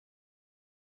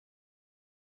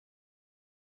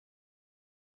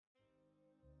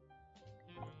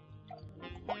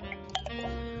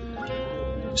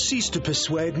Cease to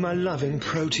persuade my loving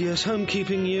Proteus,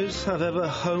 home-keeping youth, have ever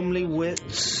homely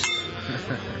wits.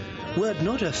 Were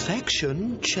not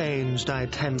affection changed thy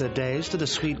tender days to the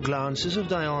sweet glances of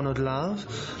thy honoured love,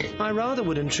 I rather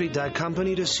would entreat thy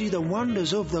company to see the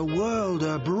wonders of the world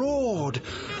abroad,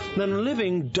 than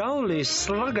living dully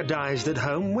sluggardized at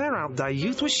home, wear out thy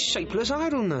youth with shapeless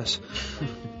idleness.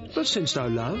 But since thou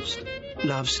lovest,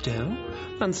 love still,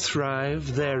 and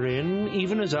thrive therein,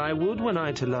 even as I would when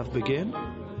I to love begin.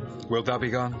 Wilt thou be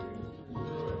gone?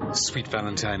 Sweet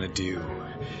Valentine, adieu.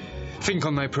 Think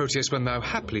on thy Proteus when thou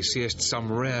haply seest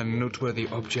some rare noteworthy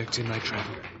object in thy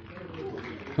travel.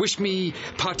 Wish me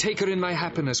partaker in thy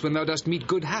happiness when thou dost meet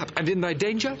good hap, and in thy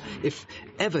danger, if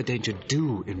ever danger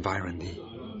do environ thee.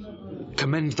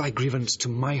 Commend thy grievance to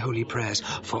my holy prayers,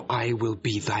 for I will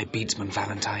be thy beadsman,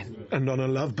 Valentine. And on a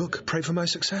love book, pray for my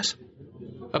success?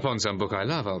 Upon some book I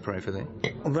love, I'll pray for thee.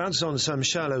 That's on some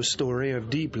shallow story of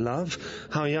deep love,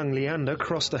 how young Leander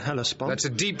crossed the Hellespont. That's a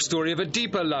deep story of a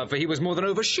deeper love, for he was more than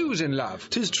over shoes in love.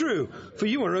 'Tis true, for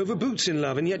you are over boots in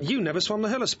love, and yet you never swam the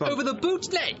Hellespont. Over the boots?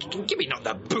 Nay, give me not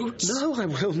the boots. No, I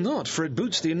will not, for it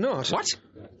boots thee not. What?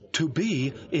 To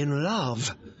be in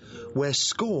love, where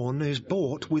scorn is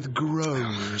bought with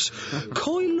groans,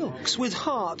 coy looks with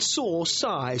heart-sore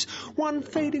sighs, one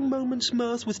fading moment's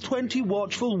mirth with 20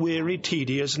 watchful, weary,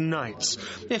 tedious nights.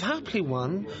 If haply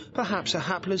won, perhaps a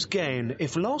hapless gain.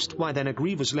 If lost, why then a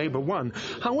grievous labour won.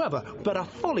 However, but a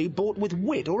folly bought with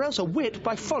wit, or else a wit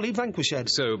by folly vanquished.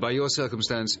 So, by your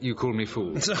circumstance, you call me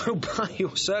fool. So, by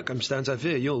your circumstance, I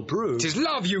fear you'll prove. 'Tis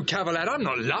love, you cavalier, I'm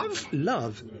not love.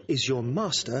 Love is your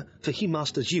master, for he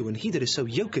masters you, and he that is so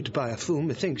yoked by a fool,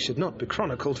 methinks, should not be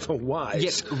chronicled for wise.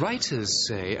 Yet writers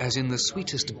say, as in the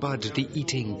sweetest bud the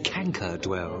eating canker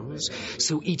dwells,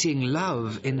 so eating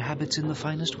love inhabits in the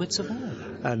finest wits of all.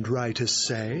 And writers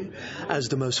say, as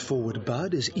the most forward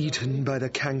bud is eaten by the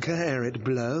canker ere it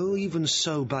blow, even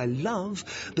so by love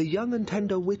the young and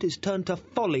tender wit is turned to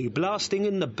folly, blasting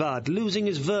in the bud, losing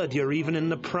his verdure even in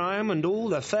the prime, and all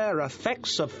the fair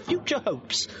effects of future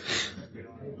hopes.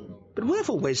 But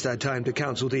wherefore waste thy time to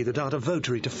counsel thee that art a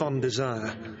votary to fond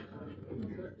desire?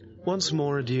 Once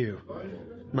more adieu.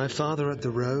 My father at the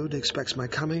road expects my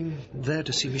coming, there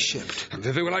to see me shipped. And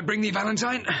thither will I bring thee,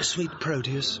 Valentine? Sweet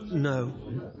Proteus, no.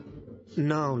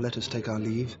 Now let us take our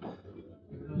leave.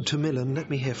 To Milan let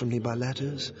me hear from thee by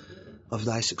letters, of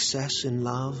thy success in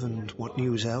love, and what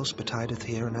news else betideth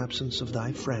here in absence of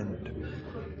thy friend.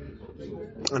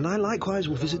 And I likewise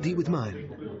will visit thee with mine.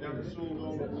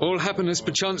 All happiness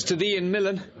perchance to thee in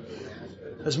Milan.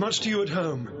 As much to you at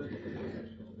home.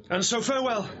 And so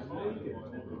farewell.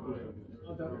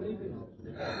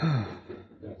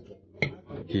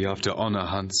 He after honour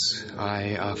hunts, I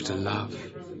after love.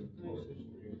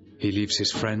 He leaves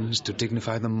his friends to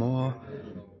dignify them more.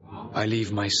 I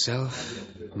leave myself,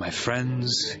 my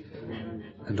friends,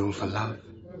 and all for love.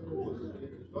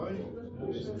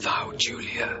 Thou,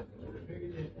 Julia,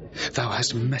 thou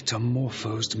hast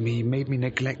metamorphosed me, made me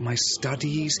neglect my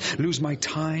studies, lose my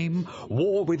time,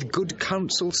 war with good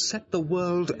counsel, set the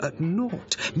world at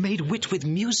naught, made wit with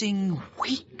musing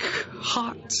weak,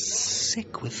 heart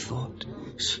sick with thought.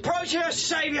 Proteus,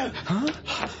 saviour!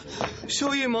 Huh?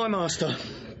 Saw you, my master.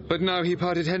 But now he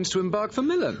parted hence to embark for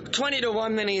Milan. 20 to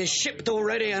 1, then he is shipped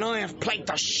already, and I have plagued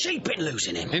the sheep in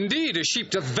losing him. Indeed, a sheep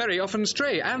doth very often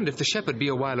stray, and if the shepherd be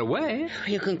a while away...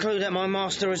 You conclude that my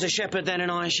master is a shepherd, then,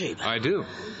 and I a sheep? I do.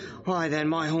 Why, then,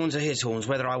 my horns are his horns,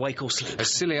 whether I wake or sleep. A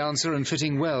silly answer, and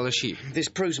fitting well a sheep. This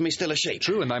proves me still a sheep.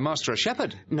 True, and thy master a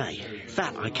shepherd. Nay,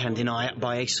 that I can deny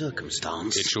by a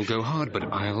circumstance. It shall go hard,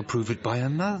 but I'll prove it by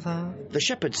another. The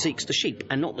shepherd seeks the sheep,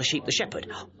 and not the sheep the shepherd.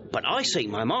 But I seek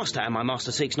my master, and my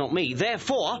master seeks not me.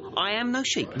 Therefore, I am no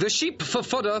sheep. The sheep for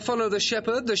fodder follow the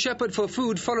shepherd for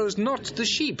food follows not the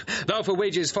sheep. Thou for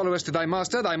wages followest thy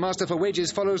master for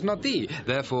wages follows not thee.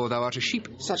 Therefore thou art a sheep.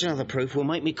 Such another proof will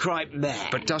make me cry there.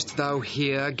 But dost thou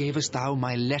hear, gavest thou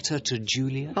my letter to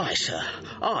Julia? Aye, sir.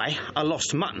 I, a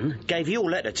lost mutton, gave your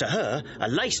letter to her, a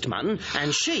laced mutton,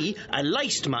 and she, a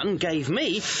laced mutton, gave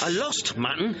me, a lost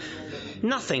mutton,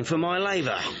 nothing for my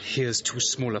labour. Here's too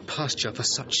small a pasture for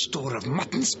such store of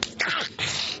muttons.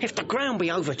 If the ground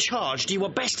be overcharged, you were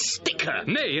best stick her.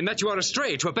 Nay, in that you are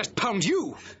astray, 'twere best pound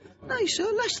you. Nay, sir,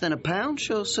 less than £1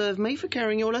 shall serve me for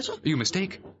carrying your letter. You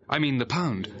mistake. I mean the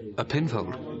pound, a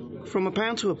pinfold. From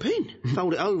 £1 to a pin?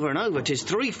 Fold it over and over, 'tis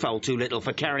threefold too little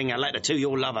for carrying a letter to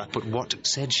your lover. But what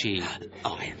said she?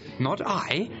 I. Not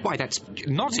I? Why, that's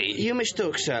naughty. You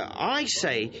mistook, sir. I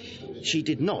say she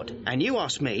did not, and you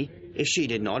ask me, if she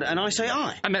did nod, and I say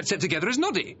aye. And that's set together as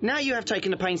noddy. Now you have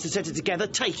taken the pains to set it together,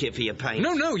 take it for your pains.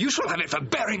 No, you shall have it for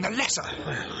bearing the letter.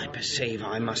 Well, I perceive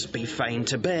I must be fain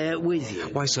to bear with you.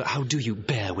 Why, sir, how do you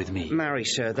bear with me? Marry,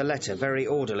 sir, the letter very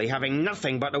orderly, having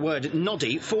nothing but the word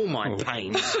noddy for my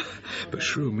pains.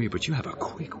 Beshrew me, but you have a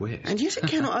quick wit. And yet it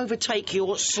cannot overtake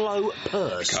your slow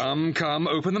purse. Come,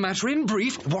 open the matter in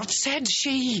brief. What said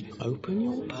she? Open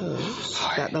your purse,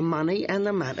 that the money and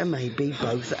the matter may be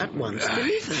both at once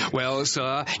delivered. Well,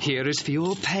 sir, here is for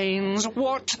your pains.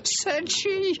 What said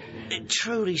she?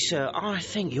 Truly, sir, I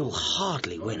think you'll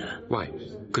hardly win her. Why?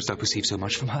 Couldst thou perceive so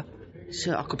much from her?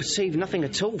 Sir, I could perceive nothing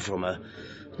at all from her.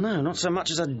 No, not so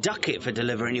much as a ducat for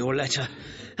delivering your letter.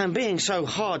 And being so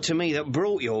hard to me that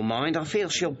brought your mind, I feel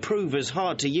she'll prove as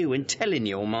hard to you in telling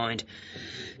your mind.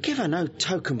 Give her no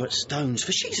token but stones,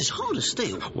 for she's as hard as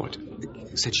steel. What?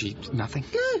 Said she nothing?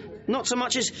 No, not so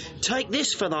much as take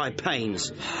this for thy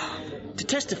pains. To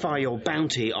testify your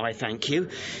bounty, I thank you,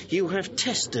 you have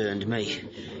test-earned me.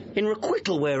 In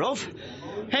requital whereof,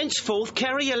 henceforth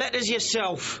carry your letters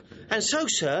yourself. And so,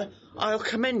 sir, I'll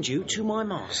commend you to my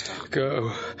master.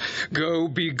 Go,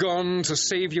 be gone to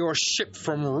save your ship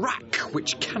from wrack,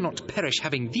 which cannot perish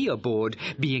having thee aboard,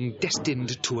 being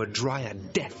destined to a drier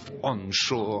death on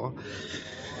shore.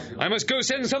 I must go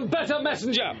send some better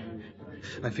messenger.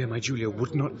 I fear my Julia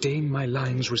would not deign my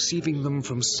lines, receiving them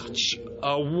from such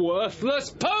a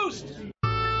worthless post.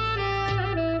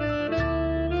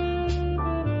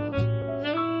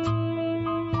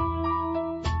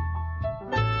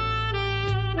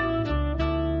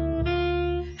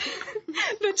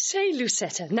 But say,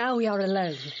 Lucetta, now we are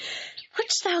alone,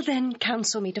 wouldst thou then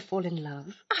counsel me to fall in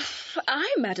love?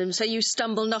 Aye, madam, so you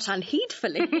stumble not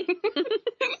unheedfully.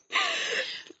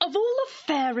 Of all the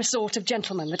fair resort of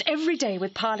gentlemen that every day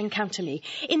with pile encounter me,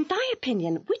 in thy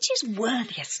opinion, which is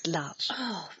worthiest love?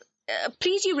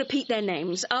 Please you repeat their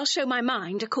names. I'll show my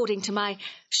mind according to my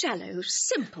shallow,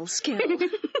 simple skill.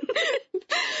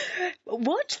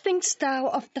 What thinkst thou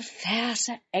of the fair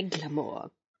Sir Eglamour?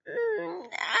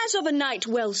 As of a knight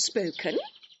well-spoken,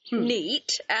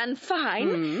 neat and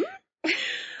fine.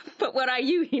 But were I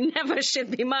you, he never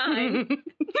should be mine.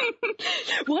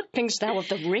 What thinkst thou of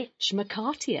the rich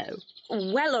Mercatio?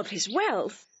 Well of his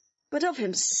wealth, but of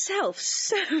himself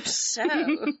so.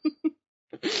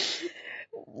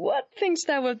 What thinkst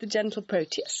thou of the gentle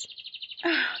Proteus?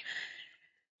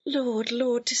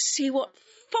 Lord, to see what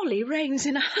folly reigns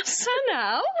in us.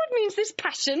 Now, what means this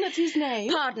passion at his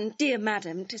name? Pardon, dear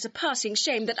madam, 'tis a passing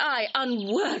shame that I,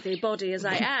 unworthy body as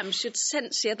I am, should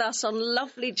censure thus on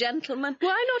lovely gentlemen.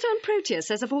 Why not on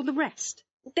Proteus as of all the rest?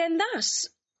 Then thus,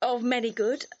 of many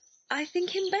good, I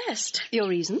think him best. Your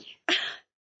reason?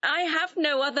 I have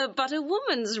no other but a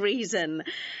woman's reason.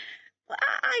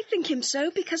 I think him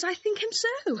so because I think him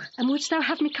so. And wouldst thou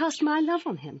have me cast my love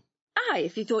on him? Aye,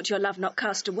 if you thought your love not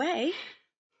cast away.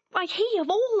 Why, he of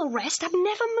all the rest have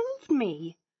never moved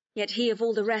me. Yet he of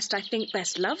all the rest I think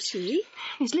best loves ye.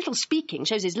 His little speaking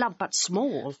shows his love but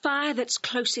small. Fire that's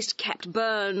closest kept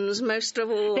burns most of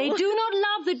all. They do not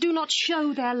love that do not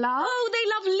show their love. Oh, they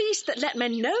love least that let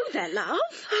men know their love.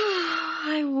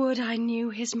 I would I knew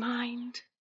his mind.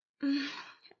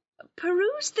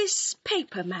 Peruse this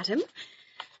paper, madam.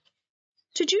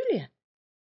 To Julia.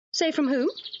 Say from whom?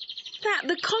 That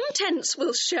the contents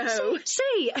will show.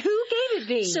 Say, who gave it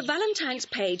thee? Sir Valentine's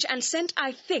page, and sent,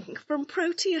 I think, from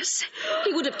Proteus.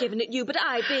 He would have given it you, but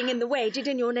I, being in the way, did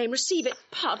in your name receive it.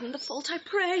 Pardon the fault, I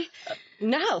pray.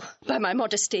 Now, by my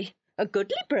modesty, a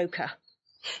goodly broker.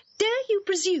 Dare you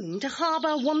presume to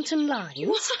harbour wanton lines?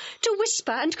 What? To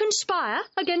whisper and conspire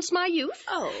against my youth?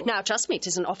 Oh. Now, trust me,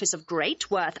 'tis an office of great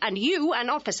worth, and you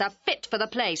an officer fit for the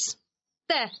place.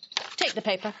 There, take the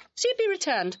paper. See it be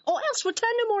returned, or else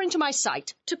return no more into my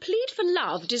sight. To plead for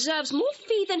love deserves more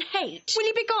fee than hate. Will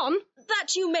you be gone?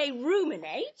 That you may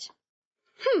ruminate.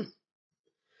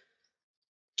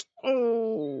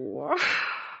 Oh,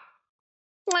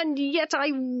 and yet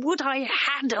I would I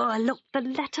had o'erlooked the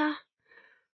letter.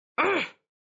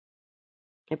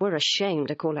 It were a shame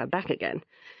to call her back again,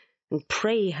 and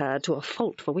pray her to a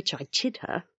fault for which I chid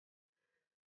her.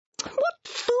 What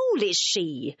fool is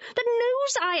she, that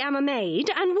knows I am a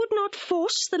maid, and would not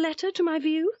force the letter to my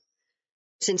view?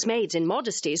 Since maids in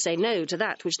modesty say no to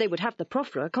that which they would have the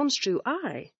profferer construe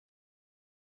aye.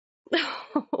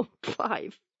 Oh,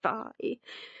 fie.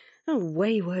 How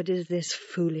wayward is this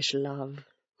foolish love,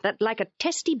 that like a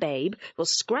testy babe will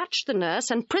scratch the nurse,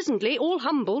 and presently, all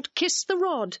humbled, kiss the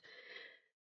rod.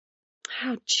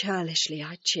 How churlishly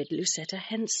I chid Lucetta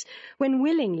hence, when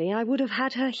willingly I would have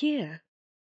had her here.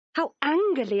 How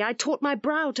angrily I taught my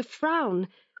brow to frown,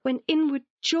 when inward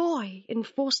joy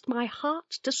enforced my heart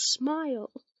to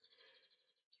smile.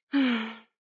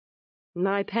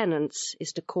 My penance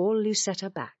is to call Lucetta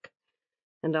back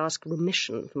and ask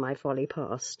remission for my folly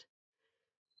past.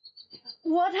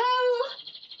 What ho!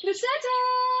 Lucetta!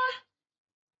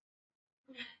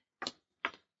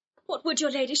 What would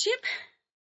your ladyship?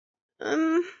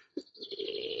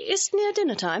 It's near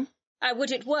dinner time. I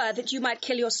would it were that you might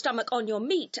kill your stomach on your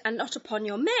meat and not upon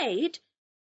your maid.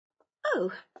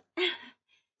 Oh.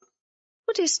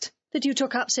 What is't that you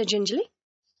took up so gingerly?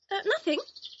 Nothing.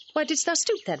 Why didst thou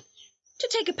stoop, then? To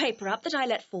take a paper up that I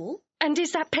let fall. And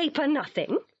is that paper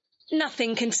nothing?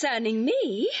 Nothing concerning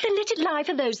me. Then let it lie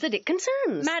for those that it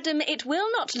concerns. Madam, it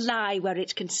will not lie where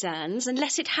it concerns,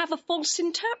 unless it have a false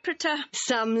interpreter.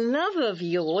 Some love of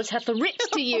yours hath writ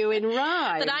to you in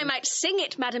rhyme. That I might sing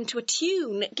it, madam, to a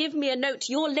tune. Give me a note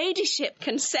your ladyship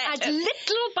can set. As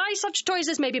little by such toys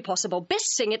as may be possible.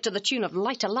 Best sing it to the tune of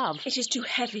Lighter Love. It is too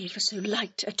heavy for so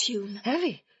light a tune.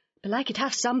 Heavy? Belike it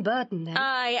hath some burden, then.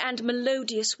 Aye, and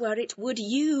melodious were it, would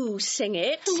you sing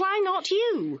it? And why not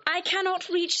you? I cannot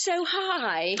reach so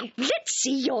high. Let's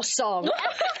see your song.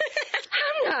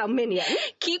 How now, minion?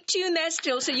 Keep tune there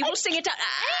still, so you will sing it out.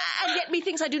 And yet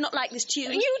methinks I do not like this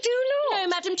tune. You do not? No,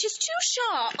 madam, 'tis too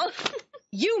sharp.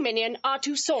 You, minion, are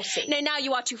too saucy. No, now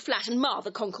you are too flat, and mar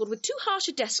the concord with too harsh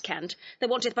a descant. There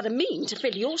wanteth but a mean to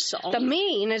fill your song. The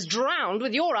mean is drowned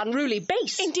with your unruly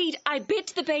bass. Indeed, I bid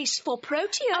the bass for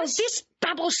Proteus. Oh, this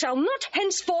babble shall not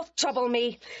henceforth trouble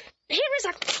me. Here is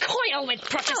a coil with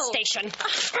protestation.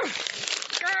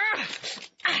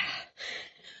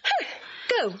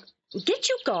 Go, get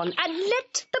you gone, and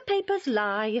let the papers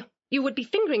lie. You would be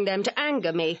fingering them to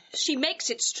anger me. She makes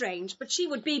it strange, but she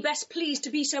would be best pleased to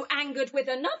be so angered with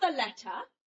another letter.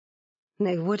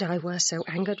 Nay, would I were so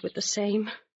angered with the same.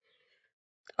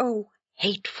 Oh,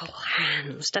 hateful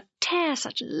hands, to tear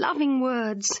such loving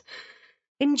words,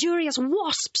 injurious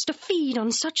wasps to feed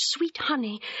on such sweet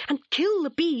honey, and kill the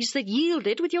bees that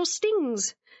yielded with your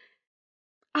stings.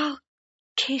 I'll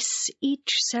kiss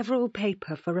each several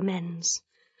paper for amends.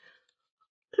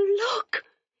 Look,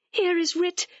 here is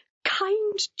writ,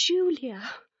 kind Julia.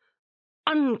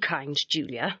 Unkind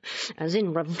Julia, as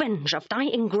in revenge of thy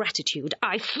ingratitude,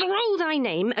 I throw thy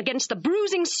name against the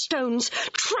bruising stones,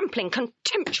 trampling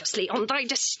contemptuously on thy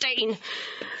disdain.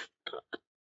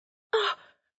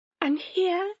 And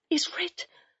here is writ,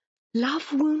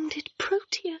 love-wounded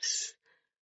Proteus.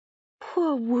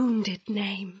 Poor wounded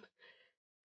name.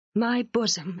 My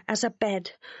bosom, as a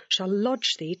bed, shall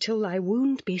lodge thee till thy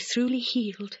wound be throughly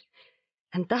healed,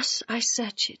 and thus I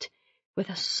search it with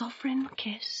a sovereign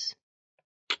kiss.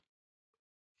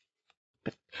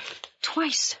 But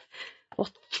twice or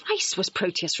thrice was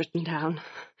Proteus written down.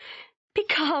 Be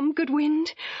calm, good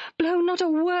wind, blow not a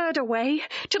word away,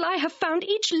 till I have found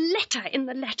each letter in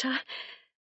the letter,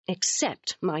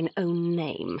 except mine own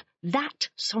name, that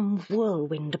some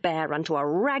whirlwind bear unto a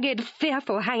ragged,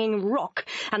 fearful hanging rock,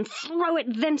 and throw it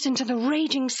thence into the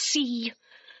raging sea.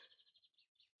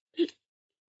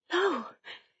 Lo,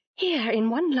 here in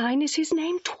one line is his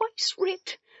name twice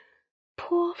writ.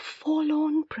 Poor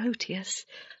forlorn Proteus,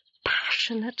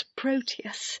 passionate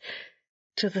Proteus,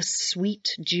 to the sweet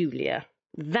Julia.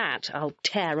 That I'll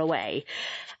tear away.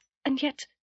 And yet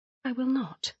I will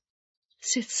not,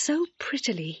 sith so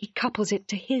prettily he couples it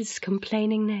to his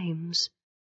complaining names.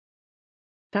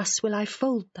 Thus will I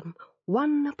fold them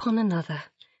one upon another.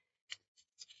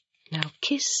 Now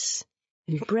kiss,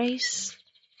 embrace,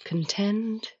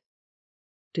 contend,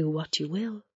 do what you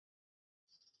will.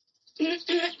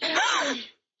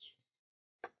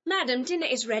 Madam, dinner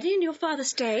is ready and your father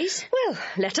stays. Well,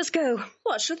 let us go.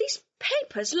 What, shall these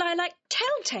papers lie like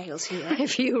telltales here?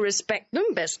 If you respect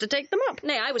them, best to take them up.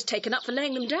 Nay, I was taken up for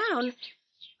laying them down.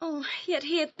 Oh, yet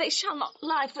here they shall not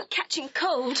lie for catching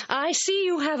cold. I see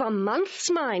you have a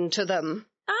month's mind to them.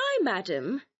 Aye,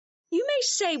 madam. You may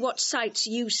say what sights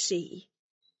you see.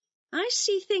 I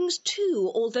see things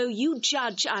too, although you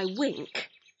judge I wink.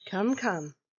 Come,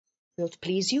 come. Will't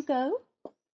please you go?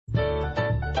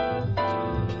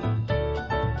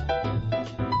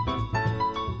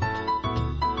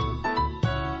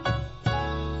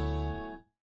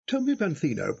 Tell me,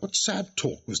 Banthino, what sad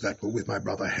talk was that wherewith my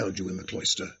brother held you in the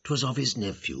cloister? 'Twas of his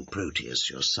nephew, Proteus,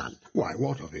 your son. Why,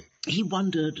 what of him? He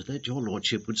wondered that your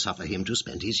lordship would suffer him to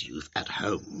spend his youth at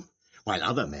home, while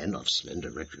other men of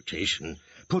slender reputation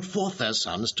put forth their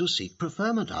sons to seek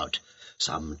preferment out,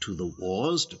 some to the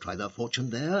wars to try their fortune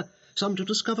there, some to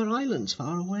discover islands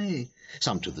far away,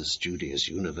 some to the studious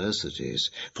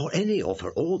universities. For any or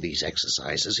for all these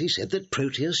exercises he said that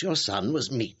Proteus your son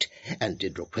was meet, and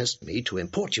did request me to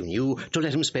importune you to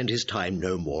let him spend his time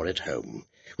no more at home.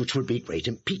 which would be great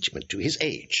impeachment to his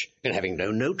age, in having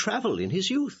known no travel in his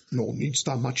youth. Nor needst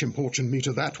thou much importune me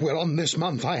to that, whereon this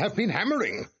month I have been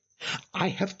hammering. I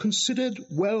have considered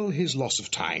well his loss of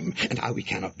time, and how he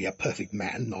cannot be a perfect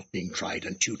man, not being tried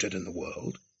and tutored in the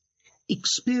world.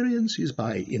 Experience is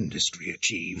by industry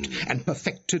achieved, and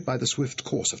perfected by the swift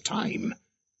course of time.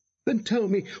 Then tell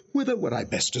me, whither were I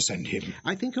best to send him?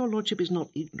 I think your lordship is not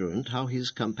ignorant how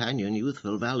his companion,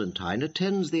 youthful Valentine,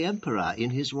 attends the emperor in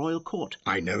his royal court.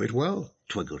 I know it well.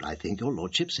 'Twere good, I think, your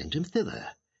lordship sent him thither.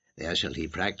 There shall he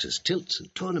practise tilts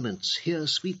and tournaments, hear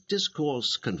sweet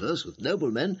discourse, converse with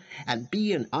noblemen, and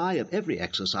be an eye of every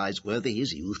exercise worthy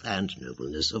his youth and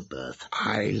nobleness of birth.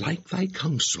 I like thy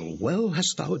counsel, well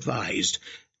hast thou advised,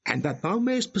 and that thou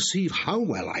mayest perceive how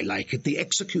well I like it, the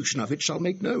execution of it shall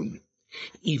make known.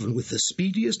 Even with the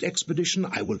speediest expedition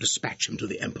I will dispatch him to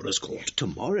the emperor's court.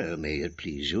 Tomorrow, may it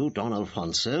please you, Don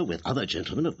Alfonso, with other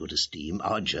gentlemen of good esteem,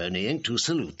 are journeying to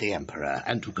salute the emperor,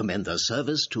 and to commend their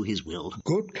service to his will.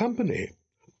 Good company.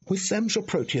 With them shall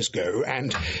Proteus go,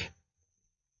 and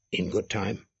in good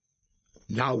time.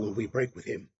 Now will we break with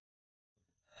him.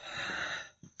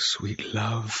 Sweet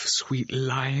love, sweet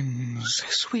lines,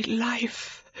 sweet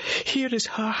life. Here is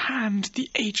her hand, the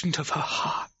agent of her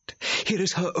heart. Here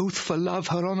is her oath for love,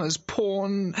 her honour's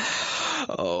pawn.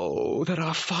 Oh, that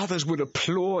our fathers would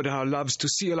applaud our loves to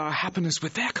seal our happiness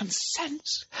with their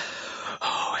consents.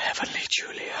 Oh, heavenly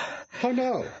Julia. How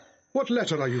now? What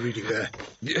letter are you reading there?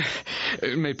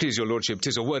 May please your lordship,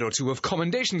 'tis a word or two of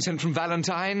commendation sent from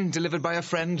Valentine, delivered by a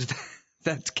friend.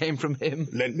 That came from him.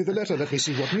 Lend me the letter, let me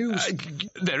see what news.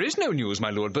 There is no news, my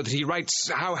lord, but that he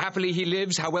writes how happily he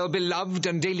lives, how well beloved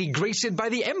and daily graced by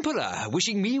the emperor,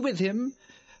 wishing me with him,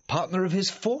 partner of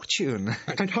his fortune.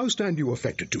 And how stand you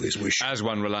affected to his wish? As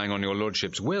one relying on your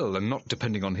lordship's will, and not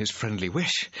depending on his friendly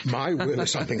wish. My will is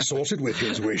something sorted with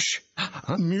his wish.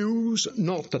 Muse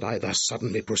not that I thus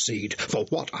suddenly proceed, for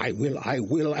what I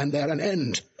will, and there an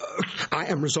end. I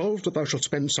am resolved that thou shalt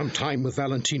spend some time with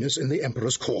Valentinus in the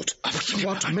emperor's court.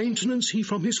 What maintenance he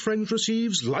from his friends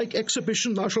receives, like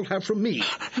exhibition thou shalt have from me.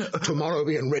 Tomorrow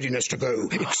be in readiness to go.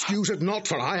 Excuse it not,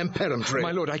 for I am peremptory.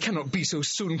 My lord, I cannot be so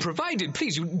soon provided.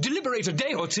 Please, you deliberate a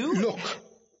day or two. Look,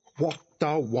 what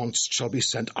thou wantst shall be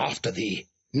sent after thee.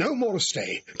 No more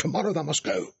stay. Tomorrow thou must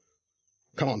go.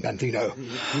 Come on, Banthino.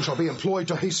 You shall be employed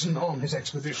to hasten on his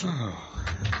expedition.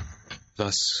 Oh.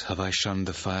 Thus have I shunned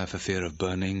the fire for fear of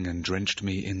burning, and drenched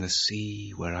me in the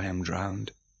sea where I am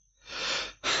drowned.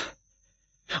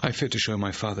 I fear to show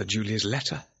my father Julia's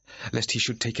letter, lest he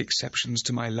should take exceptions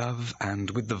to my love, and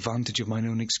with the vantage of mine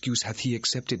own excuse hath he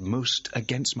accepted most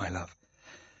against my love.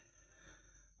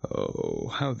 Oh,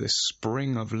 how this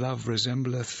spring of love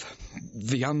resembleth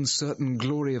the uncertain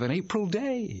glory of an April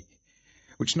day,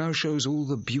 which now shows all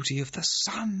the beauty of the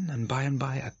sun, and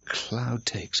by a cloud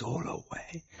takes all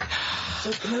away.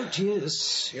 Sir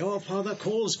Proteus, your father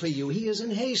calls for you. He is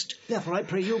in haste. Therefore I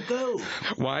pray you go.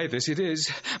 Why, this it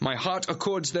is. My heart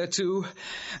accords thereto,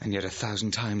 and yet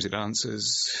 1,000 times it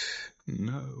answers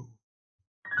no.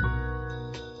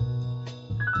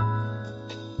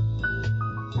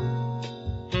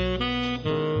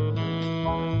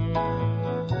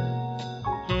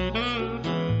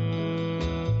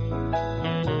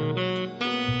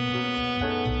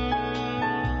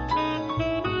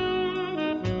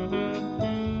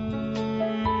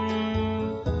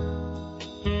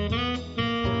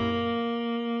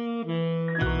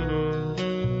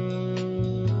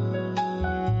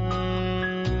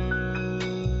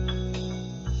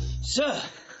 Sir,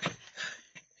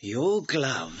 your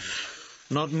glove.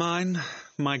 Not mine.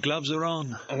 My gloves are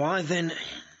on. Why, then,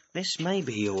 this may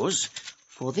be yours,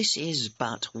 for this is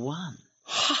but one.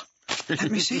 Ha! Let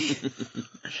me see.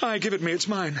 Aye, give it me, it's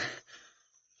mine.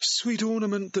 Sweet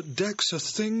ornament that decks a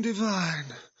thing divine.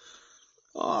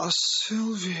 Ah,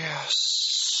 Sylvia,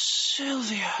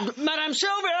 Sylvia. Madame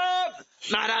Sylvia!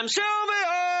 Madame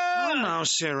Sylvia! Oh, now,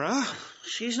 Sarah.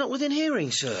 She's not within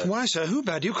hearing, sir. Why, sir, who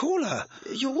bade you call her?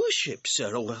 Your worship,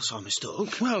 sir, or else I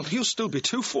mistook. Well, you'll still be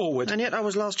too forward. And yet I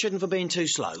was last chidden for being too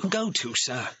slow. Go to,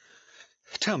 sir.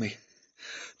 Tell me,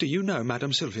 do you know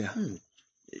Madame Sylvia?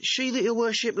 She that your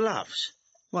worship loves?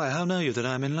 Why, how know you that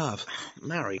I'm in love?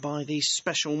 Married by these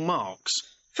special marks.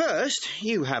 First,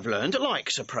 you have learned, like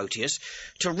Sir Proteus,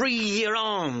 to wreathe your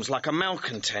arms like a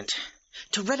malcontent,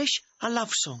 to relish a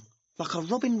love song like a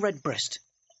robin redbreast,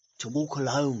 to walk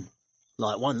alone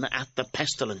like one that hath the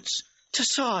pestilence, to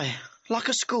sigh like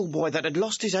a schoolboy that had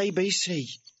lost his ABC,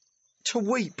 to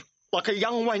weep like a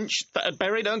young wench that had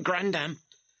buried her grandam,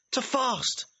 to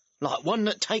fast like one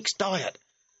that takes diet,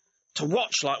 to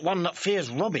watch like one that fears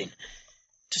robbing,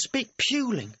 to speak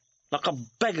puling like a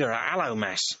beggar at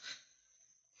Hallowmass,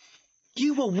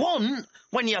 You were wont,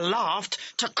 when you laughed,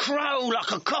 to crow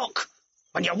like a cock.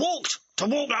 When you walked, to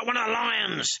walk like one of the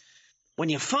lions. When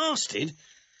you fasted,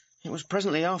 it was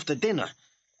presently after dinner.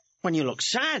 When you looked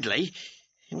sadly,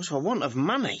 it was for want of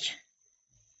money.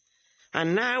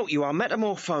 And now you are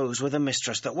metamorphosed with a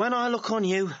mistress that when I look on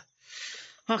you,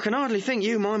 I can hardly think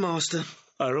you my master.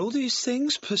 Are all these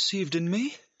things perceived in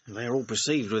me? They are all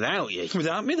perceived without you.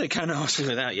 Without me they cannot.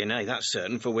 Without you, nay, that's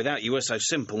certain, for without you were so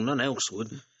simple, none else would.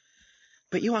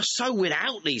 But you are so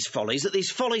without these follies that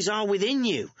these follies are within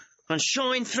you, and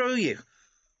shine through you,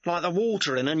 like the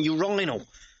water in an urinal.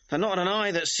 And not an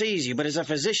eye that sees you, but as a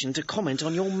physician to comment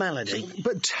on your malady.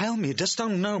 But tell me, dost thou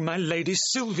know my lady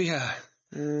Sylvia?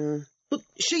 Look,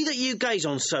 she that you gaze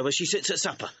on so as she sits at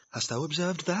supper. Hast thou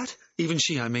observed that? Even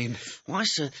she, I mean. Why,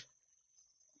 sir?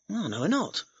 Well, no, her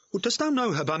not. Well, dost thou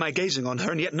know her by my gazing on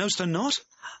her, and yet knowst her not?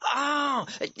 Ah,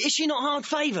 is she not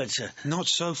hard-favoured, sir? Not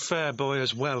so fair, boy,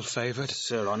 as well-favoured.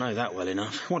 Sir, I know that well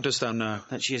enough. What dost thou know?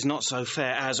 That she is not so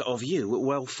fair as, of you,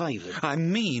 well-favoured. I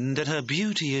mean that her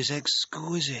beauty is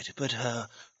exquisite, but her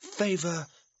favour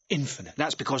infinite.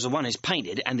 That's because the one is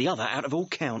painted and the other out of all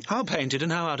count. How painted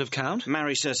and how out of count?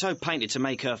 Marry, sir, so painted to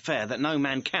make her fair that no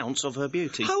man counts of her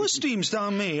beauty. How esteemest thou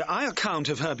me? I account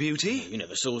of her beauty. You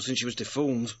never saw since she was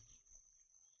deformed.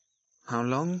 How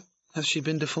long has she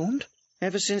been deformed?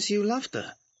 Ever since you loved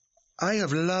her. I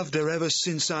have loved her ever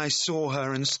since I saw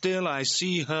her, and still I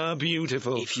see her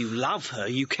beautiful. If you love her,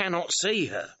 you cannot see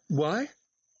her. Why?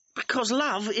 Because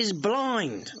love is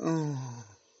blind.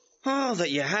 Oh, that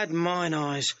you had mine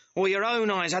eyes, or your own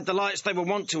eyes had the lights they were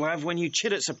wont to have when you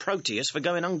chid at Sir Proteus for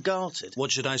going ungartered.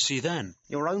 What should I see then?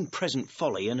 Your own present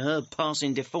folly and her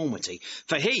passing deformity.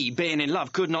 For he, being in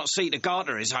love, could not see to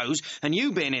garter his hose, and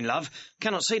you, being in love,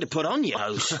 cannot see to put on your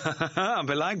hose.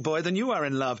 Belike, boy, then you are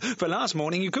in love, for last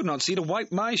morning you could not see to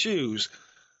wipe my shoes.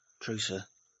 True, sir.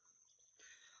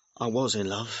 I was in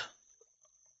love.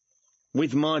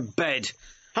 With my bed.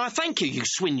 I thank you, you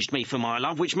swinged me for my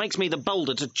love, which makes me the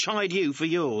bolder to chide you for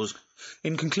yours.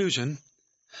 In conclusion,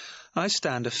 I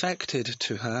stand affected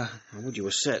to her. Would you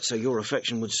were set so your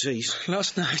affection would cease?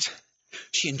 Last night,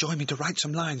 she enjoined me to write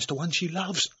some lines to one she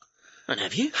loves. And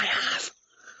have you? I have.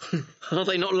 Are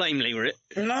they not lamely writ?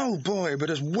 No, boy, but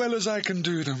as well as I can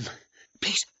do them.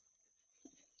 Please.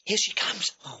 Here she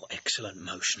comes. Oh, excellent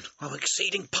motion. Oh,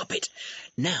 exceeding puppet.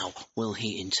 Now will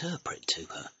he interpret to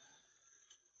her.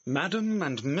 Madam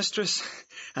and mistress,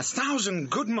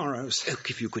 1,000 good morrows. Oh,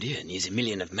 if you could hear, and he is a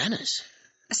million of manners.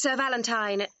 Sir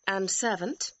Valentine and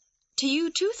servant, to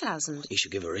you 2,000. He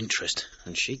should give her interest,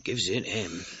 and she gives it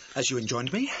him. As you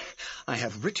enjoined me, I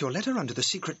have writ your letter under the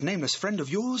secret nameless friend of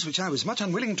yours, which I was much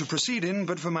unwilling to proceed in,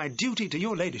 but for my duty to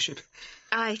your ladyship.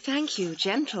 I thank you,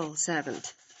 gentle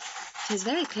servant. 'Tis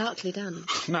very clerkly done.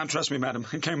 Now, trust me, madam,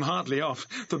 it came hardly off.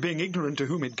 For being ignorant to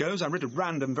whom it goes, I writ at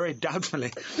random very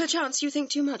doubtfully. Perchance you think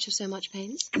too much of so much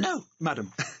pains? No,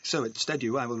 madam. So instead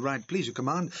you, I will write, please your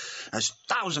command,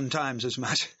 1,000 times as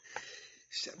much.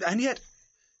 And yet...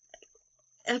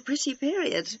 A pretty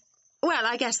period. Well,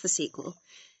 I guess the sequel.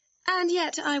 And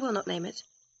yet I will not name it.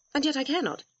 And yet I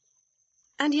cannot.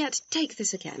 And yet take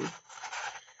this again.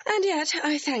 And yet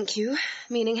I thank you,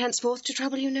 meaning henceforth to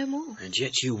trouble you no more. And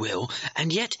yet you will,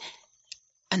 and yet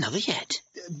another yet.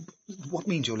 What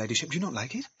means your ladyship? Do you not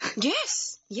like it?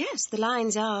 Yes, the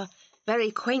lines are very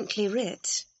quaintly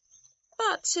writ.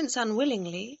 But since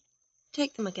unwillingly,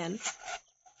 take them again.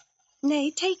 Nay,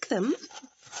 take them.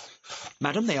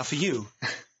 Madam, they are for you.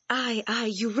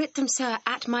 Aye, you writ them, sir,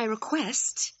 at my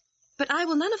request. But I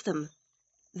will none of them.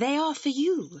 They are for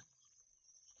you.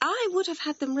 I would have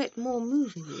had them writ more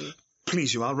movingly.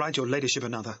 Please you, I'll write your ladyship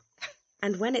another.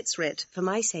 And when it's writ, for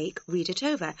my sake, read it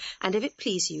over. And if it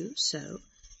please you, so.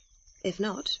 If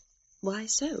not, why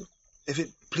so? If it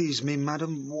please me,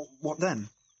 madam, what then?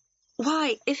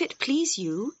 Why, if it please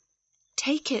you,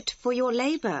 take it for your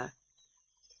labour.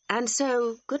 And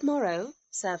so, good morrow,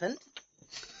 servant.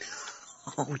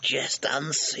 Oh, just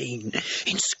unseen,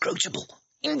 inscrutable,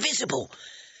 invisible,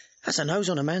 as a nose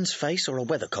on a man's face or a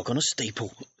weathercock on a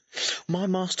steeple. My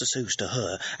master sues to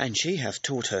her, and she hath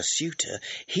taught her suitor,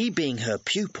 he being her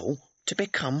pupil, to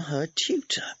become her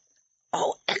tutor.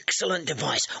 Oh, excellent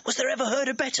device! Was there ever heard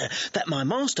a better, that my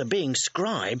master being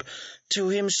scribe, to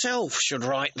himself should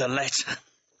write the letter?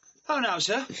 How now,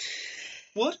 sir?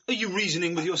 What? Are you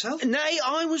reasoning with yourself? Nay,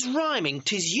 I was rhyming.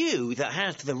 'Tis you that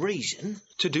hath the reason.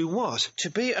 To do what? To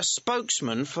be a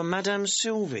spokesman for Madame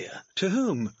Sylvia. To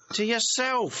whom? To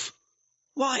yourself.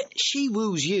 Why, she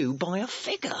woos you by a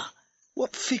figure.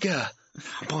 What figure?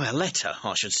 By a letter,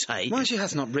 I should say. Why, she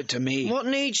hath not writ to me. What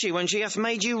needs she when she hath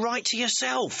made you write to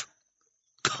yourself?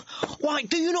 Why,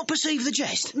 do you not perceive the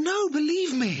jest? No,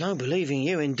 believe me. No believing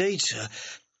you indeed, sir.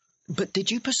 But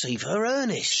did you perceive her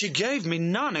earnest? She gave me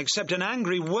none except an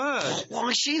angry word.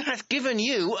 Why, she hath given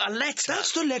you a letter.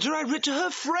 That's the letter I writ to her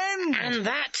friend. And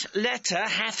that letter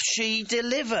hath she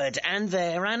delivered, and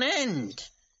there an end.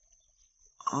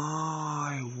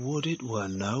 I would it were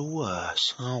no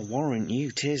worse. I'll warrant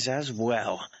you 'tis as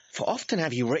well. For often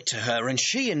have you writ to her, and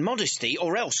she in modesty,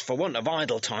 or else for want of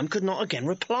idle time, could not again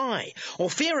reply. Or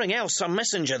fearing else some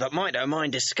messenger that might her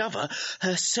mind discover,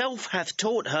 herself hath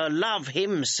taught her love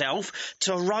himself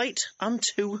to write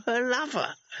unto her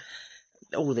lover.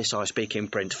 All this I speak in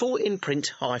print, for in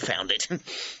print I found it.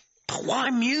 But why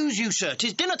muse you, sir?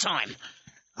 'Tis dinner time.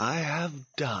 I have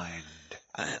dined.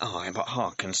 Aye, but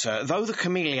hearken, sir, though the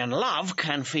chameleon love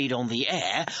can feed on the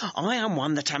air, I am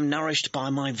one that am nourished by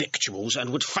my victuals,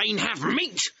 and would fain have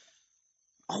meat.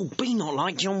 Oh, be not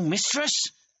like your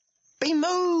mistress. Be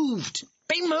moved.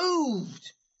 Be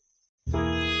moved.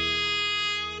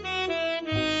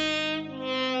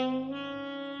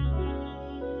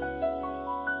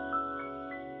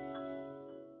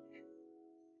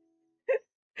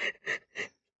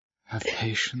 Have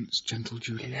patience, gentle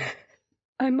Julia.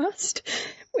 I must.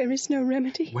 Where is no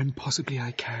remedy. When possibly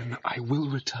I can, I will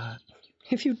return.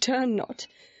 If you turn not,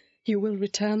 you will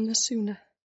return the sooner.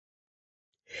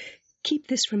 Keep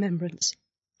this remembrance,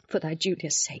 for thy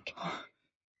Julia's sake.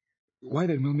 Why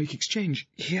then we'll make exchange.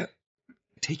 Here,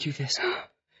 take you this.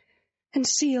 And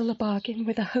seal the bargain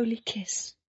with a holy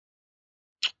kiss.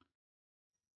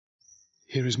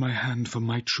 Here is my hand for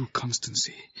my true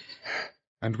constancy.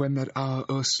 And when that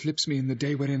hour slips me in the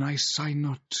day wherein I sigh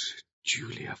not,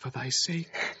 Julia, for thy sake,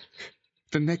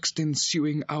 the next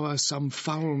ensuing hour some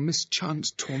foul mischance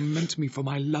torment me for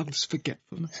my love's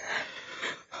forgetfulness.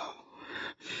 Oh,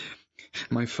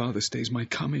 my father stays my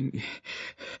coming.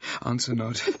 Answer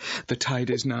not, the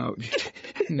tide is now...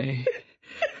 Nay,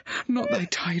 not thy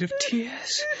tide of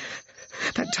tears.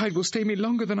 That tide will stay me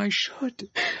longer than I should.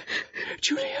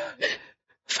 Julia,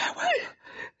 farewell.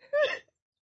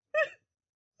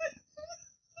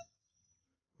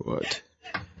 What?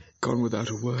 Gone without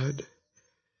a word?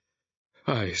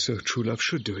 Aye, so true love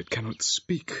should do it, cannot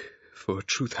speak, for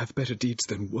truth hath better deeds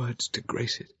than words to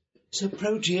grace it. Sir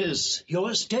Proteus,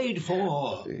 you're stayed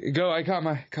for. Go, I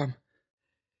come.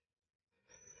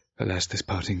 Alas, this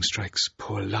parting strikes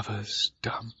poor lovers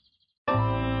dumb.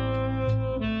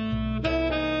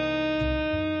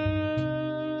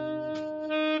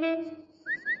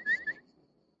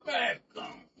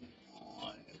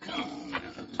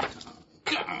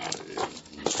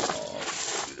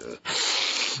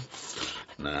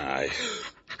 Nay,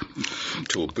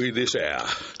 'twill be this hour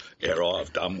ere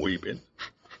I've done weeping.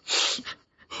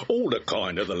 All the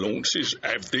kind of the launces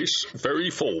have this very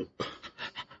fault.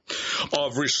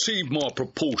 I've received my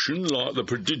proportion like the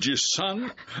prodigious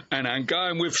son, and am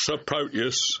going with Sir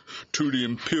Proteus to the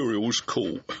Imperial's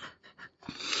court.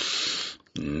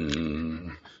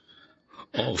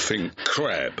 I think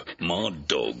Crab, my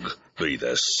dog, be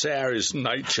the sourest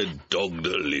natured dog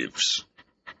that lives.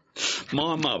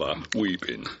 My mother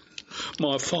weeping,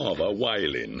 my father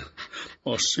wailing,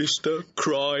 my sister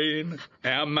crying,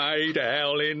 our maid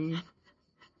howling,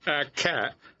 our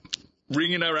cat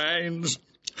wringing her hands,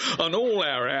 and all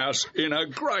our house in a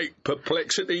great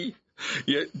perplexity.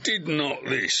 Yet did not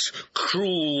this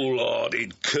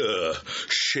cruel-hearted cur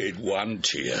shed one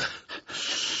tear.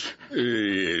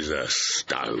 He is a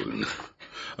stone,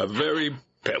 a very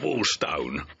pebble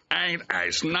stone, and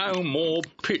has no more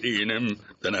pity in him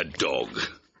than a dog.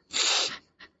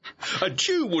 A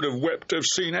Jew would have wept to have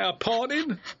seen our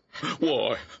parting.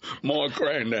 Why, my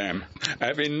grandam,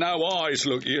 having no eyes,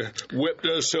 look you, wept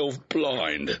herself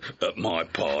blind at my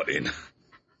parting.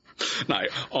 Nay,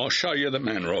 I'll show you the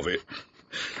manner of it.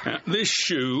 This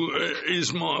shoe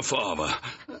is my father.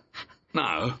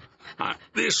 No,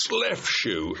 this left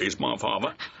shoe is my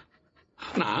father.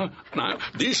 No,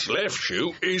 this left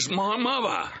shoe is my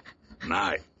mother.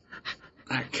 Nay,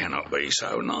 that cannot be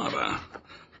so neither.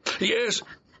 Yes,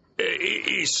 it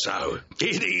is so.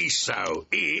 It is so.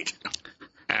 It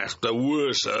hath the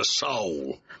worse a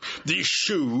soul. This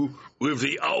shoe with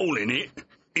the hole in it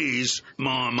is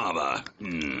my mother.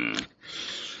 And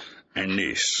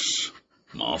this,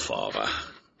 my father.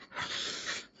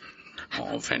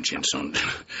 Oh, fancy son,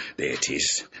 there it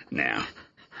is. Now,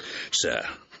 sir,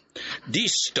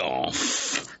 this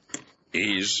staff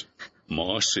is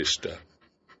my sister.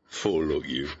 For look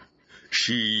you,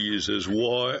 she is as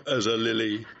white as a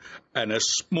lily and as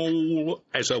small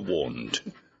as a wand.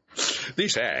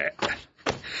 This hat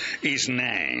is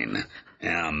Nan,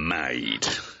 our maid.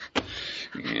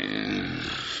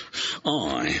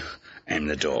 I am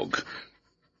the dog.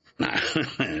 No,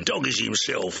 the dog is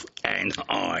himself, and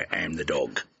I am the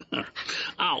dog.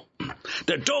 Oh,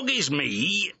 the dog is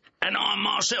me, and I'm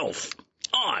myself.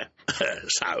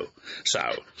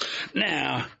 So,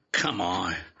 now come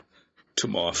I to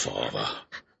my father.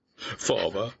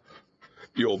 Father,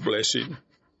 your blessing.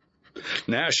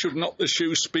 Now should not the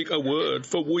shoe speak a word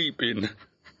for weeping.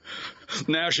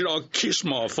 Now should I kiss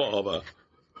my father.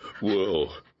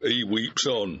 Well, he weeps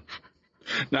on.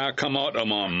 Now come I to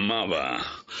my mother.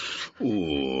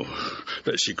 Ooh,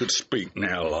 that she could speak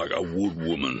now like a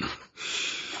woodwoman.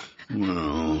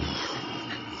 Well,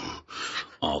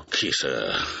 I'll kiss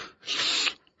her.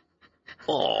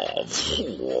 Oh,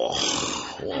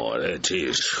 what it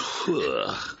is.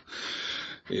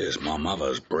 Here's my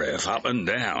mother's breath up and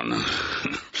down.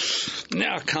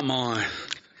 Now come I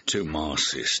to my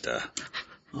sister.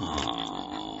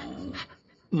 Oh,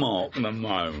 mark the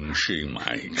moan she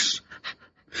makes.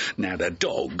 Now the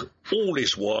dog, all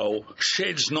this while,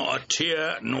 sheds not a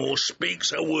tear nor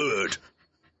speaks a word.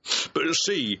 But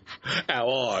see how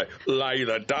I lay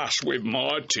the dust with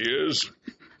my tears.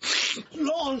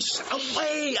 Launce,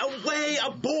 away, away,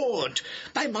 aboard!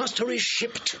 Thy master is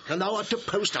shipped, and thou art to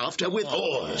post after with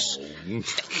oars.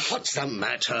 What's the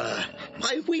matter?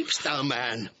 Why weepst thou,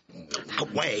 man?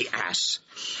 Away, ass!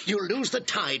 You'll lose the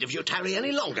tide if you tarry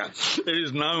any longer. It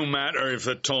is no matter if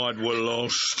the tide were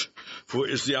lost, for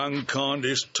it is the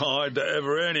unkindest tide that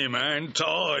ever any man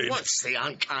tied. What's the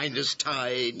unkindest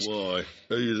tide? Why,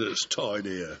 he that's tied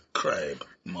here, Crab,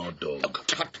 my dog.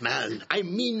 Tut, man, I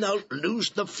mean thou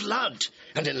lose the flood,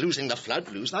 and in losing the flood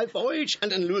lose thy voyage,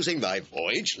 and in losing thy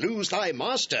voyage lose thy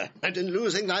master, and in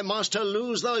losing thy master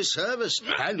lose thy service,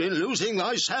 and in losing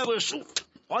thy service...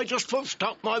 I just fussed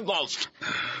up my mouth.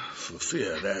 For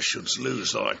fear thou shouldst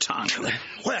lose thy tongue.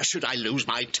 Where should I lose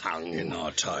my tongue? In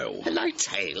thy tail. In thy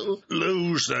tail?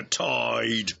 Lose the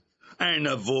tide, and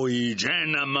the voyage,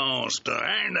 and the master,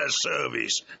 and the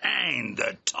service, and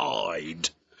the tide.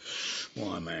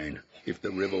 Why, man, if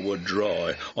the river were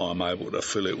dry, I'm able to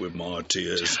fill it with my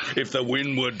tears. If the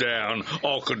wind were down,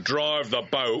 I could drive the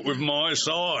boat with my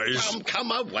sighs.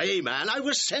 Come away, man. I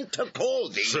was sent to call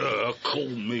thee. Sir, call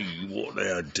me what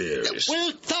thou darest.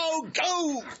 Wilt thou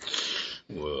go?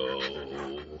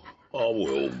 Well, I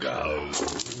will go.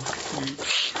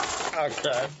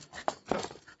 Okay.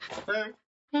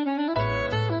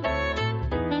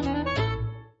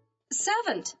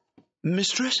 Servant.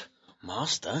 Mistress?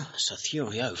 Master, Sir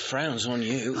Thurio frowns on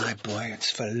you. My boy, it's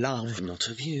for love. Not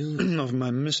of you. Of my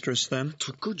mistress, then.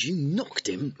 'Twere good you knocked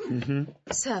him.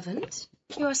 Servant,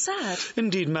 you are sad.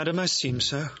 Indeed, madam, I seem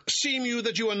so. Seem you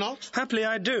that you are not? Happily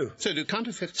I do. So do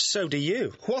counterfeits. So do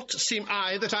you. What seem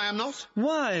I that I am not?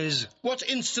 Wise. What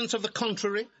instance of the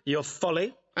contrary? Your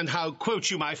folly. And how quote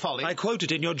you my folly? I quote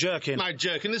it in your jerkin. My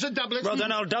jerkin is a doublet. Well,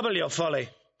 then I'll double your folly.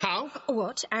 How?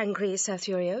 What, angry Sir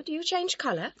Thurio? Do you change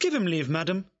colour? Give him leave,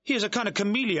 madam. He is a kind of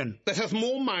chameleon. That hath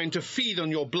more mind to feed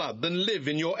on your blood than live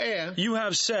in your air. You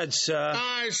have said, sir.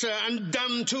 Aye, sir, and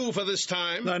done too for this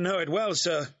time. I know it well,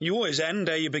 sir. You always end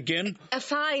ere you begin. A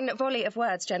fine volley of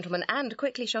words, gentlemen, and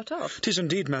quickly shot off. 'Tis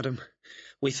indeed, madam.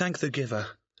 We thank the giver.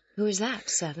 Who is that,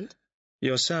 servant?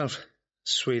 Yourself,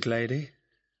 sweet lady,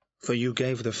 for you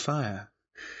gave the fire.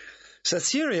 Sir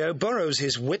Thurio borrows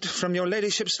his wit from your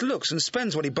ladyship's looks, and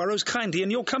spends what he borrows kindly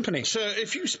in your company. Sir,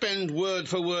 if you spend word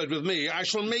for word with me, I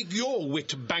shall make your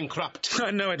wit bankrupt. I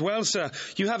know it well, sir.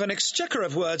 You have an exchequer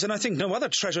of words, and I think no other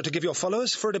treasure to give your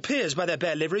followers, for it appears by their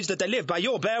bare liveries that they live by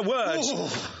your bare words.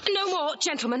 Oh. No more,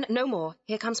 gentlemen, no more.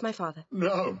 Here comes my father.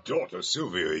 Now, daughter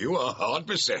Sylvia, you are hard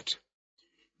beset.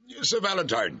 Sir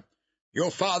Valentine,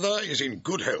 your father is in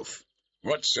good health.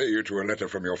 What say you to a letter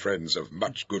from your friends of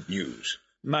much good news?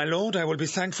 My lord, I will be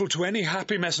thankful to any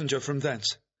happy messenger from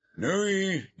thence. Know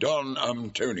ye Don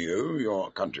Antonio,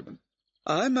 your countryman?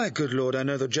 Ay, my good lord, I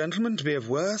know the gentleman to be of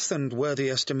worth and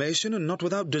worthy estimation, and not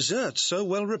without desert, so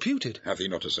well reputed. Hath he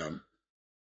not a son?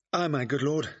 Ay, my good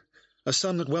lord, a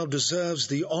son that well deserves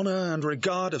the honour and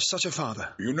regard of such a father.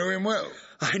 You know him well?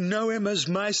 I know him as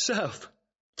myself,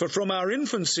 for from our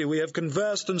infancy we have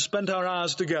conversed and spent our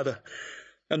hours together.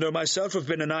 And though myself have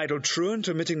been an idle truant,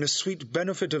 omitting the sweet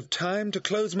benefit of time to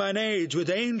clothe mine age with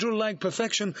angel-like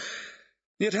perfection,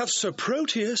 yet hath Sir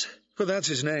Proteus, for that's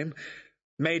his name,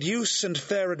 made use and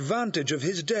fair advantage of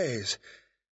his days.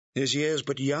 His years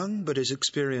but young, but his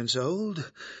experience old,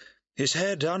 his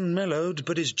head unmellowed,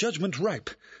 but his judgment ripe.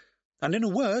 And in a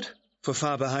word, for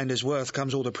far behind his worth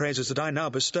comes all the praises that I now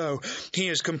bestow, he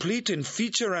is complete in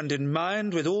feature and in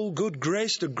mind, with all good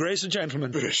grace to grace a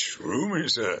gentleman. Beshrew me,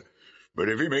 sir. But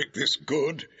if he make this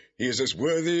good, he is as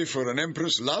worthy for an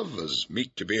emperor's love as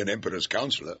meet to be an emperor's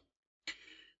counsellor.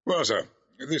 Well, sir,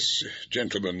 this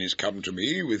gentleman is come to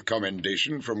me with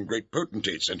commendation from great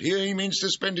potentates, and here he means to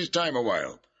spend his time a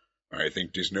while. I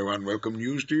think 'tis no unwelcome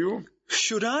news to you.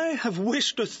 Should I have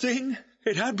wished a thing,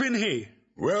 it had been he.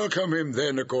 Welcome him,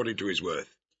 then, according to his worth.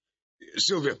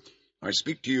 Sylvia, I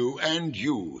speak to you, and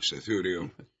you, Sir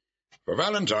Thurio. For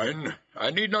Valentine,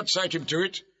 I need not cite him to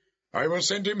it. I will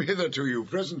send him hither to you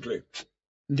presently.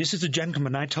 This is the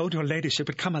gentleman I told your ladyship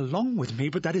had come along with me,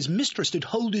 but that his mistress did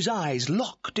hold his eyes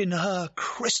locked in her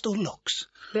crystal looks.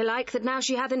 Belike that now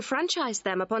she hath enfranchised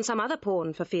them upon some other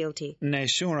pawn for fealty. Nay,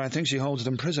 sure, I think she holds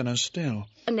them prisoners still.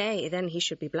 Nay, then he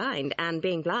should be blind, and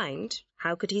being blind,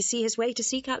 how could he see his way to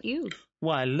seek out you?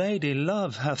 Why, Lady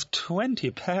Love hath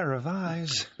 20 pair of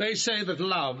eyes. They say that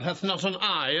love hath not an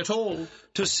eye at all.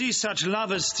 To see such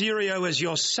love as Thurio as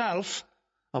yourself,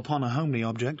 upon a homely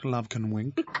object love can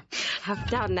wink. Have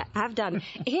done.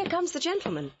 Here comes the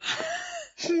gentleman.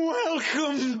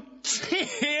 Welcome,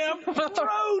 dear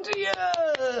Proteus!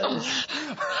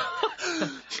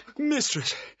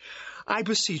 Mistress, I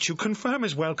beseech you, confirm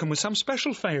his welcome with some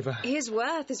special favour. His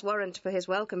worth is warrant for his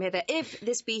welcome hither, if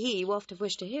this be he you oft have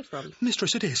wished to hear from.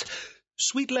 Mistress, it is.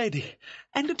 Sweet lady,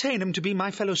 entertain him to be my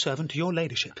fellow servant to your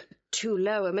ladyship. Too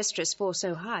low a mistress for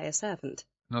so high a servant.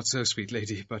 Not so, sweet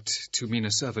lady, but too mean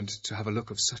a servant to have a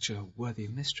look of such a worthy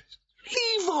mistress.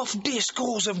 Leave off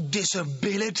discourse of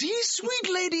disability, sweet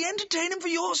lady, entertain him for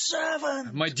your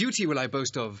servant. My duty will I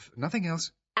boast of, nothing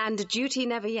else. And duty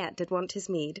never yet did want his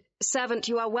meed. Servant,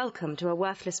 you are welcome to a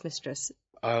worthless mistress.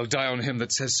 I'll die on him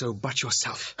that says so but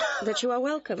yourself. That you are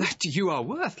welcome. That you are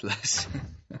worthless.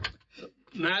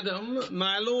 Madam,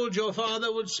 my lord your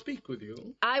father would speak with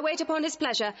you. I wait upon his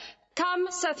pleasure. Come,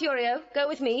 Sir Thurio, go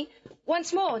with me.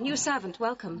 Once more, new servant,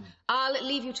 welcome. I'll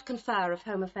leave you to confer of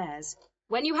home affairs.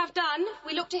 When you have done,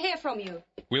 we look to hear from you.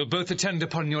 We'll both attend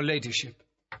upon your ladyship.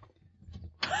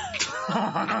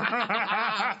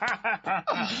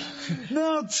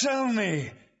 Now tell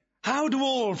me, how do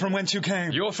all from whence you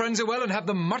came? Your friends are well and have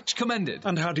them much commended.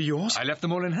 And how do yours? I left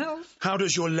them all in health. How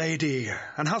does your lady,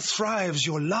 and how thrives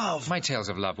your love? My tales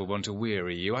of love will want to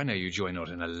weary you. I know you join not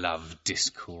in a love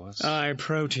discourse. Aye,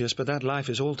 Proteus, but that life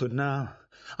is altered now.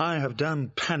 I have done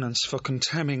penance for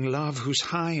contemning love, whose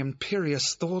high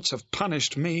imperious thoughts have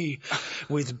punished me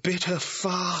with bitter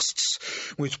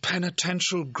fasts, with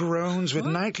penitential groans, with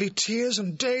nightly tears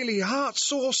and daily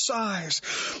heart-sore sighs.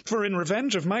 For in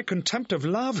revenge of my contempt of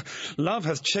love, love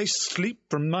hath chased sleep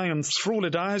from my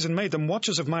enthralled eyes and made them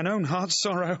watchers of mine own heart's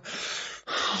sorrow.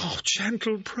 Oh,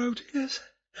 gentle Proteus,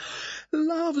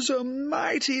 love's a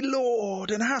mighty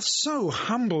lord, and hath so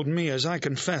humbled me as I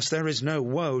confess there is no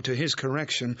woe to his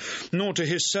correction, nor to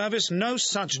his service no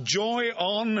such joy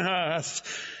on earth.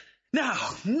 Now,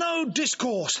 no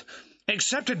discourse,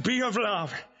 except it be of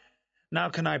love. Now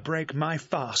can I break my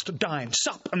fast, dine,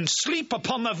 sup, and sleep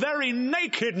upon the very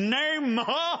naked name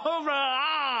of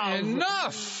love.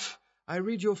 Enough! I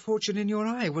read your fortune in your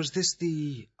eye. Was this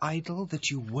the idol that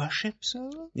you worship, sir?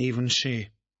 Even she.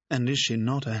 And is she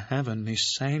not a heavenly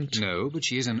saint? No, but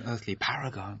she is an earthly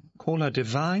paragon. Call her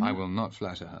divine? I will not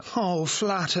flatter her. Oh,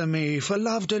 flatter me, for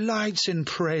love delights in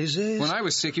praises. When I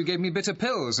was sick, you gave me bitter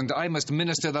pills, and I must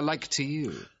minister the like to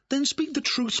you. Then speak the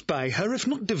truth by her, if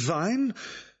not divine,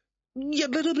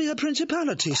 yet let her be a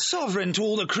principality, sovereign to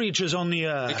all the creatures on the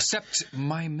earth. Except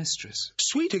my mistress.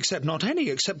 Sweet, accept not any,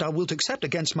 except thou wilt accept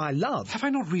against my love. Have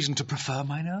I not reason to prefer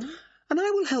mine own? And I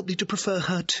will help thee to prefer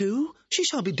her too. She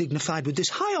shall be dignified with this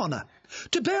high honour,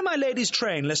 to bear my lady's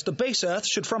train, lest the base earth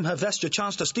should from her vesture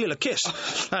chance to steal a kiss,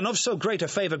 and of so great a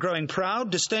favour growing proud,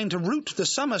 disdain to root the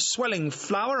summer's swelling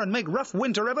flower, and make rough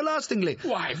winter everlastingly.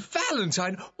 Why,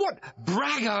 Valentine, what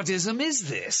braggardism is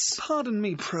this? Pardon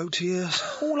me, Proteus.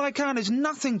 All I can is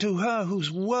nothing to her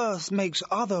whose worth makes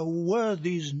other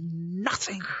worthies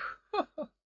nothing.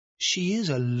 She is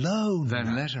alone.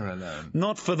 Then let her alone.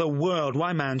 Not for the world.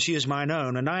 Why, man, she is mine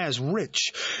own, and I as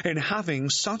rich in having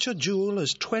such a jewel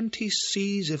as 20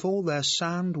 seas, if all their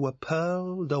sand were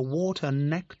pearl, the water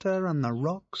nectar, and the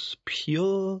rocks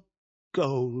pure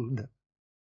gold.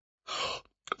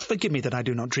 Forgive me that I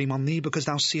do not dream on thee, because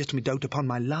thou seest me dote upon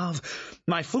my love.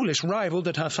 My foolish rival,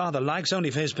 that her father likes only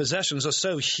for his possessions, are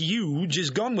so huge, is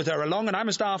gone with her along, and I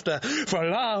must after, for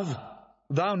love,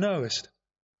 thou knowest,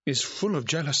 is full of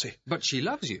jealousy. But she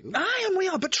loves you. Aye, and we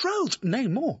are betrothed. Nay,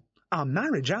 more, our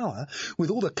marriage hour, with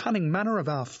all the cunning manner of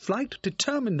our flight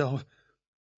determined of.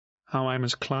 How I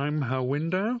must climb her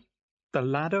window, the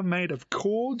ladder made of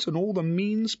cords, and all the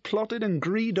means plotted and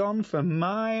agreed on for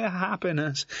my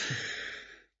happiness.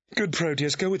 Good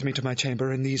Proteus, go with me to my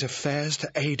chamber in these affairs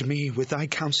to aid me with thy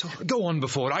counsel. Go on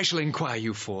before, I shall inquire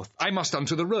you forth. I must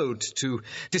unto the road to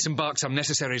disembark some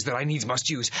necessaries that I needs must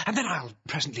use, and then I'll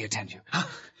presently attend you.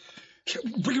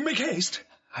 Will you make haste?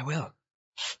 I will.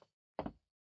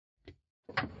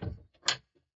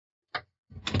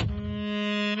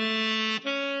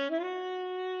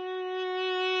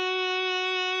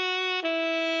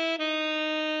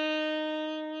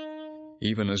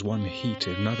 Even as one heat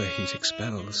another heat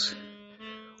expels,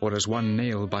 or as one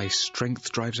nail by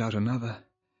strength drives out another,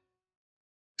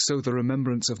 so the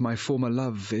remembrance of my former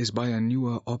love is by a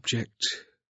newer object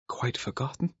quite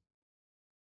forgotten.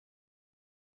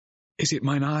 Is it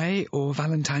mine eye or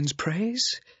Valentine's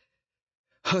praise,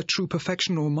 her true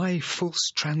perfection or my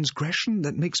false transgression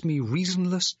that makes me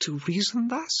reasonless to reason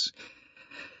thus?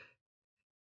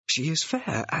 She is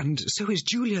fair, and so is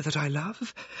Julia that I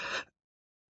love,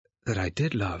 that I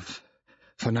did love,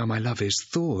 for now my love is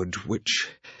thawed, which,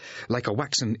 like a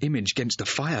waxen image gainst a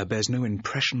fire, bears no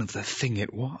impression of the thing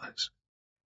it was.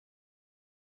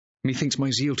 Methinks my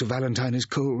zeal to Valentine is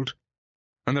cold,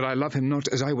 and that I love him not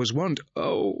as I was wont.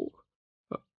 Oh,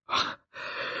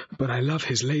 but I love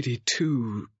his lady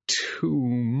too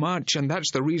much, and that's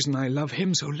the reason I love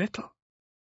him so little.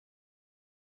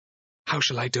 How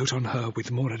shall I dote on her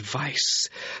with more advice,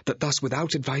 that thus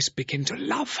without advice begin to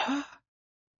love her?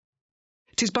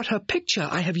 'Tis but her picture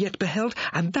I have yet beheld,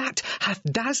 and that hath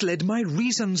dazzled my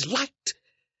reason's light.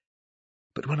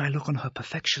 But when I look on her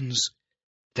perfections,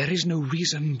 there is no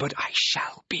reason but I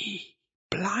shall be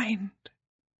blind.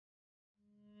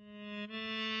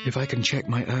 If I can check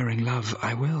my erring love,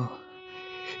 I will.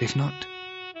 If not,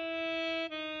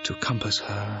 to compass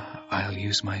her, I'll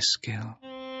use my skill.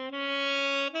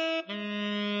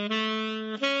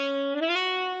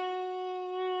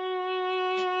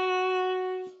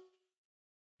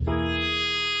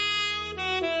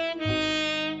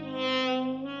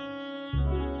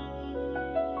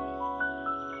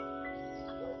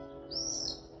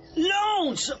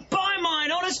 By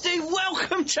mine honesty,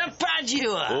 welcome to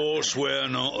Adjoa. Forswear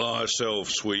not thyself,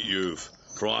 sweet youth,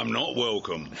 for I'm not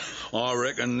welcome. I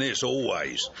reckon this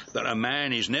always, that a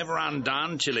man is never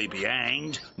undone till he be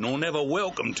hanged, nor never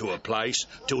welcome to a place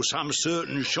till some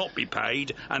certain shot be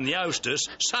paid and the hostess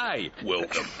say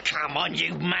welcome. Come on,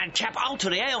 you mad chap, I'll to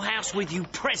the alehouse with you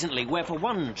presently, where for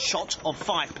one shot of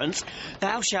 5p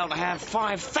thou shalt have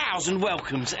 5,000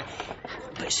 welcomes.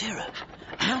 But Sarah,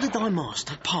 how did thy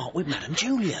master part with Madam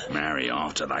Julia? Marry,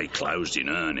 after they closed in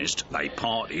earnest, they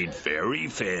parted very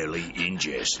fairly in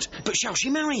jest. But shall she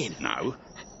marry him? No.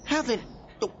 How then?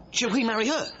 Shall he marry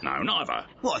her? No, neither.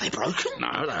 What, are they broken?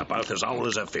 No, they're both as old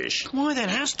as a fish. Why then,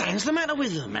 how stands the matter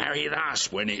with them? Marry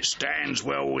thus, when it stands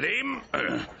well with him,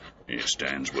 it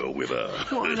stands well with her.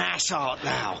 What an ass art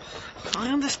thou? I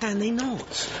understand thee not.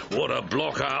 What a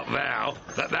block art thou,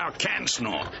 that thou canst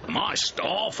not. My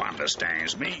staff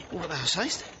understands me. What thou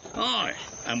sayest? Aye,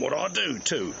 and what I do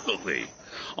too. Look thee,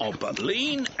 I'll but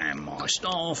lean, and my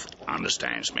staff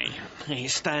understands me. It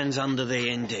stands under thee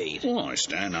indeed. Why,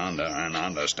 stand under and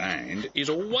understand is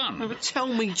all one. But tell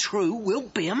me true, we'll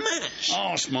be a match.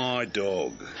 Ask my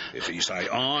dog. If he say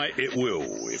aye, it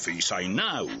will. If he say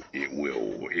no, it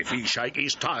will. If he shake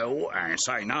his tail and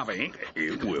say nothing,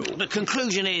 it will. The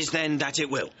conclusion is, then, that it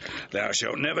will. Thou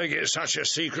shalt never get such a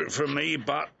secret from me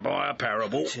but by a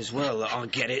parable. 'Tis well that I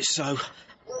get it so.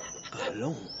 But,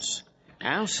 Launce,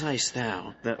 how sayst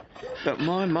thou that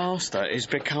my master is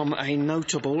become a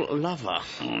notable lover?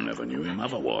 I never knew him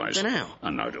otherwise. Then how?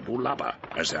 A notable lover,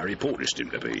 as thou reportest him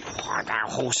to be. Why, thou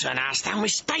horse and ass, thou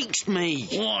mistakest me.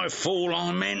 Why, fool,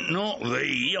 I meant not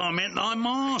thee, I meant thy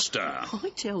master.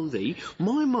 I tell thee,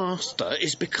 my master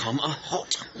is become a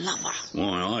hot lover.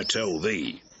 Why, I tell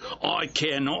thee, I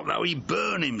care not though he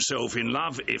burn himself in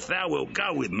love if thou wilt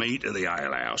go with me to the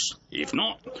alehouse. If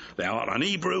not, thou art an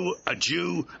Hebrew, a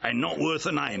Jew, and not worth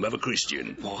the name of a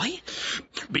Christian. Why?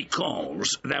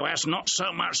 Because thou hast not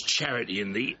so much charity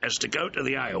in thee as to go to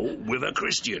the ale with a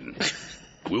Christian.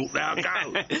 Wilt thou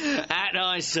go? At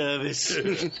thy service.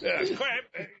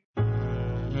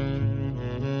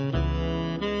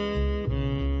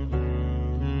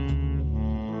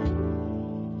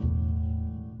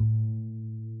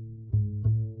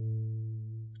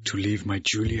 To leave my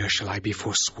Julia shall I be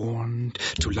forsworn,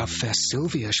 to love fair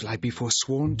Sylvia shall I be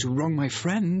forsworn, to wrong my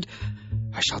friend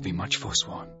I shall be much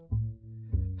forsworn.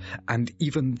 And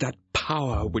even that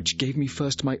power which gave me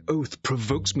first my oath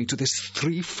provokes me to this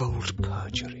threefold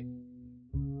perjury.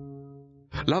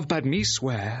 Love bade me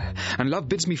swear, and love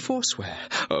bids me forswear.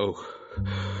 Oh,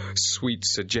 sweet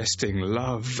suggesting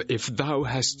love, if thou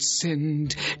hast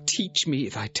sinned, teach me,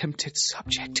 thy tempted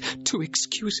subject, to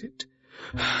excuse it.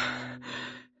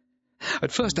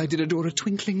 At first I did adore a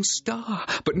twinkling star,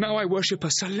 but now I worship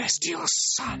a celestial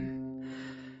sun.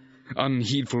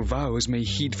 Unheedful vows may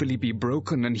heedfully be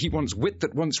broken, and he wants wit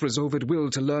that once resolved will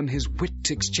to learn his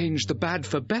wit exchange the bad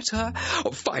for better.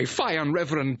 Oh, fie, fie,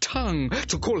 unreverend tongue,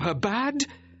 to call her bad,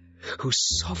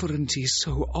 whose sovereignty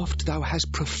so oft thou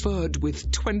hast preferred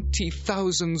with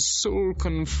 20,000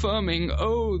 soul-confirming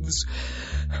oaths.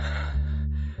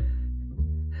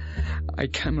 I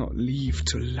cannot leave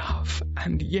to love,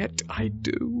 and yet I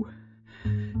do.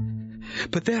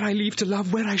 But there I leave to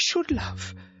love where I should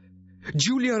love.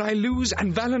 Julia I lose,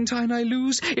 and Valentine I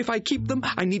lose. If I keep them,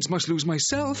 I needs must lose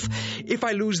myself. If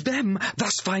I lose them,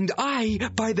 thus find I,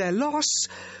 by their loss,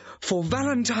 for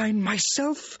Valentine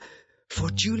myself, for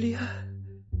Julia,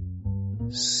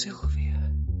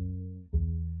 Sylvia.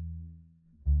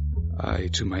 I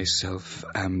to myself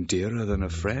am dearer than a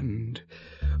friend,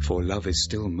 for love is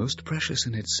still most precious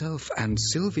in itself, and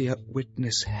Sylvia,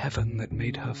 witness heaven that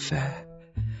made her fair,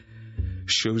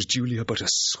 shows Julia but a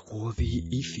swarthy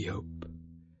Ethiop.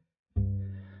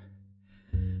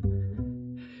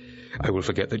 I will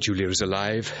forget that Julia is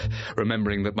alive,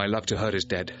 remembering that my love to her is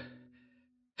dead.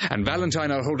 And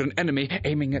Valentine I'll hold an enemy,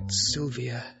 aiming at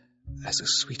Sylvia as a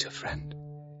sweeter friend.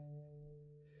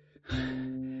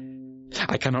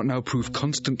 I cannot now prove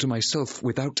constant to myself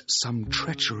without some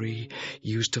treachery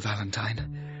used to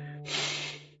Valentine.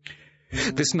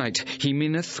 This night he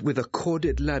meaneth with a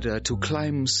corded ladder to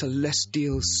climb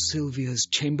celestial Sylvia's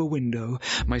chamber window,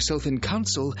 myself in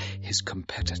counsel his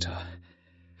competitor.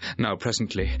 Now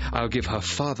presently I'll give her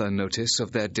father notice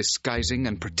of their disguising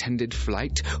and pretended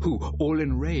flight, who, all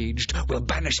enraged, will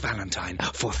banish Valentine,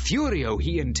 for Thurio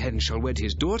he intends shall wed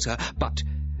his daughter, but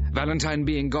Valentine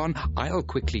being gone, I'll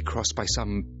quickly cross by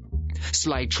some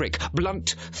sly trick,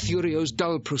 blunt Thurio's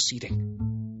dull proceeding.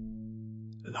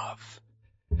 Love,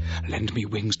 lend me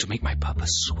wings to make my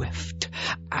purpose swift,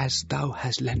 as thou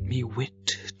hast lent me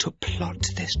wit to plot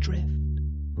this drift.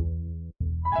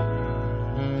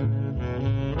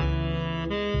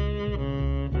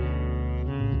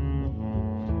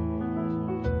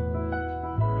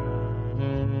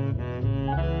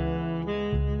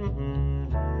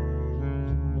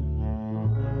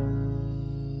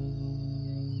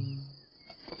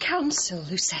 Counsel,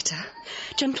 Lucetta,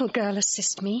 gentle girl,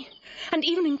 assist me, and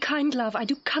even in kind love I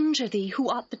do conjure thee, who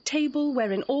art the table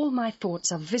wherein all my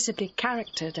thoughts are visibly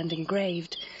charactered and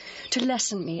engraved, to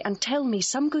lesson me and tell me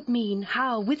some good mean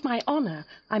how, with my honour,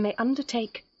 I may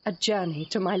undertake a journey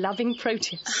to my loving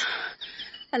Proteus.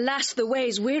 Alas, the way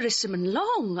is wearisome and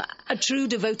long. A true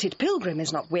devoted pilgrim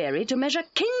is not weary to measure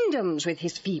kingdoms with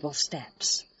his feeble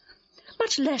steps.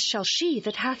 Much less shall she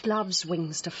that hath love's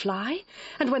wings to fly,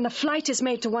 and when the flight is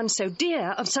made to one so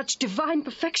dear, of such divine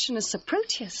perfection as Sir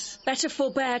Proteus. Better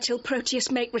forbear till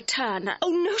Proteus make return. Oh,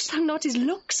 knowst thou not his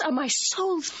looks are my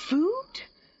soul's food?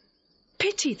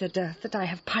 Pity the dearth that I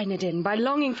have pined in by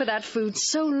longing for that food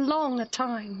so long a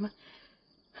time.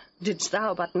 Didst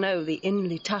thou but know the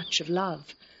inly touch of love,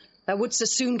 thou wouldst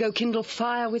as soon go kindle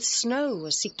fire with snow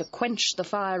as seek to quench the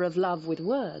fire of love with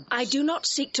words. I do not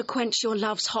seek to quench your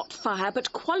love's hot fire,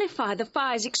 but qualify the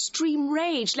fire's extreme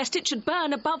rage, lest it should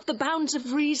burn above the bounds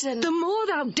of reason. The more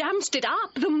thou damn'st it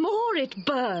up, the more it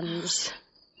burns.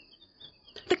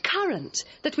 The current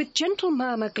that with gentle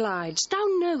murmur glides, thou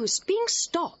knowest, being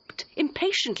stopped,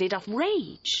 impatiently doth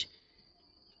rage.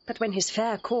 But when his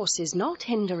fair course is not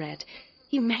hindered,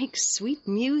 he makes sweet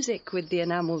music with the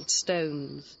enamelled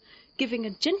stones, giving a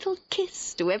gentle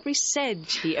kiss to every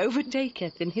sedge he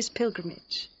overtaketh in his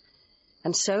pilgrimage.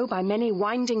 And so by many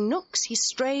winding nooks he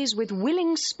strays with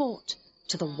willing sport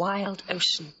to the wild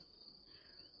ocean.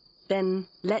 Then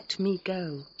let me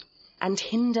go, and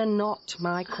hinder not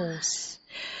my course.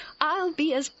 I'll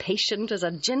be as patient as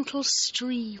a gentle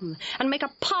stream, and make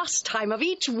a pastime of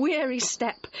each weary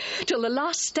step, till the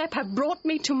last step have brought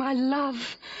me to my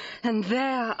love, and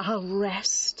there I'll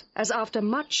rest, as after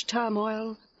much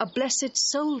turmoil a blessed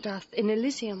soul doth in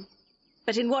Elysium.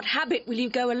 But in what habit will you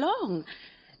go along?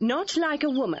 Not like a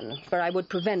woman, for I would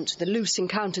prevent the loose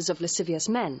encounters of lascivious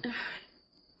men.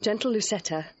 Gentle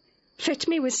Lucetta, fit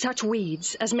me with such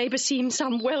weeds as may beseem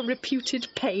some well-reputed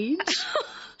page.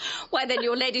 Why, then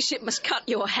your ladyship must cut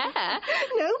your hair.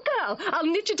 No, girl, I'll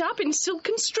knit it up in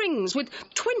silken strings with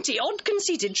 20 odd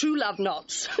conceited true love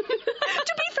knots. To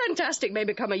be fantastic may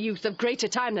become a youth of greater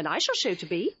time than I shall show to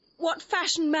be. What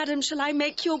fashion, madam, shall I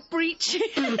make your breeches?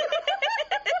 That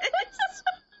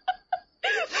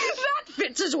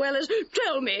fits as well as...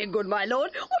 Tell me, good my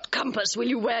lord, what compass will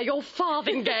you wear your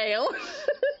farthingale?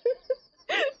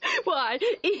 Why,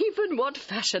 even what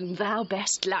fashion thou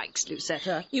best likes,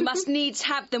 Lucetta. You must needs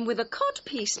have them with a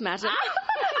codpiece, madam.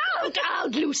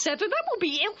 Out, Lucetta, that will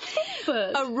be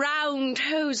ill-favoured. A round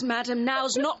hose, madam,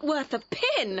 now's not worth a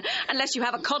pin, unless you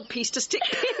have a codpiece to stick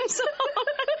pins on.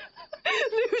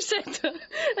 Lucetta,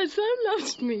 as thou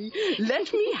lovest me,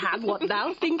 let me have what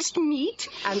thou thinkst meet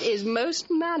and is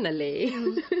most mannerly.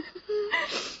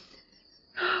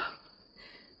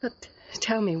 But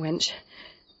tell me, wench,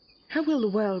 how will the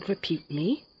world repute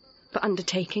me for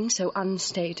undertaking so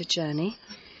unstayed a journey?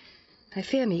 I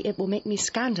fear me it will make me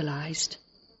scandalised.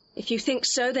 If you think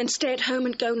so, then stay at home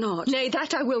and go not. Nay,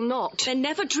 that I will not. Then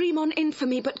never dream on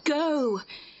infamy, but go.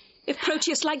 If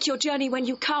Proteus like your journey when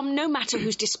you come, no matter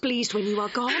who's displeased when you are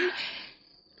gone,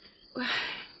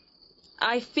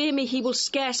 I fear me he will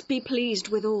scarce be pleased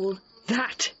withal.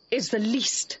 That is the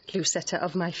least, Lucetta,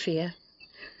 of my fear.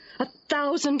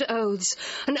 1,000 oaths,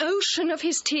 an ocean of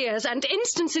his tears, and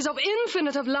instances of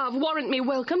infinite of love warrant me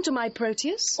welcome to my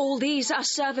Proteus. All these are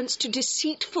servants to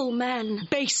deceitful men.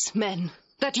 Base men,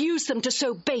 that use them to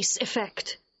so base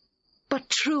effect. But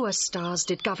truer stars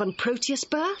did govern Proteus'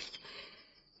 birth.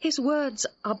 His words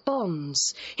are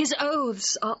bonds, his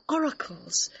oaths are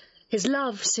oracles, his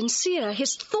love sincere,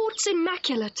 his thoughts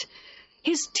immaculate,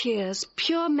 his tears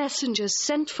pure messengers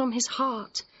sent from his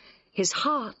heart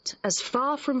as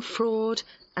far from fraud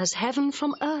as heaven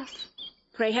from earth.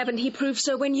 Pray heaven he prove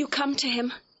so when you come to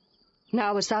him.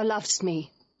 Now as thou lovest me,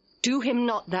 do him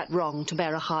not that wrong to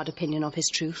bear a hard opinion of his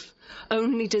truth,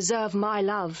 only deserve my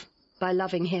love by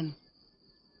loving him.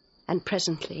 And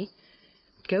presently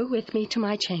go with me to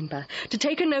my chamber, to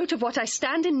take a note of what I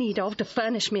stand in need of to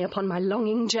furnish me upon my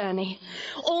longing journey.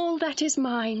 All that is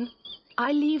mine,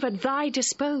 I leave at thy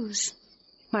dispose.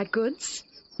 My goods,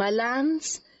 my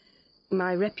lands,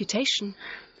 my reputation.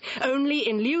 Only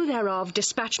in lieu thereof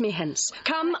dispatch me hence.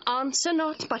 Come, answer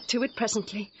not, but to it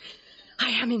presently.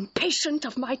 I am impatient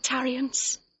of my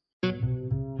tarriance.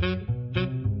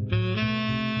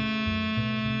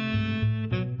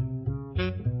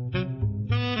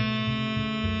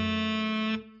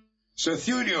 Sir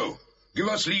Thurio, give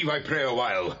us leave, I pray, a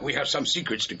while. We have some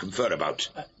secrets to confer about.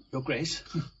 Your Grace.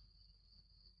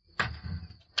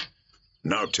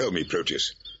 Now tell me,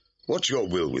 Proteus, what's your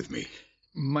will with me?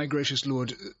 My gracious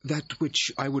lord, that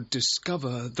which I would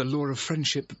discover, the law of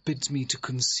friendship bids me to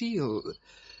conceal.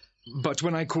 But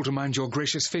when I call to mind your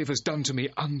gracious favours done to me,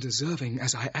 undeserving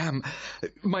as I am,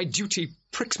 my duty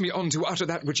pricks me on to utter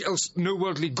that which else no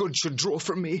worldly good should draw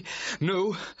from me.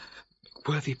 No,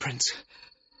 worthy prince,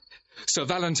 Sir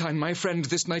Valentine, my friend,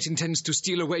 this night intends to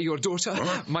steal away your daughter.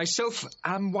 Huh? Myself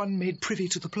am one made privy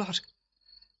to the plot.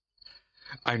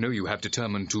 I know you have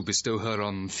determined to bestow her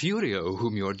on Thurio,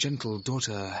 whom your gentle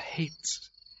daughter hates.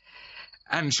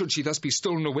 And should she thus be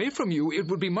stolen away from you, it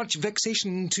would be much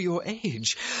vexation to your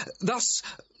age. Thus,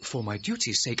 for my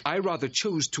duty's sake, I rather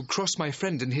chose to cross my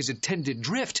friend in his intended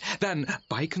drift than,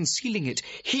 by concealing it,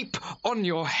 heap on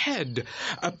your head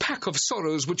a pack of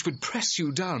sorrows which would press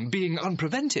you down, being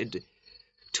unprevented,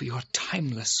 to your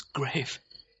timeless grave.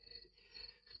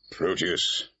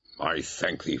 Proteus, I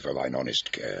thank thee for thine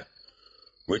honest care,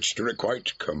 which to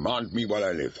requite command me while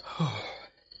I live.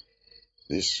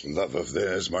 This love of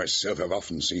theirs myself have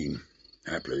often seen,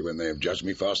 haply when they have judged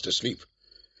me fast asleep,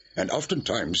 and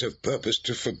oftentimes have purposed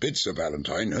to forbid Sir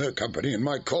Valentine her company in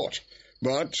my court.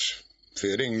 But,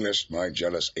 fearing lest my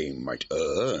jealous aim might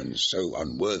err, and so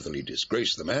unworthily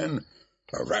disgrace the man,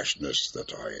 a rashness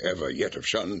that I ever yet have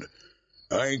shunned,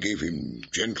 I gave him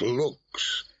gentle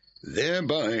looks,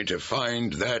 thereby to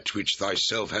find that which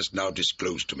thyself hast now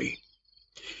disclosed to me.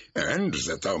 And,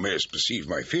 that thou mayest perceive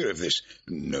my fear of this,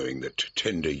 knowing that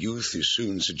tender youth is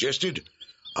soon suggested,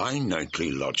 I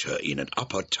nightly lodge her in an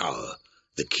upper tower,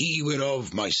 the key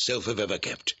whereof myself have ever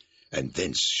kept, and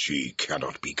thence she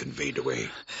cannot be conveyed away.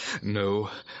 No,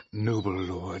 noble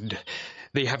lord,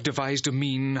 they have devised a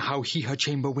mean how he her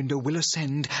chamber window will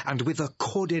ascend, and with a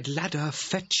corded ladder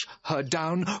fetch her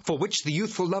down, for which the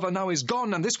youthful lover now is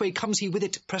gone, and this way comes he with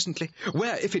it presently,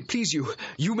 where, if it please you,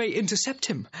 you may intercept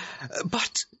him.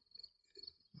 But,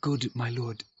 good my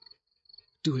lord,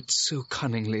 do it so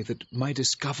cunningly that my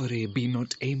discovery be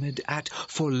not aimed at,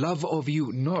 for love of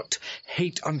you, not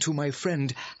hate unto my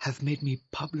friend, hath made me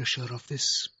publisher of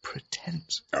this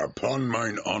pretence. Upon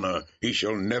mine honour, he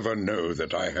shall never know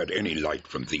that I had any light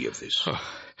from thee of this.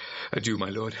 Adieu, my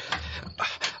lord.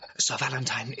 Sir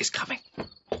Valentine is coming.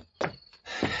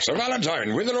 Sir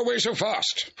Valentine, whither away so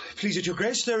fast? Please it your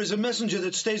grace, there is a messenger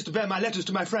that stays to bear my letters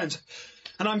to my friends,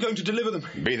 and I'm going to deliver them.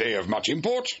 Be they of much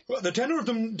import? Well, the tenor of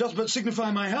them does but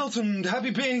signify my health and happy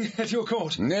being at your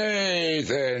court. Nay,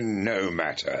 then, no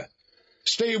matter.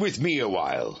 Stay with me a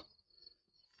while.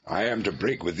 I am to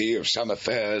break with thee of some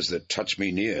affairs that touch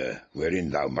me near, wherein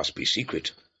thou must be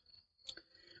secret.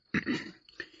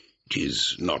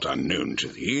 'Tis not unknown to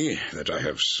thee that I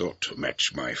have sought to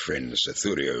match my friend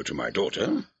Cytherea to my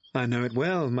daughter. I know it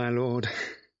well, my lord.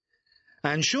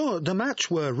 And sure, the match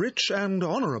were rich and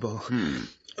honourable.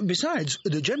 Besides,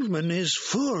 the gentleman is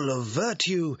full of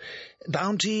virtue,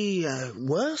 bounty,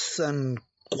 worth, and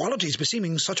qualities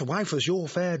beseeming such a wife as your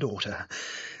fair daughter.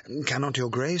 Cannot your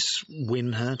grace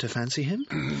win her to fancy him?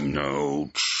 No,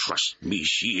 trust me,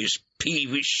 she is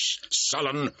peevish,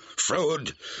 sullen,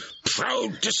 froward,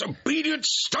 proud, disobedient,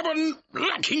 stubborn,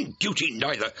 lacking duty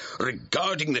neither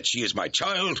regarding that she is my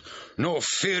child, nor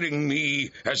fearing me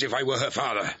as if I were her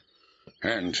father.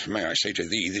 And, may I say to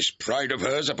thee, this pride of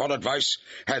hers, upon advice,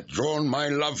 hath drawn my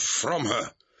love from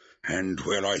her. And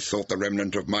where I thought the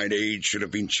remnant of mine age should have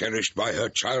been cherished by her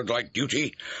childlike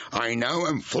duty, I now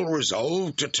am full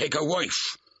resolved to take a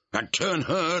wife, and turn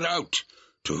her out,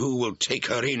 to who will take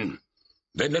her in.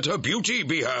 Then let her beauty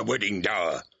be her wedding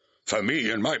dower. For me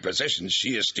and my possessions she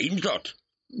esteems not.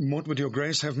 What would your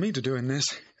grace have me to do in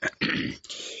this?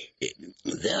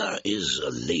 There is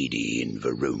a lady in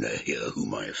Verona here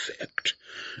whom I affect,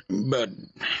 but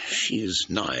she is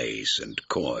nice and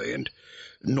coy, and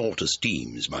naught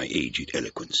esteems my aged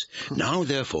eloquence. Now,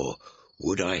 therefore,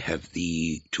 would I have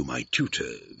thee to my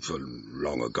tutor, for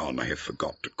long agone I have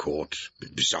forgot to court.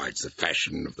 Besides, the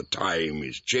fashion of the time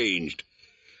is changed.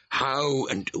 How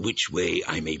and which way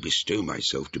I may bestow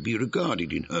myself to be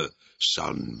regarded in her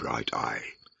sun-bright eye.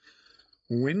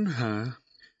 Win her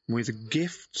with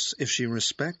gifts, if she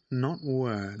respect not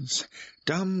words.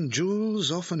 Dumb jewels,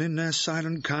 often in their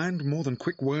silent kind, more than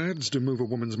quick words do move a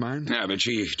woman's mind. But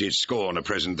she did scorn a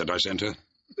present that I sent her.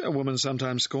 A woman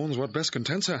sometimes scorns what best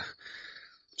contents her.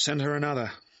 Send her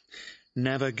another.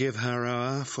 Never give her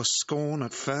o'er, for scorn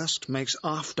at first makes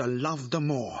after love the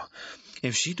more.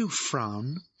 If she do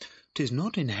frown, 'tis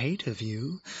not in hate of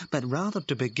you, but rather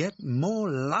to beget more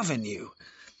love in you.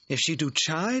 If she do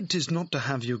chide, 'tis not to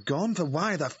have you gone, for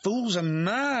why, the fools are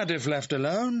mad if left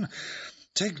alone.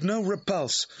 Take no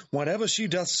repulse, whatever she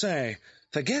doth say.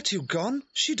 Forget you gone,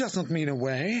 she doth not mean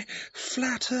away.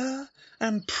 Flatter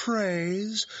and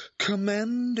praise,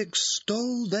 commend,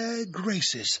 extol their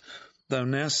graces. Though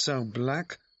ne'er so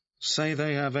black, say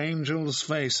they have angels'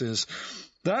 faces.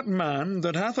 That man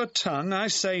that hath a tongue, I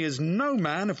say, is no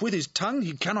man, if with his tongue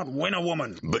he cannot win a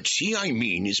woman. But she, I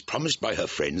mean, is promised by her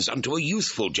friends unto a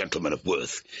youthful gentleman of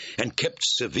worth, and kept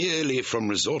severely from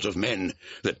resort of men,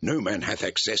 that no man hath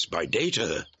access by day to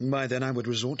her. Why, then I would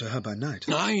resort to her by night.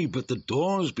 Aye, but the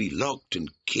doors be locked and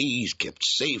keys kept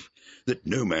safe, that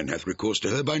no man hath recourse to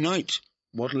her by night.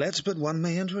 What lets but one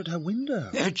may enter at her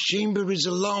window? Her chamber is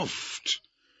aloft,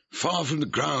 far from the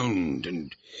ground,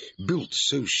 and built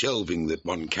so shelving that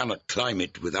one cannot climb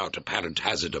it without apparent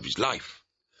hazard of his life.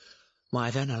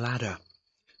 Why, then a ladder,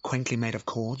 quaintly made of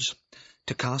cords,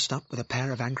 to cast up with a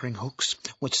pair of anchoring hooks,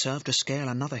 would serve to scale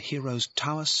another hero's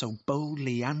tower, so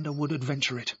boldly Andoh would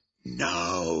adventure it.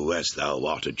 Now, as thou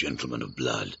art a gentleman of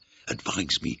blood,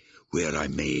 advise me where I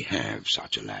may have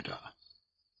such a ladder.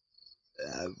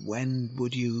 When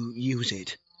would you use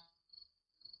it?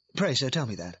 Pray, sir, tell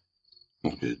me that.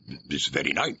 This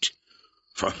very night.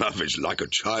 For love is like a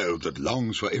child that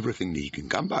longs for everything he can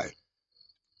come by.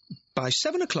 By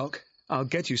 7 o'clock, I'll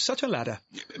get you such a ladder.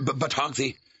 But hark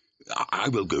thee, I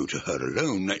will go to her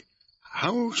alone.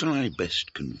 How shall I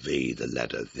best convey the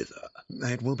ladder thither?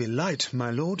 It will be light,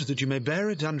 my lord, that you may bear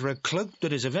it under a cloak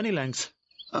that is of any length.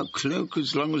 A cloak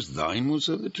as long as thine will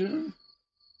serve the turn?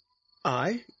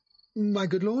 Aye, my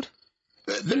good lord.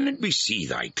 Then let me see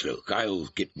thy cloak. I'll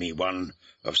get me one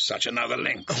of such another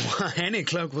length. Oh, any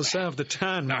cloak will serve the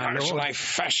turn, my lord. How shall I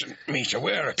fashion me to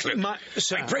wear a cloak?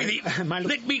 Sir, I pray thee,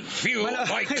 let me feel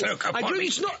thy cloak upon me.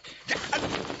 It's not...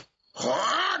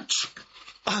 What?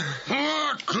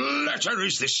 What letter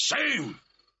is this same?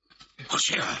 What's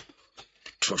here?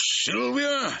 To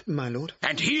Sylvia? My lord.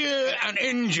 And here an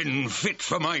engine fit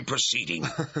for my proceeding.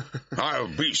 I'll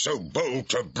be so bold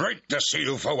to break the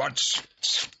seal for once.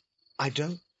 I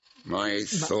don't... My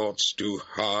thoughts do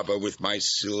harbour with my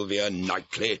Sylvia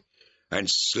nightly, and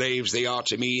slaves they are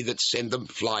to me that send them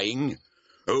flying.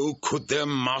 Oh, could their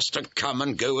master come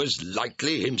and go as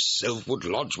lightly, himself would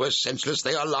lodge where senseless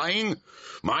they are lying?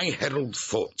 My herald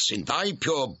thoughts in thy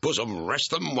pure bosom rest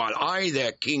them, while I,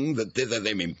 their king, that thither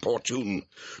them importune,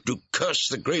 do curse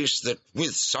the grace that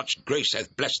with such grace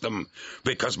hath blessed them,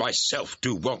 because myself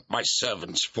do want my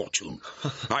servants' fortune.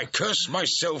 I curse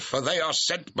myself, for they are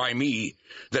sent by me,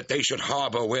 that they should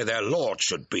harbour where their lord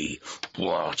should be.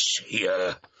 What's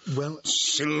here? Well,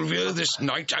 Sylvia, this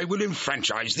night I will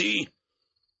enfranchise thee.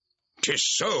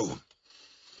 'Tis so.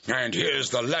 And here's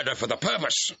the ladder for the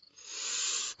purpose.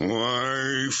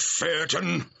 Why,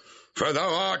 Phaeton, for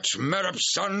thou art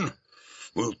Merop's son,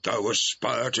 wilt thou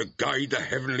aspire to guide the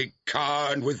heavenly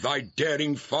car and with thy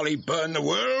daring folly burn the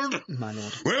world? My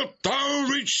lord. Wilt thou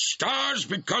reach stars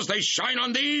because they shine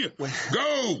on thee? Well...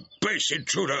 Go, base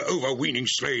intruder, overweening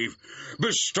slave.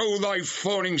 Bestow thy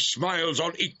fawning smiles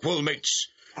on equal mates,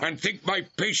 and think my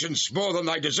patience more than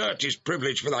thy desert is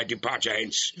privilege for thy departure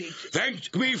hence.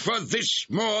 Thank me for this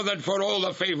more than for all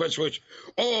the favours which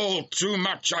all too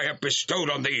much I have bestowed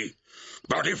on thee.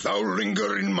 But if thou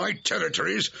linger in my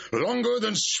territories longer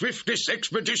than swiftest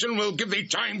expedition will give thee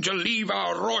time to leave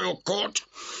our royal court,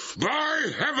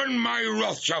 by heaven my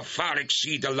wrath shall far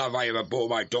exceed the love I ever bore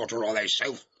my daughter or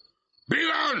thyself.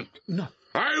 Begone! No.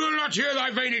 I will not hear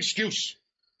thy vain excuse.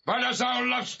 But as thou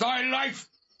lovest thy life,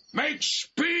 make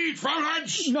speed from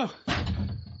hence! No.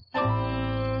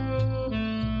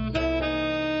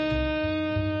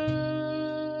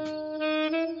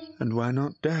 And why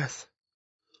not death,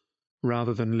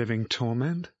 rather than living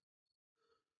torment?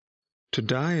 To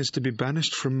die is to be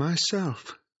banished from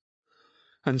myself,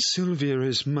 and Sylvia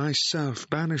is myself.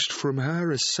 Banished from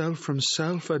her is self from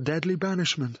self, a deadly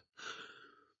banishment.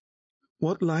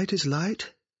 What light is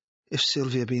light, if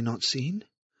Sylvia be not seen?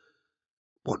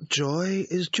 What joy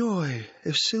is joy,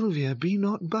 if Sylvia be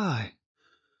not by?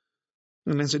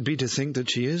 Unless it be to think that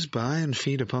she is by, and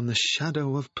feed upon the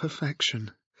shadow of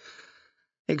perfection.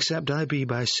 Except I be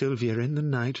by Sylvia in the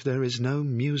night, there is no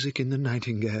music in the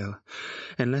nightingale.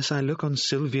 Unless I look on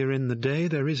Sylvia in the day,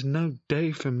 there is no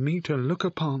day for me to look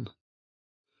upon.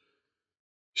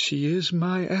 She is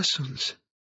my essence,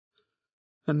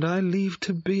 and I leave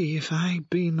to be, if I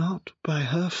be not by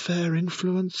her fair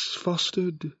influence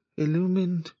fostered,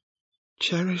 illumined,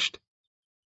 cherished,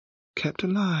 kept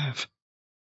alive.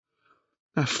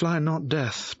 I fly not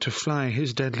death to fly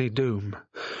his deadly doom.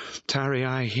 Tarry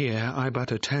I here, I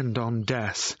but attend on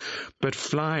death. But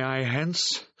fly I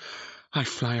hence, I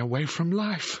fly away from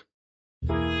life.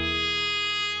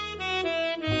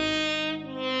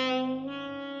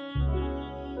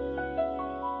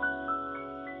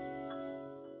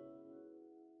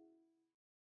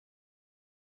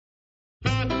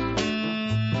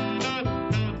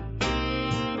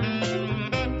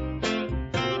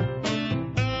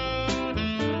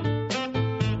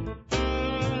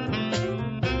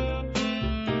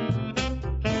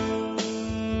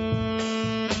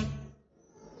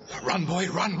 Run, boy,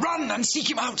 run, and seek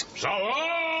him out.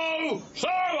 So-ho!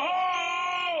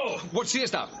 So-ho! What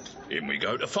seest thou? In we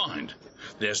go to find.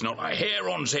 There's not a hair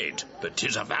on's head, but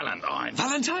 'tis a Valentine.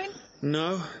 Valentine?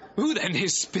 No. Who then,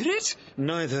 his spirit?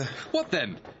 Neither. What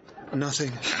then?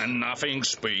 Nothing. And nothing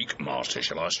speak, master,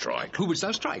 shall I strike? Who wouldst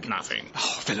thou strike? Nothing.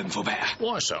 Oh, villain, forbear.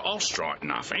 Why, sir, I'll strike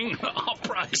nothing. I'll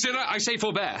pray. Sir, I say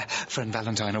forbear. Friend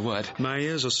Valentine, a word. My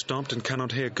ears are stopped and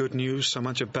cannot hear good news, so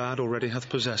much of bad already hath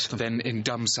possessed them. Then in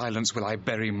dumb silence will I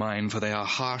bury mine, for they are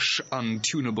harsh,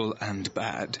 untunable, and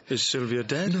bad. Is Sylvia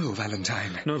dead? No,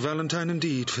 Valentine. No Valentine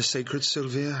indeed, for sacred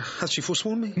Sylvia. Hath she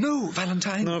forsworn me? No,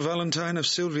 Valentine. No Valentine of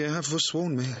Sylvia hath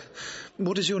forsworn me.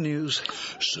 What is your news?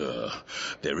 Sir,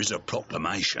 there is a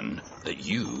proclamation that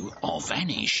you are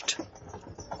vanished.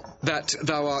 That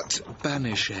thou art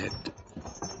banished.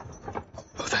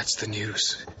 Oh, that's the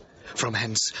news. From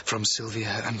hence, from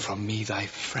Sylvia, and from me, thy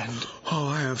friend. Oh,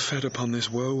 I have fed upon this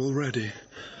woe already,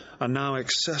 and now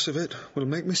excess of it will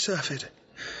make me surfeit.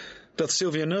 Doth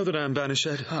Sylvia know that I am banished?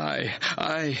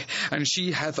 Aye, and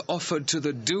she hath offered to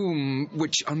the doom,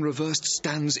 which unreversed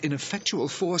stands in effectual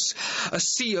force, a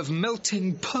sea of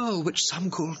melting pearl, which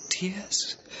some call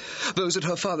tears. Those at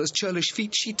her father's churlish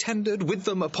feet she tendered, with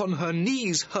them upon her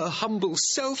knees, her humble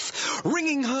self,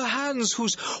 wringing her hands,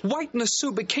 whose whiteness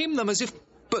so became them, as if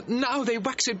but now they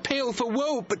waxed pale for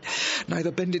woe, but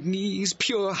neither bended knees,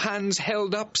 pure hands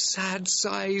held up, sad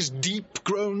sighs, deep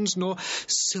groans, nor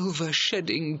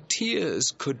silver-shedding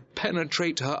tears could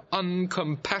penetrate her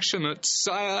uncompassionate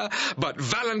sire. But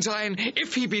Valentine,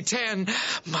 if he be ta'en,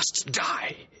 must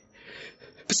die.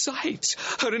 Besides,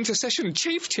 her intercession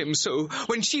chafed him so,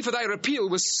 when she for thy repeal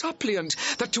was suppliant,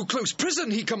 that to close prison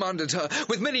he commanded her,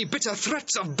 with many bitter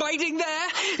threats of biding there.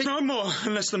 No more,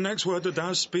 unless the next word that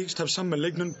thou speakst have some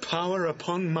malignant power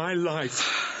upon my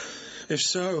life. If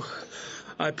so,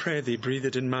 I pray thee breathe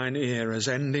it in mine ear as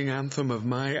ending anthem of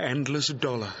my endless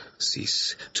dolour.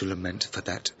 Cease to lament for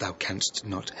that thou canst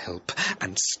not help,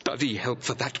 and study help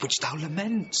for that which thou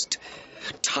lament'st.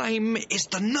 Time is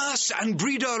the nurse and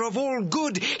breeder of all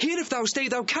good. Here if thou stay,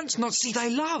 thou canst not see thy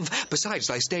love. Besides,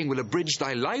 thy staying will abridge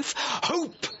thy life.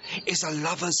 Hope is a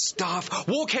lover's staff.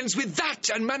 Walk hence with that,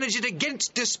 and manage it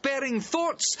against despairing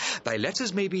thoughts. Thy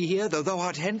letters may be here, though thou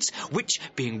art hence, which,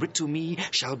 being writ to me,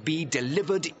 shall be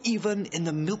delivered even in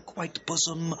the milk-white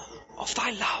bosom of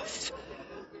thy love.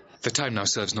 The time now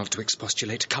serves not to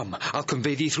expostulate. Come, I'll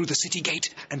convey thee through the city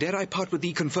gate, and ere I part with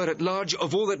thee, confer at large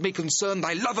of all that may concern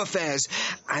thy love affairs.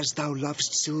 As thou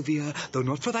lovest Sylvia, though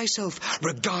not for thyself,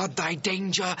 regard thy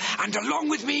danger, and along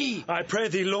with me. I pray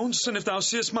thee, Launce, and if thou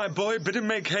seest my boy, bid him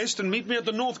make haste and meet me at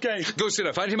the north gate. Go,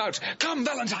 sirrah, find him out. Come,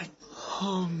 Valentine.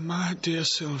 Oh, my dear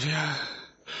Sylvia,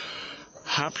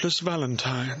 hapless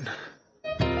Valentine.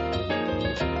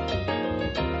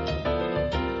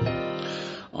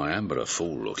 I am but a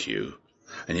fool, look you,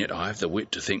 and yet I have the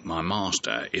wit to think my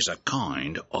master is a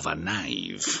kind of a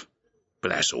knave.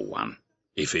 But that's all one,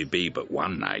 if he be but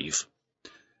one knave.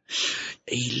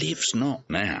 He lives not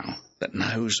now that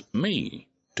knows me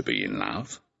to be in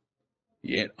love.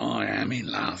 Yet I am in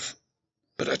love,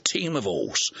 but a team of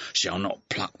horse shall not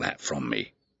pluck that from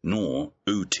me, nor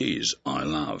who 'tis I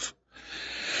love.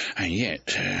 And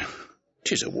yet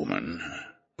 'tis a woman,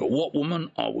 but what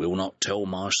woman I will not tell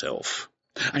myself.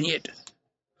 And yet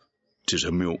 'tis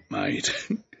a milkmaid.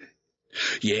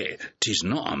 Yet 'tis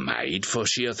not a maid, for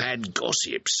she hath had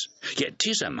gossips. Yet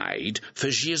 'tis a maid, for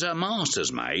she is her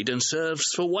master's maid, and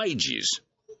serves for wages.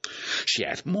 She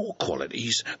hath more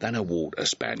qualities than a water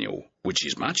spaniel, which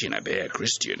is much in a bare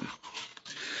Christian.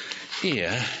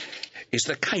 Here is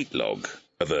the catalogue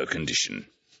of her condition.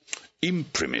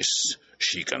 Imprimis,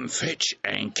 she can fetch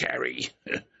and carry.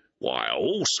 Why, a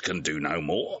horse can do no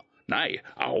more. Nay,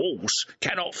 a horse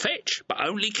cannot fetch, but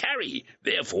only carry.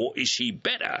 Therefore is she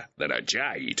better than a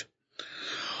jade.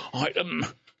 Item,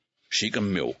 she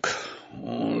can milk.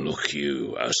 Oh, look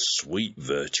you, a sweet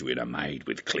virtue in a maid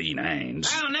with clean hands.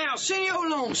 Now, Senor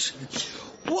Launce,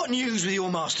 what news with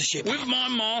your mastership? With my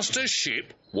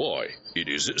mastership? Why, it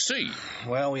is at sea.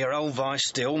 Well, your old vice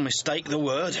still, mistake the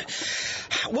word.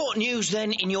 What news,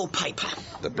 then, in your paper?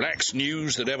 The black's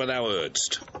news that ever thou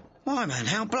heardst. Why, man,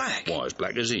 how black? Why, as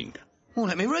black as ink. Well,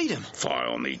 let me read them. Fie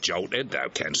on thee, jolthead, thou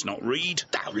canst not read.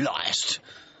 Thou liest.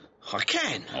 I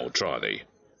can. I'll try thee.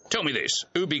 Tell me this,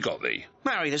 who begot thee?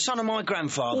 Mary, the son of my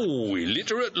grandfather. Oh,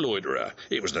 illiterate loiterer.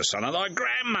 It was the son of thy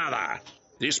grandmother.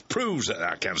 This proves that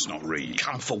thou canst not read.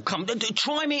 Come, fool, come.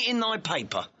 Try me in thy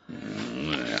paper.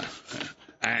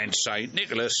 And St.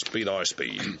 Nicholas be thy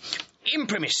speed.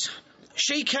 Imprimis,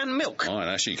 she can milk. Aye,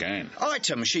 that she can.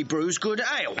 Item, she brews good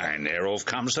ale. And thereof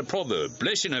comes the proverb,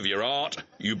 blessing of your art,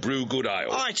 you brew good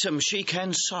ale. Item, she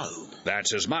can sew.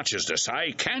 That's as much as to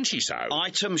say, can she sew?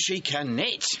 Item, she can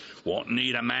knit. What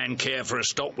need a man care for a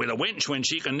stock with a wench when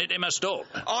she can knit him a stock?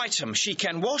 Item, she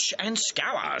can wash and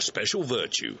scour. A special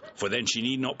virtue, for then she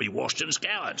need not be washed and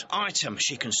scoured. Item,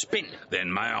 she can spin.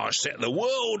 Then may I set the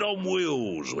world on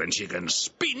wheels when she can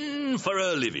spin for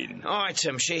her living.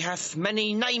 Item, she hath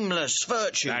many nameless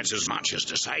virtues. That's as much as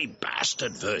to say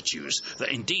bastard virtues, that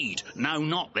indeed know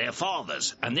not their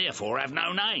fathers, and therefore have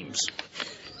no names.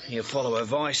 You follow her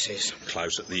vices.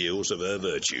 Close at the heels of her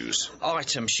virtues.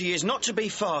 Item, she is not to be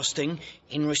fasting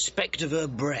in respect of her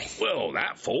breath. Well,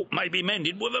 that fault may be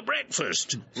mended with a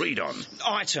breakfast. Read on.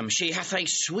 Item, she hath a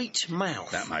sweet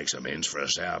mouth. That makes amends for a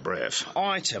sour breath.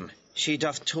 Item, she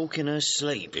doth talk in her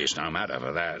sleep. It's no matter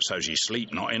for that, so she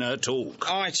sleep not in her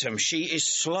talk. Item, she is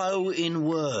slow in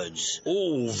words.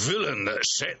 Oh, villain that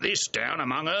set this down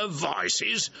among her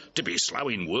vices. To be slow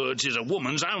in words is a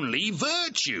woman's only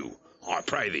virtue. I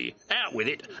pray thee, out with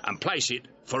it, and place it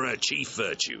for her chief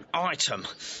virtue. Item,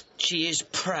 she is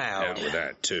proud. Out with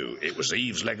that, too. It was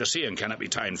Eve's legacy and cannot be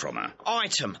ta'en from her.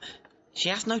 Item, she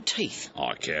hath no teeth.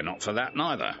 I care not for that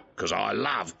neither, because I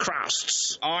love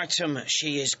crusts. Item,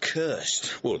 she is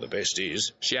cursed. Well, the best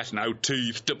is, she hath no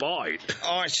teeth to bite.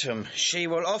 Item, she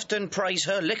will often praise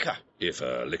her liquor. If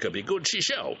her liquor be good, she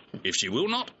shall. If she will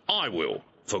not, I will.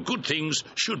 For good things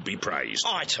should be praised.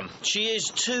 Item, she is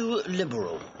too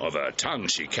liberal. Of her tongue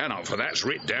she cannot, for that's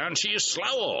writ down she is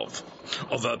slow of.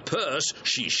 Of her purse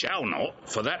she shall not,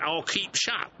 for that I'll keep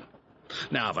shut.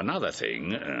 Now, of another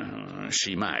thing,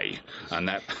 she may, and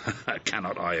that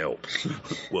cannot I help.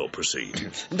 Well, proceed.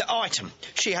 The item,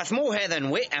 she hath more hair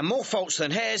than wit, and more faults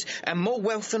than hairs, and more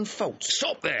wealth than faults.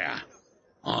 Stop there!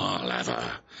 I'll have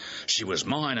her. She was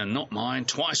mine and not mine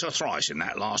twice or thrice in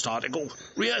that last article.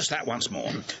 Rehearse that once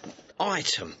more.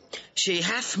 Item, she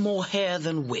hath more hair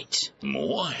than wit.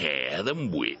 More hair than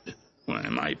wit? Well,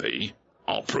 it may be.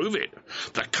 I'll prove it.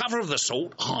 The cover of the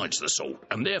salt hides the salt,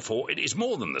 and therefore it is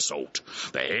more than the salt.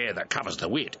 The hair that covers the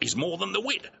wit is more than the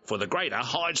wit, for the greater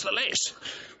hides the less.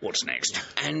 What's next?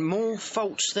 And more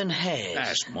faults than hairs.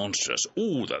 That's monstrous.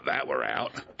 All that were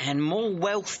out. And more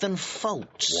wealth than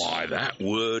faults. Why, that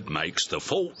word makes the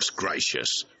faults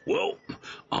gracious. Well,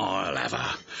 I'll have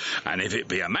her. And if it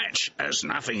be a match, as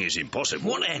nothing is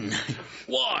impossible... What then?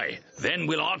 Why, then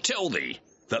will I tell thee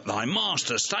that thy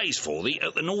master stays for thee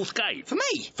at the North Gate. For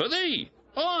me? For thee.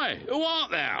 Aye, who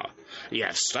art thou? He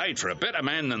hath stayed for a better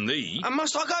man than thee. And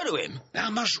must I go to him? Thou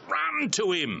must run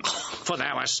to him, for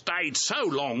thou hast stayed so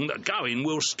long that going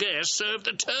will scarce serve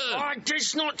the turn. I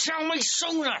didst not tell me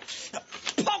sooner.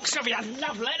 Pox of your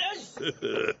love letters!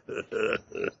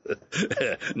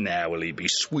 Now will he be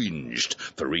swinged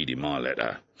for reading my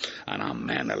letter, an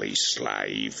unmannerly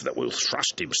slave that will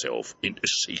thrust himself into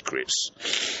secrets.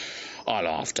 I'll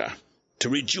after, to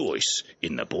rejoice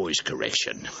in the boy's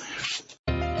correction.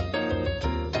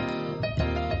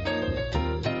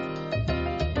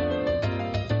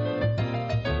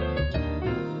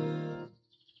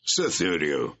 Sir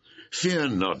Thurio, fear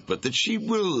not but that she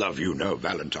will love you now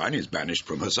Valentine is banished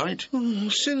from her sight.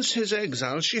 Since his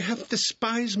exile she hath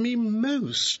despised me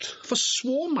most,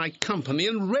 forswore my company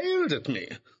and railed at me,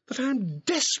 that I am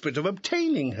desperate of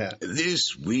obtaining her.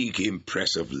 This weak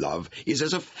impress of love is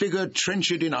as a figure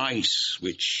trenched in ice,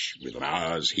 which with an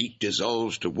hour's heat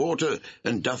dissolves to water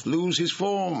and doth lose his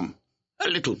form. A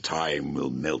little time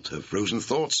will melt her frozen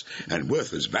thoughts, and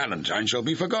worthless Valentine shall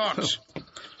be forgot.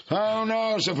 How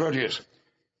now, Sir Proteus?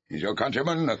 Is your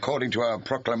countryman, according to our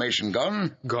proclamation,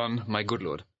 gone? Gone, my good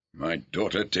lord. My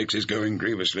daughter takes his going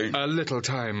grievously. A little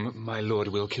time, my lord,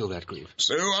 will kill that grief.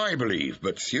 So I believe,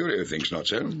 but Thurio thinks not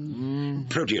so.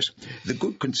 Proteus, the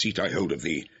good conceit I hold of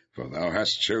thee, for thou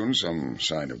hast shown some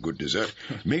sign of good desert,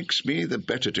 makes me the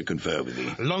better to confer with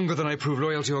thee. Longer than I prove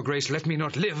loyal to your grace, let me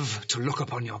not live to look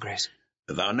upon your grace.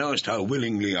 Thou knowest how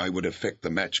willingly I would effect the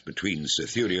match between Sir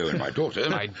Thurio and my daughter.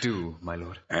 I do, my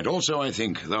lord. And also I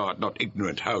think thou art not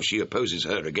ignorant how she opposes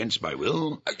her against my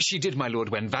will. She did, my lord,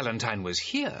 when Valentine was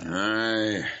here.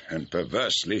 Aye, and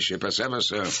perversely she persevers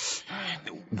so.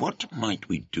 What might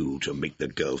we do to make the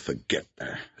girl forget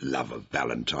the love of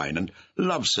Valentine and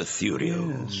love Sir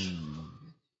Thurio? Yes.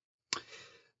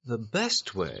 The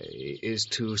best way is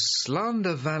to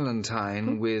slander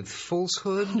Valentine with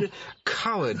falsehood,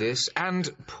 cowardice, and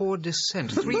poor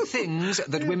descent. 3 things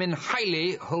that women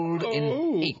highly hold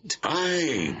in hate.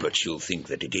 Aye, but you'll think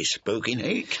that it is spoken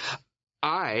hate.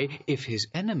 Aye, if his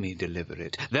enemy deliver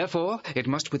it. Therefore, it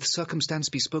must with circumstance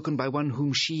be spoken by one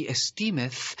whom she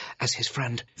esteemeth as his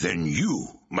friend. Then you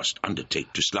must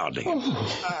undertake to slander him.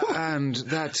 And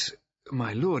that...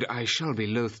 my lord, I shall be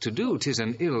loath to do. 'Tis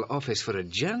an ill office for a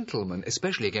gentleman,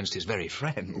 especially against his very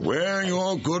friend. Where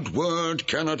your good word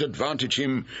cannot advantage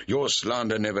him, your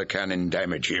slander never can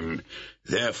endamage him.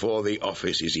 Therefore the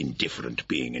office is indifferent,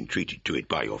 being entreated to it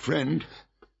by your friend.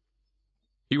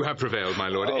 You have prevailed, my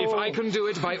lord. If I can do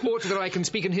it by aught that I can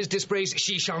speak in his dispraise,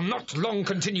 she shall not long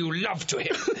continue love to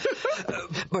him.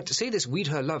 But say this weed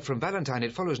her love from Valentine,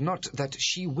 it follows not that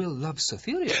she will love Sir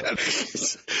Thurio.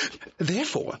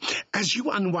 Therefore, as you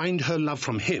unwind her love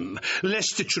from him,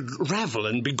 lest it should ravel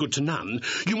and be good to none,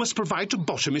 you must provide to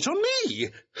bottom it on me,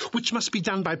 which must be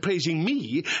done by praising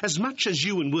me as much as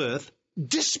you in worth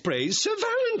dispraise Sir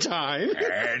Valentine.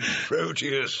 And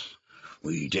Proteus,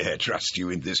 we dare trust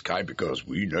you in this kind because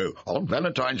we know, on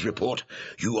Valentine's report,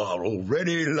 you are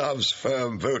already love's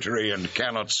firm votary and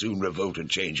cannot soon revolt and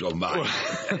change your mind.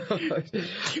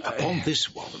 Upon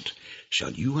this warrant shall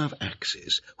you have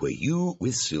access where you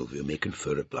with Sylvia may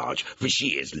confer at large, for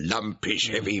she is lumpish,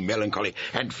 heavy, melancholy,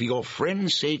 and for your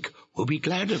friend's sake will be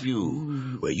glad of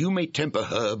you, where you may temper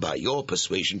her by your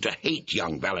persuasion to hate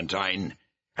young Valentine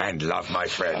and love my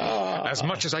friend. As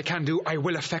much as I can do, I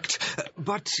will effect.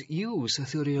 But you, Sir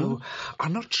Thurio, are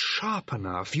not sharp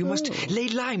enough. You must lay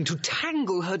lime to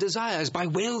tangle her desires by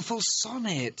wailful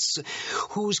sonnets,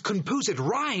 whose composed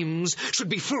rhymes should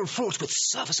be full fraught with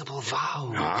serviceable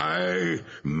vows. Aye,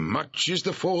 much is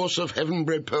the force of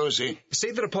heaven-bred poesy.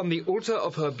 Say that upon the altar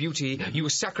of her beauty you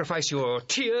sacrifice your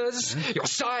tears, your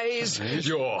sighs,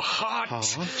 your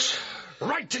heart.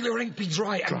 Right till your ink be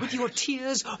dry, and with your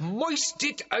tears moist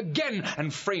it again,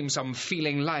 and frame some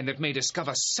feeling line that may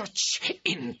discover such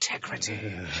integrity.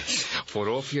 For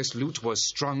Orpheus' lute was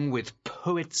strung with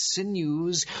poet's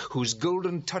sinews, whose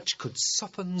golden touch could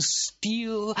soften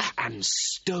steel and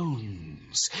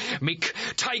stones, make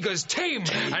tigers tame,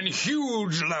 and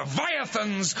huge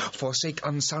leviathans forsake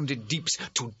unsounded deeps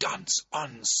to dance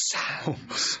on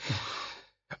sands.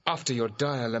 After your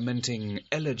dire lamenting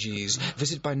elegies,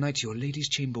 visit by night your lady's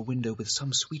chamber window with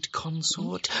some sweet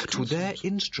consort. To their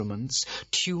instruments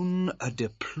tune a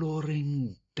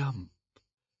deploring dump.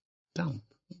 Dump?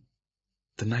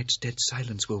 The night's dead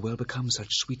silence will well become such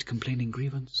sweet complaining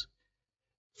grievance.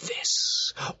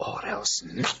 This, or else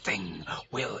nothing,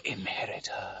 will inherit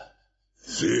her.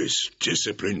 This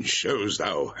discipline shows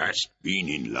thou hast been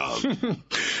in love.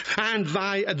 And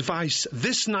thy advice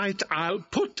this night I'll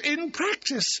put in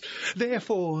practice.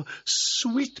 Therefore,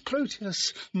 sweet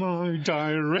Proteus, my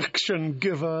direction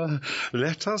giver,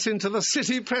 let us into the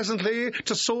city presently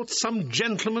to sort some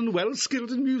gentleman well skilled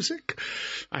in music.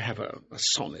 I have a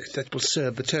sonnet that will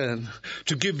serve the turn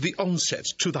to give the onset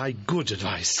to thy good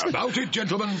advice. About it,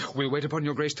 gentlemen. We'll wait upon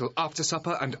your grace till after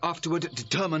supper, and afterward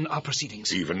determine our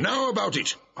proceedings. Even now about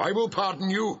it. I will pardon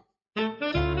you.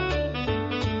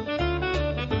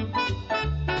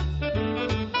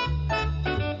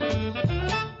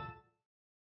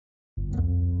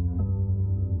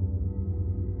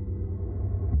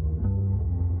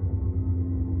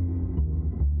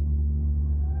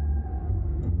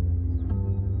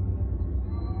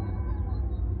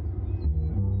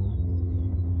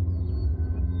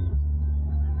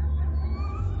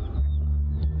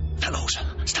 Fellows,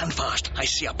 stand fast. I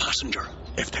see a passenger.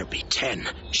 If there be 10,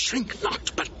 shrink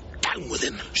not, but down with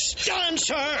him. Stand,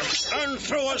 sir, and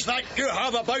throw us that you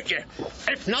have about you.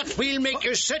 If not, we'll make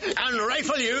you sit and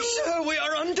rifle you. Sir, we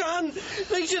are undone.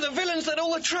 These are the villains that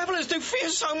all the travellers do fear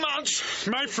so much.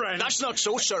 My friend. That's not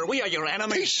so, sir. We are your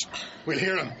enemies. We'll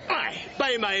hear him. Aye,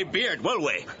 by my beard, will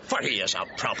we? For he is a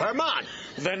proper man.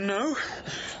 Then know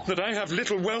that I have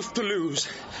little wealth to lose.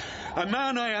 A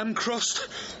man I am crossed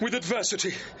with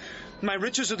adversity. My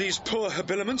riches are these poor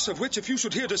habiliments, of which, if you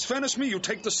should here disfurnish me, you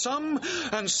take the sum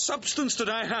and substance that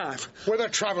I have. Whither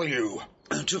travel you?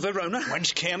 To Verona.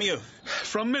 Whence came you?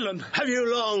 From Milan. Have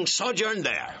you long sojourned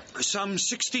there? Some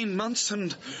 16 months,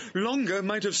 and longer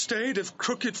might have stayed if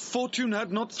crooked fortune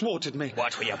had not thwarted me.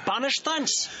 What, were you banished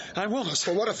thence? I was.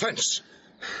 For what offence?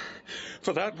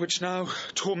 For that which now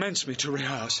torments me to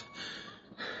rehearse.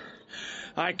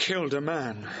 I killed a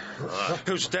man,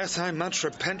 whose death I much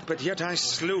repent, but yet I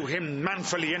slew him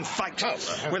manfully in fight,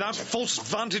 without false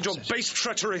vantage or base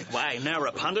treachery. Why, ne'er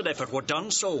repented if it were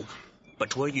done so.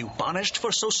 But were you banished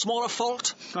for so small a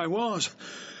fault? I was,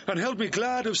 and held me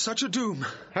glad of such a doom.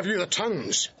 Have you the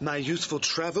tongues? My youthful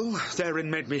travel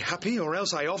therein made me happy, or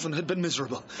else I often had been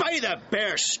miserable. By the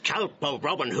bare scalp of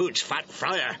Robin Hood's fat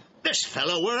friar, this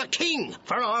fellow were a king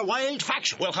for our wild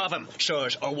faction. We'll have him,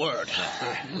 sirs, a word.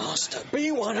 Master,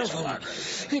 be one of them.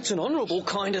 It's an honourable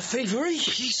kind of thievery.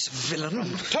 Peace,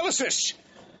 villain. Tell us this.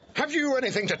 Have you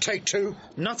anything to take to?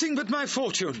 Nothing but my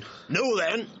fortune. Know,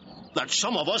 then, that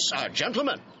some of us are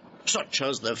gentlemen, such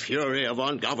as the fury of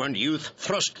ungoverned youth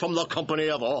thrust from the company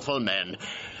of awful men.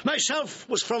 Myself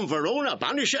was from Verona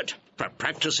banished, for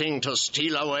practising to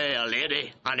steal away a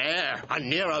lady, an heir, and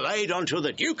near allied unto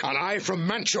the Duke. And I from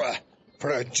Mantua,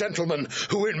 for a gentleman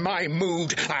who in my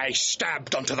mood I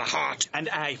stabbed unto the heart. And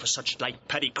I for such like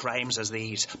petty crimes as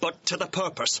these, but to the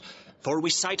purpose, for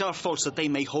we cite our faults that they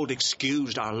may hold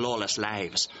excused our lawless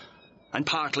lives. And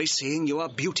partly seeing you are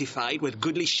beautified with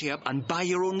goodly shape, and by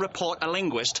your own report a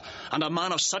linguist, and a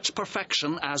man of such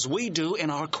perfection as we do in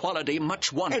our quality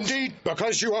much want. Indeed,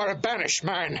 because you are a banished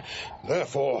man.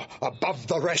 Therefore, above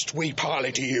the rest we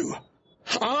parley to you.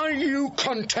 Are you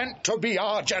content to be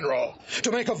our general,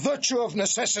 to make a virtue of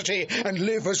necessity, and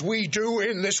live as we do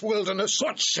in this wilderness?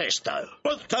 What sayst thou?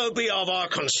 Wilt thou be of our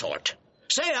consort?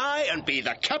 Say aye, and be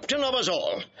the captain of us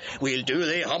all. We'll do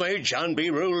thee homage, and be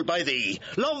ruled by thee.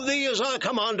 Love thee as our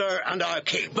commander and our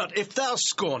king. But if thou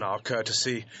scorn our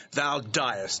courtesy, thou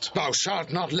diest. Thou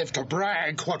shalt not live to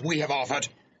brag what we have offered.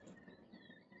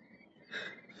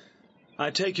 I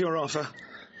take your offer,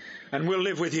 and will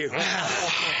live with you.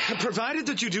 Provided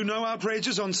that you do no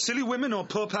outrages on silly women or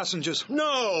poor passengers.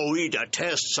 No, we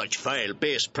detest such vile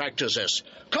base practices.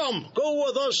 Come, go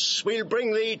with us. We'll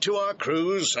bring thee to our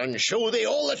cruise, and show thee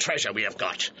all the treasure we have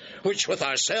got, which with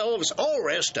ourselves all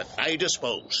rest at thy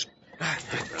dispose.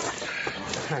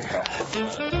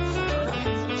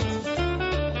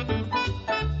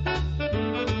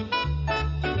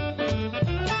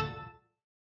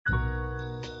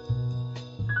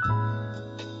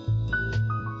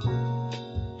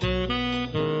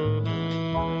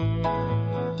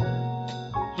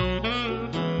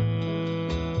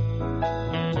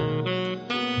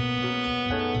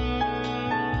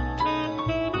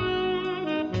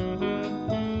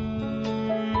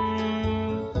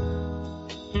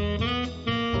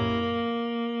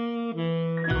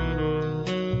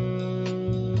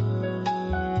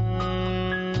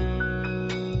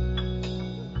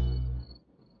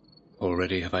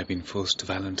 unjustly have I been false to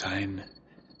Valentine,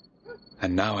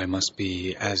 and now I must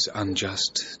be as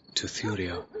unjust to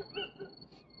Thurio.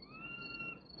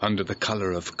 Under the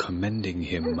colour of commending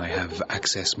him, I have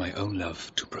accessed my own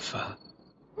love to prefer.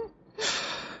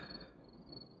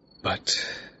 But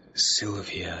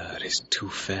Sylvia is too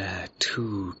fair,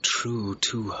 too true,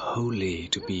 too holy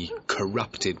to be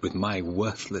corrupted with my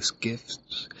worthless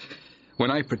gifts.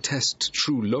 When I protest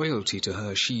true loyalty to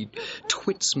her, she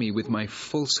twits me with my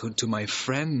falsehood to my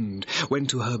friend. When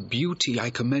to her beauty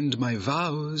I commend my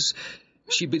vows,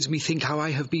 she bids me think how I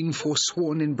have been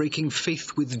forsworn in breaking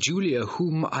faith with Julia,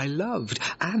 whom I loved,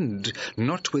 and,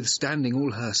 notwithstanding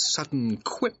all her sudden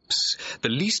quips, the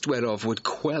least whereof would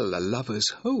quell a lover's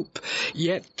hope,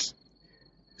 yet,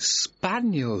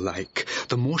 spaniel-like,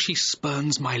 the more she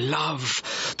spurns my love,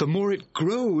 the more it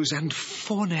grows and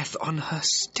fawneth on her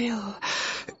still.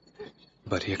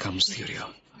 But here comes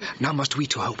Thurio. Now must we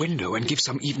to her window and give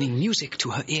some evening music to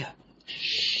her ear.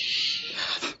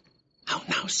 How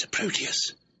now, Sir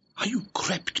Proteus? Are you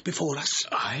crept before us?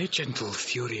 Aye, gentle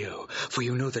Thurio, for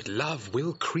you know that love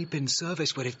will creep in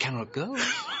service where it cannot go.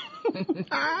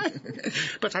 Aye,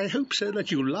 but I hope, sir,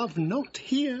 that you love not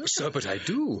here. Sir, but I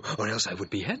do, or else I would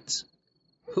be hence.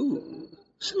 Who?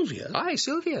 Sylvia? Aye,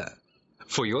 Sylvia.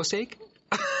 For your sake?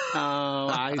 Oh,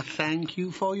 I thank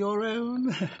you for your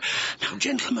own. Now,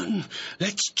 gentlemen,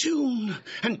 let's tune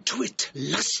and twit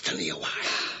lustily a while.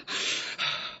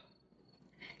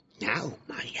 Now,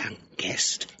 my young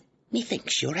guest,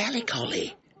 methinks you're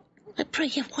melancholy. Pray,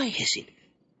 why is it?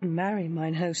 Marry,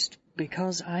 mine host,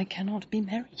 because I cannot be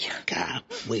merry. Come,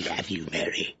 we'll have you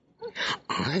merry.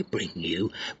 I bring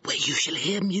you where you shall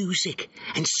hear music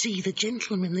and see the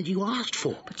gentleman that you asked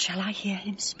for. But shall I hear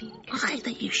him speak? Aye,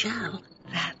 that you shall.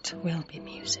 That will be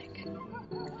music.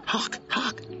 Hark,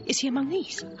 hark. Is he among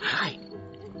these? Aye,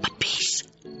 but peace.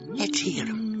 Let's hear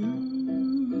him.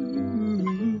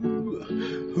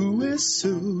 Who is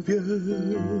Sylvia?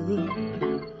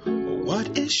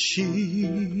 What is she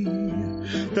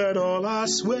that all our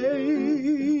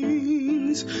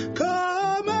swains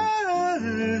command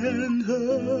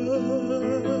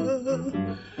her?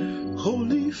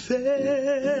 Wholly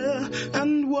fair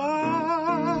and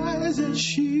wise is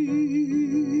she,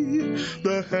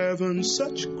 the heavens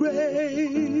such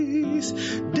grace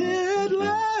did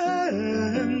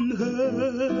lend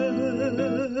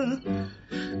her,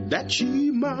 that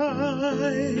she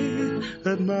might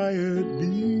admired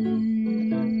be.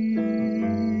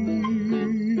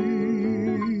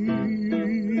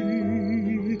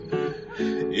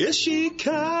 Is she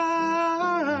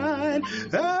kind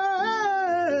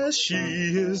as she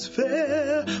is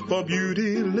fair? For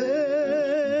beauty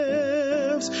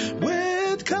lives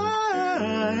with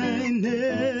kindness.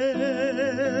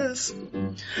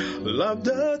 Loved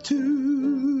her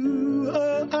to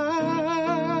her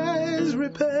eyes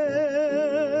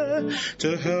repair,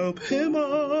 to help him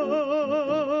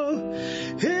all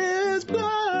his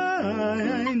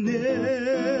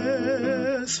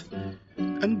blindness,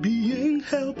 and being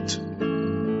helped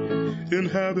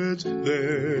inhabit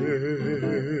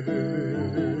there.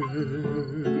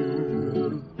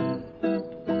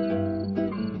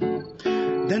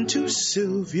 Then to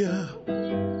Sylvia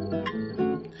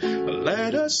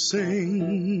let us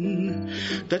sing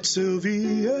that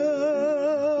Sylvia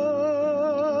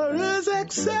is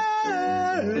excelling.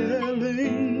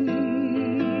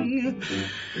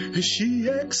 She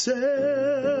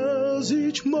excels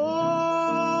each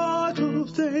mortal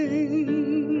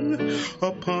thing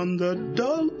upon the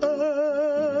dull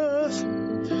earth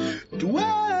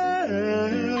dwelling.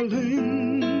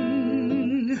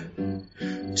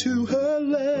 To her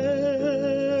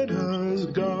let us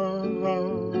garlands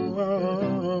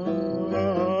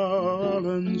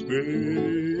bring.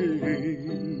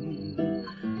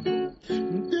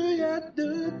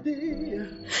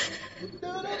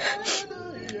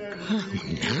 Oh,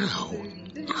 now,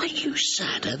 are you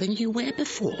sadder than you were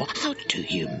before? How do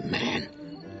you, man?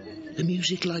 The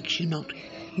music likes you not?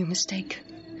 You mistake.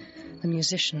 The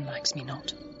musician likes me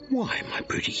not. Why, my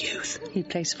pretty youth? He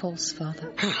plays false,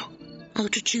 father. How?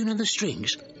 Out of tune on the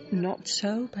strings? Not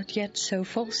so, but yet so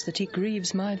false that he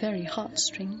grieves my very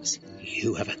heartstrings.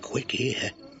 You have a quick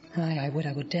ear. Aye, I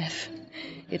would deaf.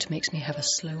 It makes me have a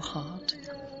slow heart.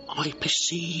 I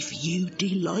perceive you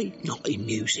delight not in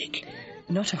music.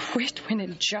 Not a whit when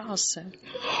it jars so.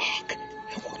 Hark!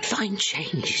 What fine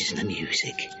changes in the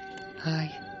music.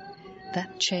 Aye,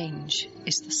 that change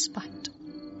is the spite.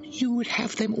 You would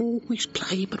have them always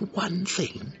play but one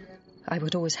thing. I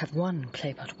would always have one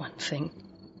play but one thing.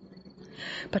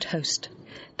 But, host,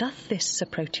 doth this Sir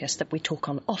Proteus that we talk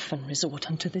on often resort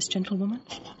unto this gentlewoman?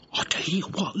 I tell you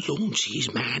what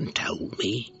Launce's man told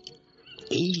me.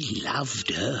 He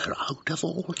loved her out of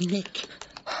all neck.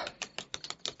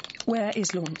 Where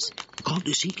is Launce? Gone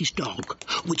to seek his dog,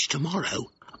 which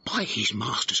tomorrow, by his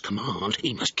master's command,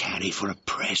 he must carry for a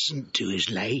present to his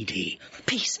lady.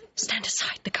 Peace, stand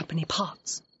aside, the company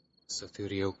parts. Sir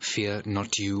Thurio, fear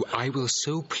not you. I will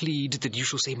so plead that you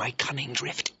shall say my cunning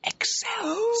drift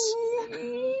excels.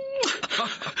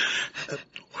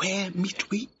 Where meet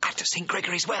we? At St.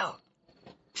 Gregory's Well.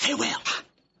 Farewell.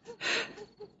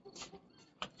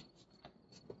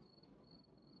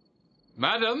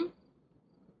 Madam.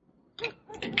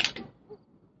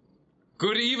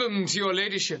 Good even to your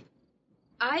ladyship.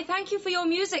 I thank you for your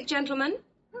music, gentlemen.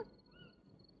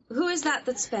 Who is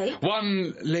that spake?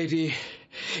 One, lady.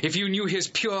 If you knew his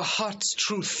pure heart's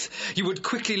truth, you would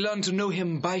quickly learn to know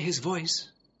him by his voice.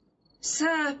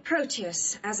 Sir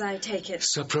Proteus, as I take it.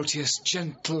 Sir Proteus,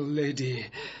 gentle lady,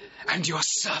 and your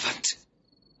servant.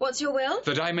 What's your will?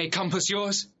 That I may compass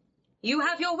yours. You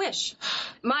have your wish.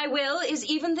 My will is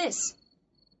even this.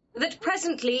 That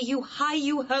presently you hie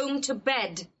you home to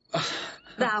bed.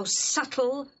 Thou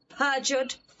subtle,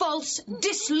 perjured, false,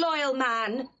 disloyal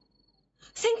man.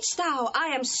 Think'st thou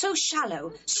I am so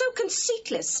shallow, so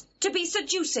conceitless, to be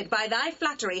seduced by thy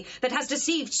flattery that has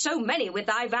deceived so many with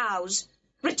thy vows?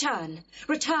 Return,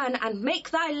 return, and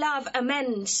make thy love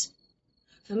amends.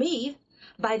 For me,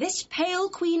 by this pale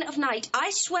queen of night,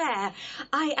 I swear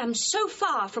I am so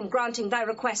far from granting thy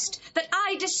request that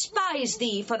I despise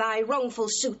thee for thy wrongful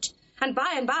suit, and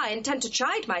by intend to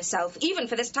chide myself, even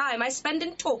for this time I spend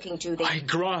in talking to thee. I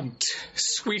grant,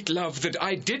 sweet love, that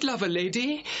I did love a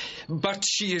lady, but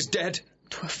she is dead.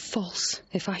 'Twere false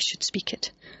if I should speak it,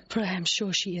 for I am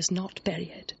sure she is not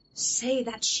buried. Say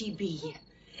that she be.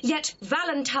 Yet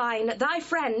Valentine, thy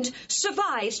friend,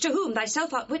 survives, to whom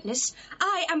thyself art witness.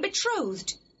 I am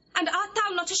betrothed. And art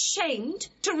thou not ashamed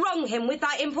to wrong him with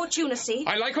thy importunacy?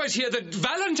 I likewise hear that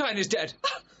Valentine is dead.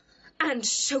 And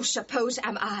so suppose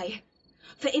am I.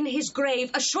 For in his grave,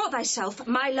 assure thyself,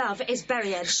 my love is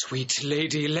buried. Sweet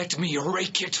lady, let me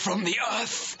rake it from the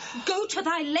earth. Go to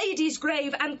thy lady's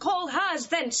grave and call hers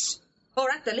thence. Or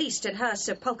at the least in her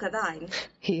sepulchre thine.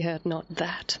 He heard not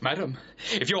that. Madam,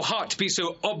 if your heart be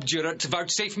so obdurate,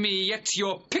 vouchsafe me yet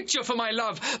your picture for my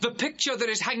love, the picture that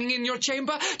is hanging in your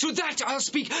chamber. To that I'll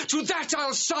speak, to that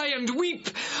I'll sigh and weep.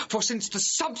 For since the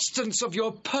substance of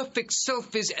your perfect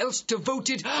self is else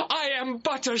devoted, I am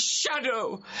but a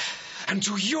shadow. And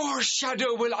to your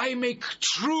shadow will I make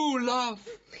true love.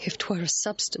 If 'twere a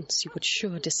substance, you would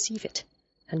sure deceive it,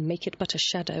 and make it but a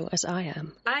shadow as I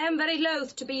am. I am very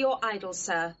loath to be your idol,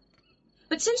 sir.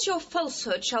 But since your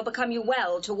falsehood shall become you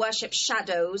well to worship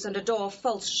shadows and adore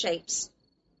false shapes,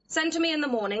 send to me in the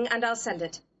morning, and I'll send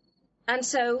it. And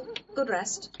so, good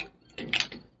rest.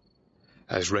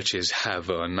 As wretches have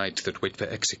o'er night that wait for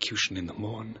execution in the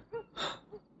morn.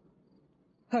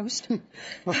 Host,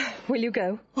 will you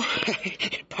go?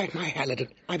 By my halidon,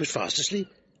 I was fast asleep.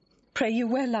 Pray you,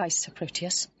 where lies Sir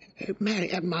Proteus?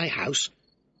 Mary, at my house.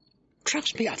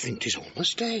 Trust me, I think 'tis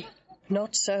almost day.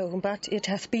 Not so, but it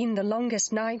hath been the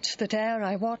longest night that e'er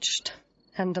I watched,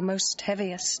 and the most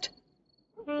heaviest.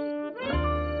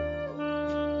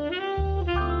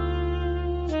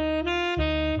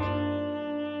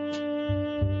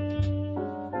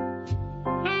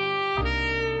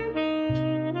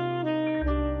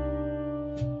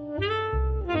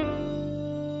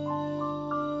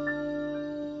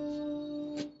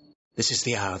 This is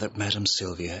the hour that Madame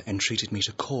Sylvia entreated me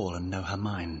to call and know her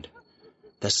mind.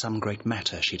 There's some great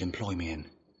matter she'd employ me in.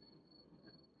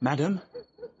 Madam?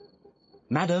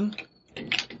 Madam?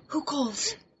 Who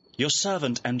calls? Your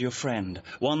servant and your friend,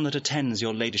 one that attends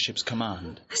your ladyship's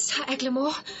command. Sir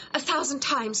Eglamour, 1,000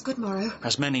 times good morrow.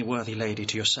 As many worthy lady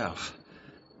to yourself.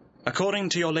 According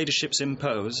to your ladyship's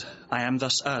impose, I am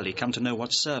thus early come to know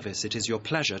what service it is your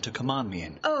pleasure to command me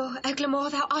in. Oh, Eglamour,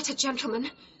 thou art a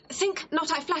gentleman. Think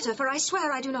not I flatter, for I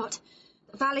swear I do not.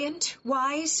 Valiant,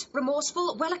 wise,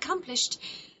 remorseful, well accomplished.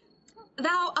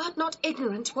 Thou art not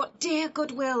ignorant what dear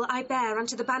goodwill I bear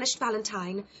unto the banished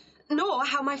Valentine, nor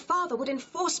how my father would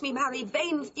enforce me marry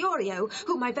vain Thurio,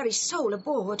 whom my very soul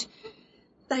abhorred.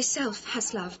 Thyself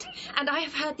hast loved, and I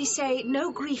have heard thee say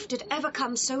no grief did ever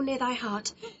come so near thy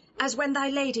heart as when thy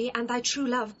lady and thy true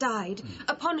love died,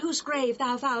 upon whose grave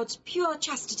thou vowed pure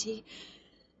chastity.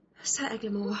 Sir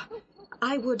Eglamour,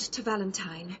 I would to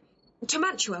Valentine, to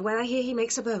Mantua, where I hear he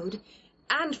makes abode,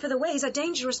 and for the ways are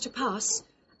dangerous to pass,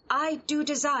 I do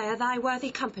desire thy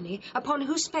worthy company, upon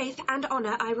whose faith and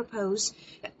honour I repose.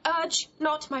 Urge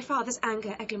not my father's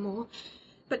anger, Eglamour,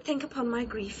 But think upon my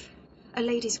grief, a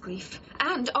lady's grief,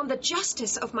 and on the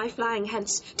justice of my flying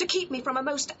hence, to keep me from a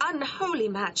most unholy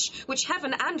match, which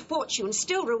heaven and fortune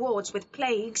still rewards with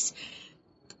plagues.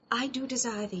 I do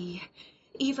desire thee,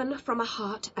 even from a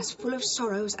heart as full of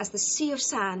sorrows as the sea of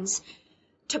sands,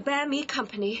 to bear me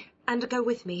company and go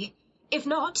with me, if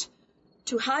not,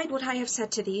 to hide what I have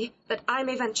said to thee, that I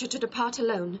may venture to depart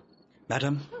alone.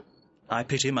 Madam, I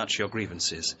pity much your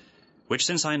grievances, which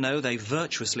since I know they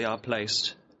virtuously are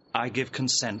placed, I give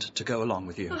consent to go along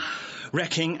with you,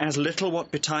 recking as little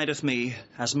what betideth me,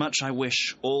 as much I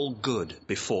wish all good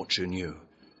befortune you.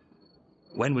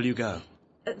 When will you go?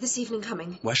 This evening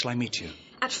coming. Where shall I meet you?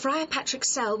 At Friar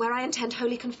Patrick's cell, where I intend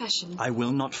holy confession. I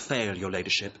will not fail, your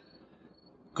ladyship.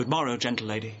 Good morrow, gentle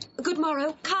lady. Good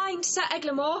morrow, kind Sir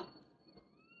Eglamour.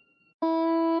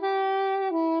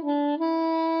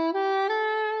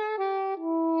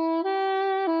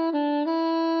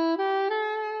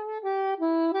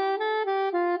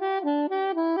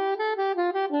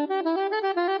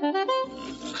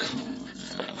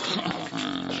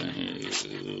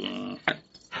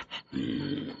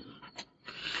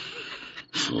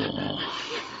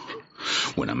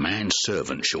 When a man's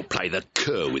servant shall play the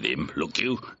cur with him, look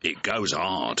you, it goes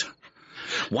hard.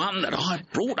 One that I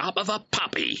brought up of a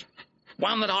puppy.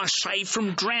 One that I saved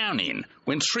from drowning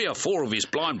when 3 or 4 of his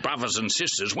blind brothers and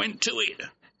sisters went to it.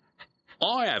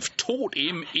 I have taught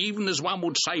him even as one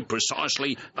would say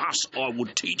precisely, thus I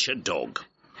would teach a dog.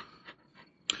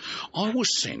 I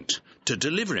was sent to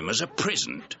deliver him as a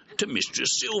present to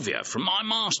Mistress Sylvia from my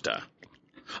master.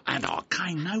 And I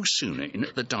came no sooner in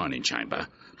at the dining chamber,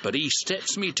 but he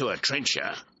steps me to a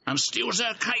trencher and steals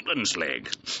her Caitlin's leg.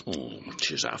 Oh,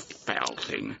 'tis a foul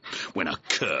thing, when a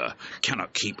cur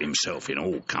cannot keep himself in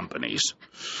all companies.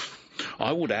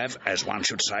 I would have, as one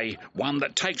should say, one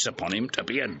that takes upon him to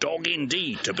be a dog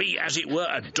indeed, to be, as it were,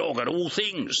 a dog at all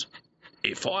things.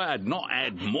 If I had not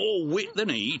had more wit than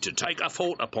he to take a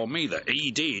fault upon me that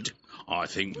he did, I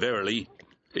think verily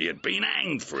he had been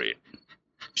hanged for it.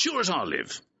 Sure as I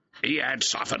live, he had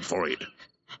suffered for it.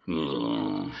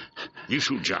 You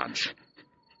shall judge.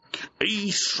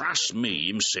 He thrust me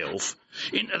himself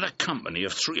into the company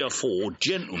of 3 or 4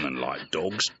 gentleman-like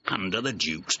dogs under the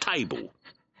Duke's table.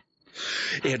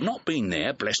 He had not been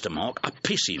there, bless the mark, a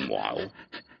pissing while,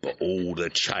 but all the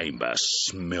chamber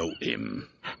smelt him.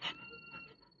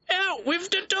 "Out with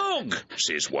the dog,"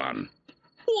 says one.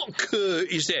 "What cur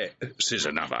is that?" says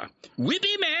another. "Whip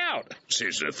him out,"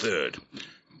 says the third.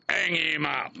 "Hang him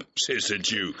up," says the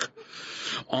Duke.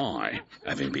 I,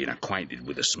 having been acquainted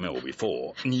with the smell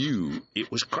before, knew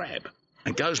it was Crab,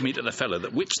 and goes me to the fellow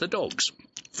that whips the dogs.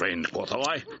 "Friend," quoth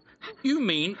I, "you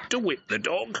mean to whip the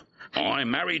dog?" "Ay,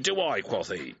 marry do I,"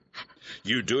 quoth he.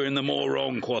 "You do him the more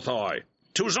wrong," quoth I.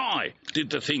 "'Twas I did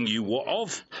the thing you wot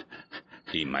of."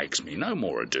 He makes me no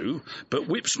more ado, but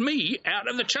whips me out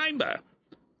of the chamber.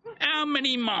 How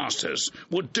many masters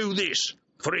would do this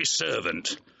for his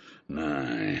servant?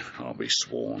 Nay, I'll be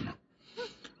sworn.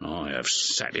 I have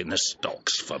sat in the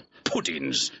stocks for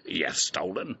puddings he hath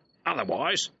stolen.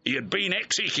 Otherwise he had been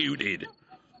executed.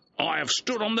 I have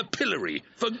stood on the pillory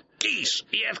for geese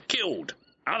he hath killed.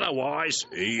 Otherwise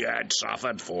he had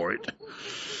suffered for it.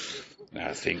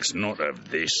 Thou thinkst not of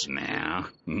this now.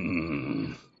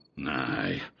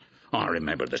 Nay, I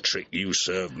remember the trick you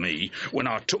served me when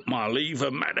I took my leave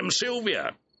of Madam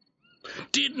Sylvia.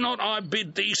 Did not I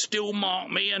bid thee still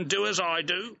mark me and do as I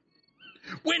do?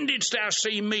 When didst thou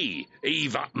see me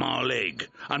heave up my leg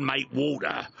and make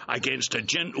water against a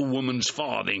gentlewoman's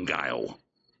farthingale?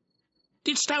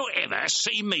 Didst thou ever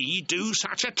see me do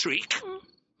such a trick?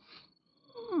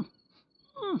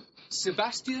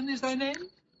 Sebastian is thy name?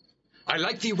 I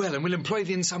like thee well and will employ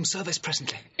thee in some service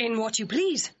presently. In what you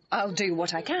please. I'll do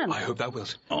what I can. I hope thou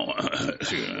wilt.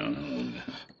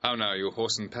 How now, you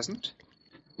whoreson peasant?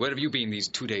 Where have you been these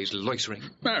 2 days loitering?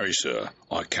 Marry, sir,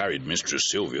 I carried Mistress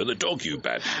Sylvia the dog you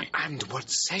bade me. And what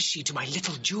says she to my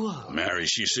little jewel? Marry,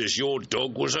 she says your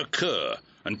dog was a cur,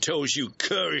 and tells you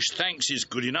currish thanks is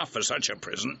good enough for such a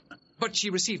present. But she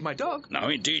received my dog. No,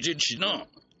 indeed did she not.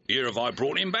 Here have I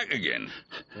brought him back again.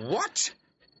 What?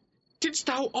 Didst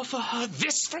thou offer her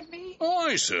this from me?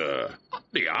 Aye, sir.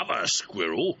 The other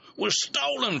squirrel was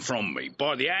stolen from me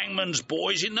by the hangman's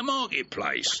boys in the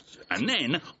marketplace, and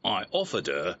then I offered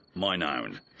her mine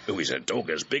own, who is a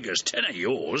dog as big as 10 of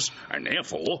yours, and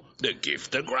therefore the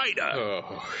gift the greater.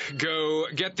 Oh, go,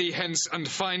 get thee hence, and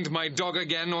find my dog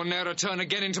again, or ne'er return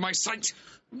again into my sight.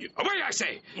 Away, I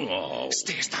say! Oh.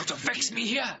 Stayest thou to vex me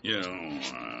here?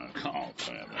 Come on,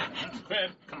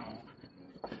 Crab, come on.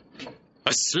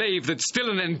 A slave that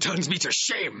still and then turns me to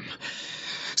shame.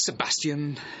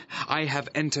 Sebastian, I have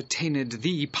entertained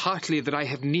thee partly that I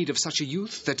have need of such a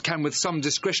youth that can with some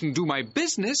discretion do my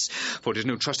business, for it is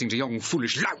no trusting to young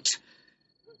foolish lout.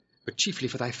 But chiefly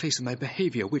for thy face and thy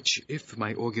behaviour, which, if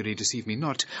my augury deceive me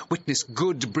not, witness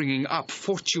good bringing up,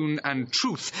 fortune and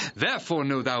truth. Therefore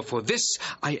know thou, for this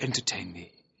I entertain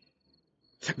thee.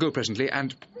 Go presently,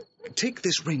 and take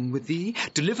this ring with thee,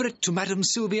 deliver it to Madam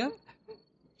Sylvia.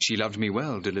 She loved me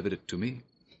well, delivered it to me.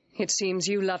 It seems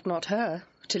you loved not her,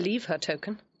 to leave her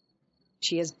token.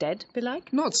 She is dead,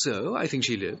 belike? Not so, I think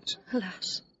she lives.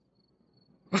 Alas.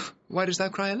 Why dost thou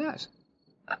cry alas?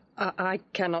 I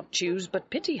cannot choose but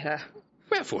pity her.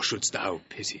 Wherefore shouldst thou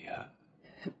pity her?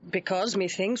 Because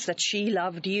methinks that she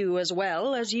loved you as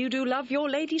well as you do love your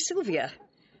Lady Sylvia.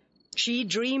 She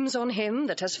dreams on him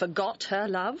that has forgot her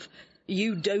love.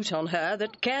 You dote on her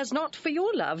that cares not for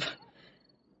your love.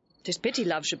 'Tis pity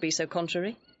love should be so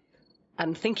contrary,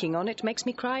 and thinking on it makes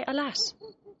me cry alas.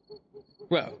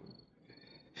 Well,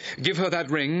 give her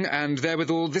that ring, and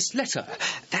therewithal this letter.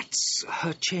 That's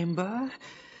her chamber.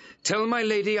 Tell my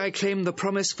lady I claim the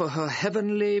promise for her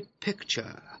heavenly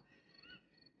picture.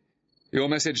 Your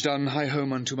message done, hie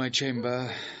home unto my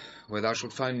chamber, where thou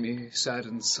shalt find me sad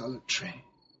and solitary.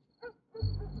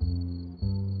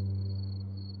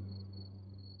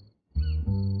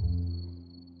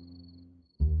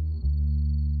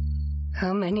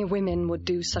 How many women would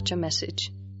do such a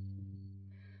message?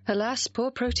 Alas, poor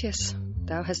Proteus,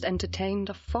 thou hast entertained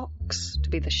a fox to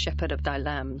be the shepherd of thy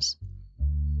lambs.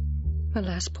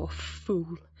 Alas, poor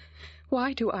fool,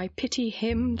 why do I pity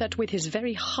him that with his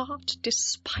very heart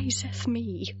despiseth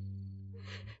me?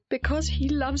 Because he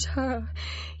loves her,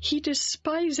 he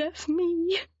despiseth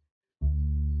me.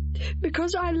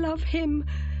 Because I love him,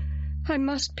 I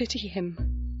must pity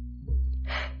him.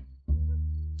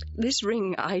 This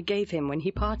ring I gave him when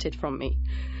he parted from me,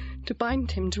 to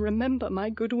bind him to remember my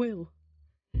goodwill.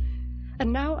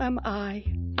 And now am I,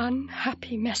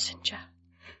 unhappy messenger,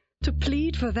 to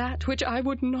plead for that which I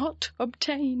would not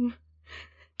obtain,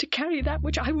 to carry that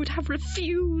which I would have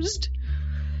refused,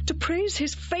 to praise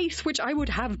his faith which I would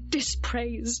have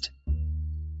dispraised.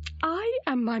 I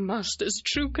am my master's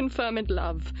true confirmed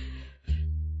love,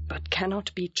 but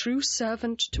cannot be true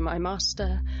servant to my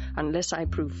master unless I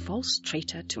prove false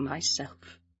traitor to myself.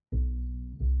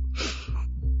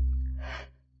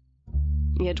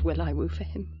 Yet will I woo for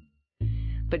him,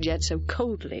 but yet so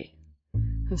coldly,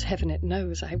 as heaven it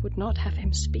knows I would not have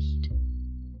him speed.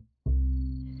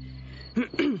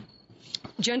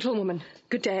 Gentlewoman,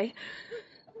 good day.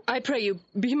 I pray you,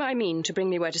 be my mean to bring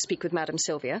me where to speak with Madam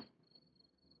Sylvia.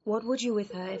 What would you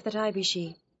with her, if that I be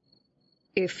she?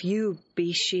 If you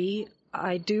be she,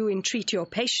 I do entreat your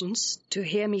patience to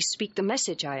hear me speak the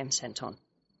message I am sent on.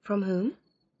 From whom?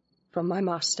 From my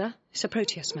master, Sir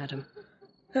Proteus, madam.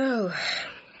 Oh,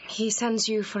 he sends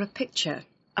you for a picture.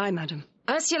 Aye, madam.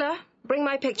 Ursula, bring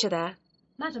my picture there.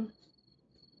 Madam.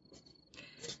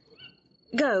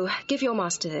 Go, give your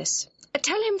master this.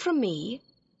 Tell him from me,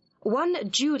 one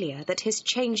Julia that his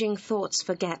changing thoughts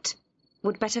forget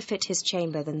would better fit his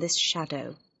chamber than this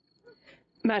shadow.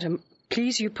 Madam,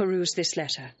 please you peruse this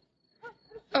letter.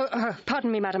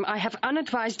 Pardon me, madam, I have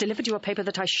unadvised delivered you a paper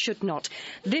that I should not.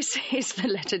 This is the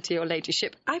letter to your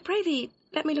ladyship. I pray thee,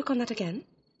 let me look on that again.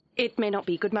 It may not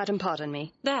be, good madam, pardon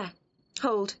me. There,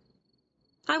 hold.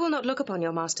 I will not look upon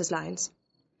your master's lines.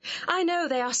 I know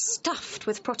they are stuffed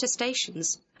with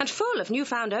protestations, and full of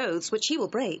new-found oaths which he will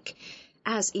break,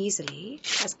 as easily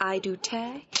as I do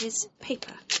tear his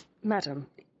paper. Madam,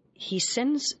 he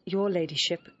sends your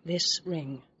ladyship this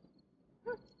ring.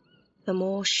 The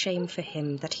more shame for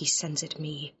him that he sends it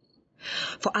me.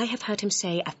 For I have heard him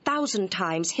say 1,000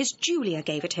 times his Julia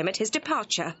gave it him at his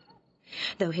departure.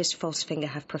 Though his false finger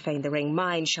have profaned the ring,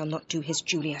 mine shall not do his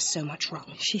Julia so much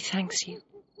wrong. She thanks you.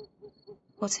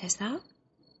 What sayest thou?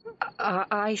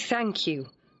 I thank you,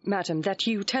 madam, that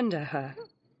you tender her.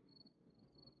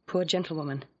 Poor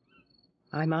gentlewoman,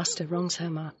 my master wrongs her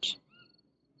much.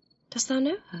 Dost thou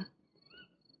know her?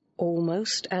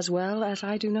 Almost as well as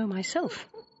I do know myself.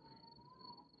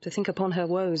 To think upon her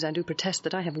woes, I do protest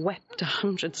that I have wept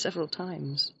 100 several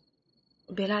times.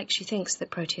 Belike she thinks that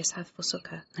Proteus hath forsook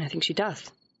her. I think she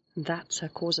doth, and that's her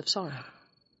cause of sorrow.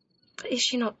 Is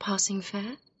she not passing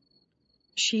fair?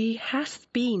 She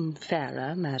hath been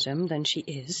fairer, madam, than she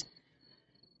is.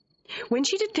 When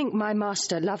she did think my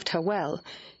master loved her well,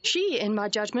 she, in my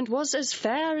judgment, was as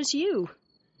fair as you.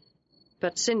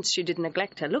 But since she did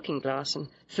neglect her looking-glass and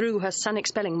threw her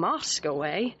sun-expelling mask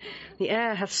away, the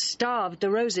air hath starved the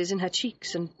roses in her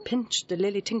cheeks and pinched the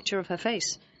lily tincture of her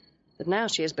face, that now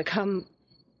she has become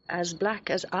as black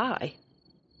as I.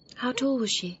 How tall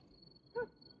was she?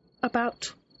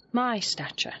 About my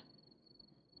stature.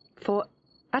 For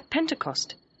at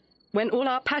Pentecost, when all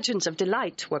our pageants of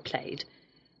delight were played,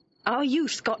 our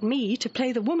youth got me to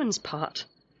play the woman's part,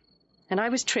 and I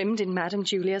was trimmed in Madame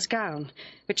Julia's gown,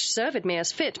 which served me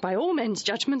as fit by all men's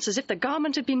judgments as if the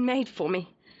garment had been made for me.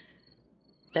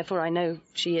 Therefore I know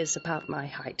she is about my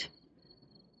height.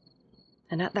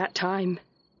 And at that time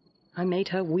I made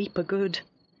her weep a good,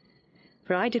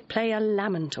 for I did play a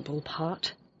lamentable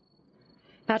part.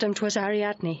 Madam, 'twas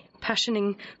Ariadne,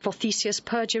 passioning for Theseus'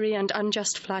 perjury and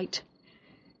unjust flight,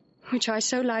 which I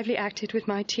so lively acted with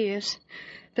my tears,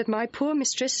 that my poor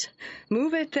mistress,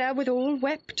 moved therewithal,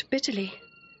 wept bitterly,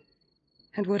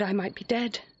 and would I might be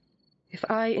dead, if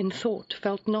I in thought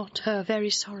felt not her very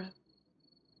sorrow.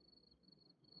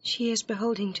 She is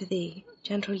beholding to thee,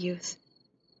 gentle youth.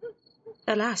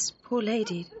 Alas, poor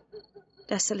lady,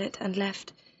 desolate and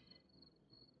left.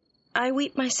 I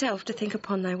weep myself to think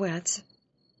upon thy words.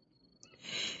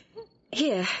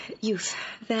 Here, youth,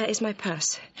 there is my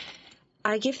purse.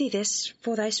 I give thee this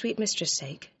for thy sweet mistress'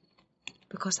 sake,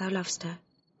 because thou lovest her.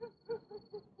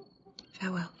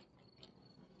 Farewell.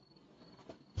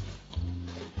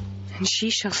 And she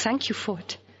shall thank you for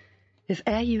it, if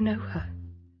e'er you know her.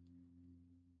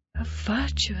 A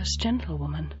virtuous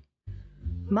gentlewoman,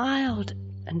 mild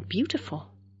and beautiful.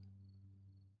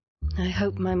 I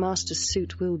hope my master's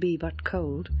suit will be but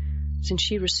cold, since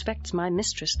she respects my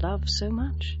mistress' love so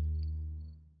much.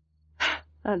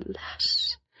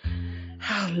 Alas,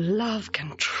 how love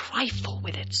can trifle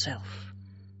with itself.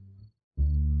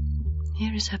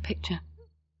 Here is her picture.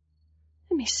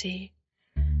 Let me see.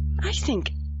 I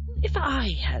think if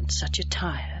I had such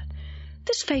attire,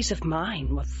 this face of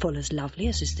mine were full as lovely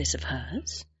as is this of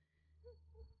hers.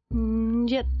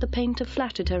 Yet the painter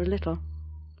flattered her a little,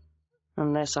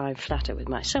 unless I flatter with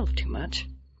myself too much.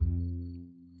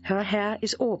 Her hair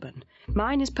is auburn,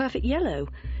 mine is perfect yellow.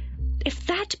 If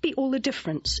that be all the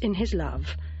difference in his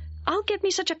love, I'll get me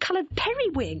such a coloured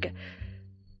periwig.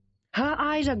 Her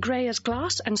eyes are grey as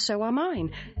glass, and so are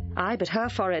mine. Ay, but her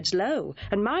forehead's low,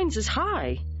 and mine's as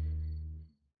high.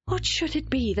 What should it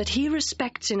be that he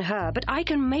respects in her, but I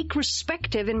can make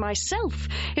respective in myself,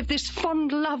 if this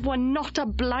fond love were not a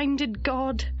blinded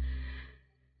god?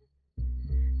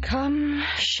 Come,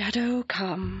 shadow,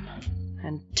 come,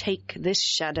 and take this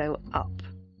shadow up,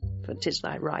 for 'tis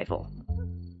thy rival.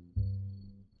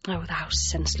 O thou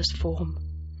senseless form,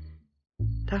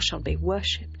 thou shalt be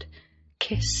worshipped,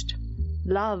 kissed,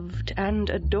 loved,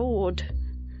 and adored.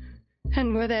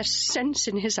 And were there sense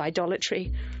in his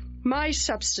idolatry, my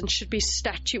substance should be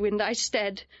statue in thy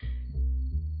stead.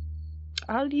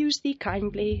 I'll use thee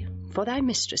kindly for thy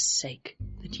mistress' sake,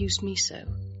 that used me so.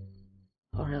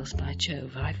 Or else, by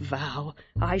Jove, I vow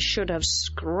I should have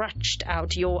scratched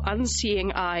out your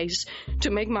unseeing eyes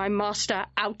to make my master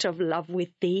out of love with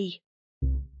thee.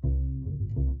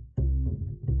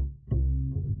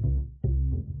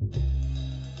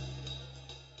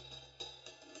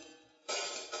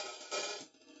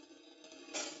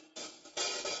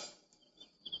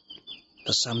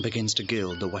 The sun begins to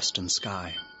gild the western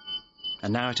sky,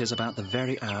 and now it is about the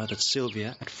very hour that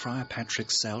Sylvia at Friar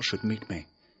Patrick's cell should meet me.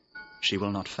 She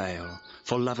will not fail,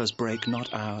 for lovers break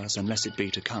not hours unless it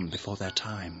be to come before their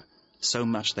time. So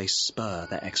much they spur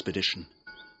their expedition.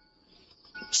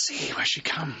 See where she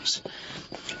comes.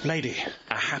 Lady,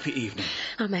 a happy evening.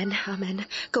 Amen, amen.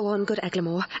 Go on, good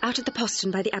Eglamour, out at the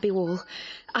postern by the abbey wall.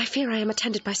 I fear I am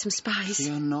attended by some spies.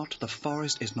 Fear not, the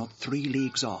forest is not 3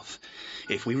 leagues off.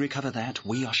 If we recover that,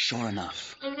 we are sure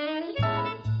enough.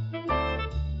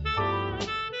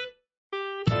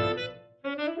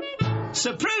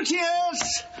 Sir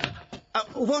Proteus!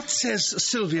 What says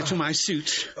Sylvia to my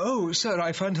suit? Oh, sir,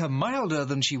 I find her milder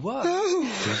than she was.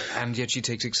 Oh. And yet she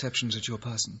takes exceptions at your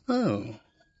person. Oh.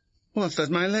 What, that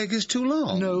my leg is too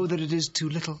long? No, that it is too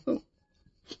little. Oh.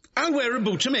 I'll wear a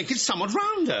boot to make it somewhat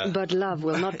rounder. But love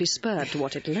will not be spurred to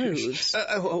what it loathes.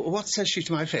 What says she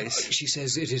to my face? She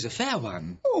says it is a fair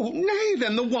one. Oh, nay,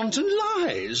 then the wanton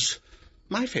lies.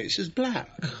 My face is black.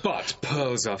 But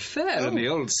pearls are fair, and the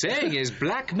old saying is,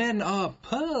 black men are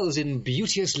pearls in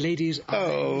beauteous ladies' eyes.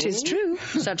 Oh. 'Tis true.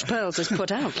 Such pearls as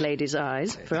put out ladies'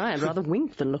 eyes, for I had rather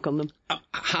wink than look on them.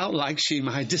 How likes she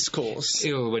my discourse?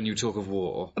 Ill when you talk of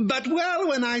war. But well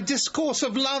when I discourse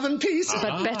of love and peace.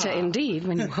 But better indeed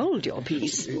when you hold your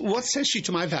peace. What says she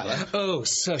to my valour? Oh,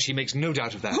 sir, she makes no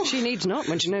doubt of that. She needs not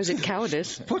when she knows it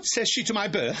cowardice. What says she to my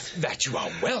birth? That you are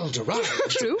well derived.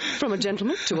 True, from a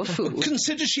gentleman to a fool.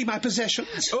 Considers she my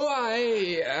possessions? Oh,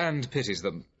 aye, and pities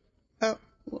them.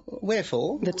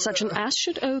 Wherefore? That such an ass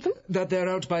should owe them? That they're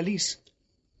out by lease.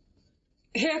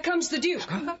 Here comes the Duke.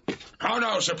 How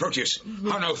now, Sir Proteus?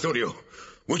 How now, Thurio?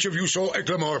 Which of you saw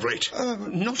Ehle of late?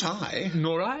 Not I.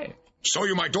 Nor I. Saw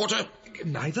you my daughter?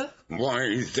 Neither.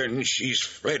 Why, then she's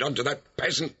fled unto that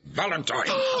peasant Valentine.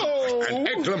 Oh! And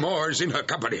Ehle is in her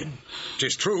company.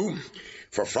 'Tis true,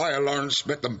 for Friar Lawrence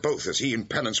met them both as he and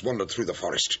Penance wandered through the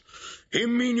forest.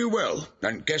 Him he knew well,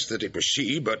 and guessed that it was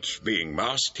she, but being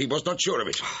masked, he was not sure of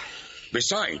it.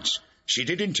 Besides, she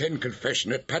did intend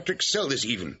confession at Patrick's cell this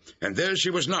even, and there she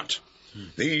was not.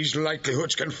 These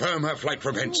likelihoods confirm her flight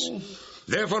from hence.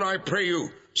 Therefore I pray you,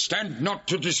 stand not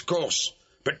to discourse,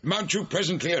 but mount you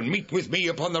presently and meet with me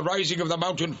upon the rising of the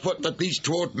mountain foot that leads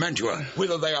toward Mantua,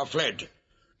 whither they are fled.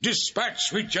 Dispatch,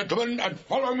 sweet gentlemen, and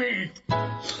follow me.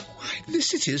 Why,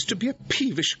 this it is to be a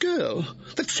peevish girl,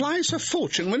 that flies her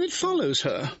fortune when it follows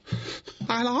her.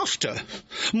 I'll after,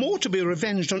 more to be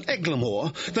revenged on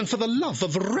Ehle than for the love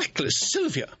of reckless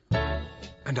Sylvia.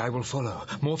 And I will follow,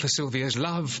 more for Sylvia's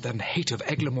love than hate of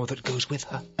Ehle that goes with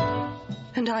her.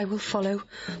 And I will follow,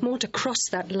 more to cross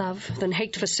that love than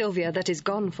hate for Sylvia that is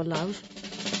gone for love.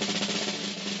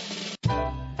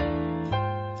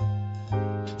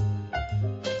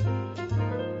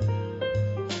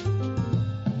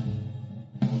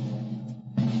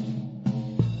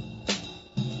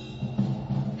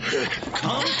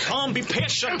 Come, be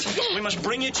patient. We must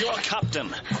bring you to your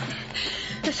captain.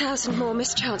 1,000 more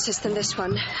mischances than this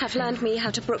one have learned me how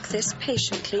to brook this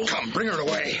patiently. Come, bring her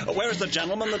away. Where's the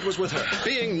gentleman that was with her?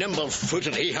 Being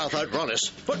nimble-footed, he hath outrun us,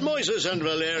 but Moises and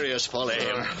Valerius follow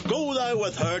him. Go thou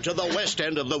with her to the west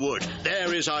end of the wood.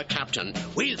 There is our captain.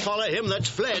 We'll follow him that's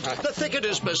fled. The thicket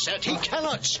is beset. He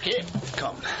cannot skip.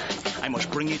 Come, I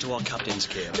must bring you to our captain's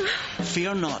care.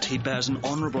 Fear not, he bears an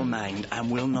honourable mind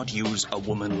and will not use a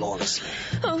woman lawlessly.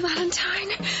 Oh, Valentine,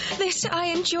 this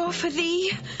I endure for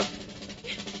thee.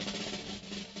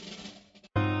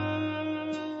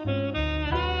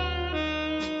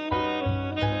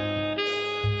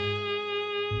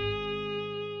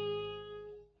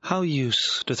 How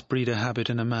use doth breed a habit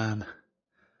in a man?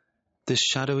 This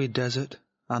shadowy desert,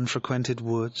 unfrequented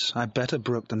woods, I better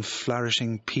brook than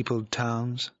flourishing peopled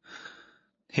towns.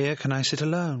 Here can I sit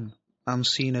alone,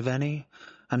 unseen of any,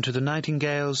 and to the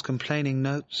nightingale's complaining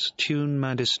notes tune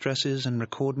my distresses and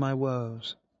record my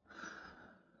woes.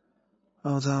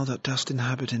 O thou that dost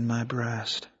inhabit in my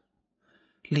breast,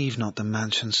 leave not the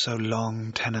mansion so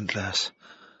long tenantless,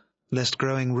 lest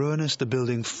growing ruinous the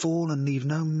building fall and leave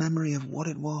no memory of what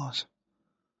it was.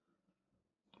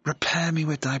 Repair me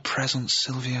with thy presence,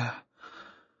 Sylvia.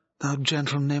 Thou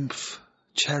gentle nymph,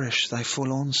 cherish thy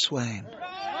forlorn swain.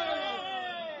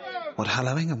 What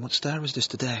hallowing and what stir is this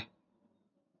today?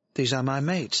 These are my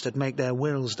mates that make their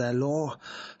wills their law,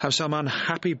 have some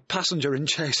unhappy passenger in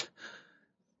chase.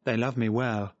 They love me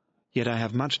well, yet I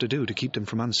have much to do to keep them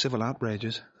from uncivil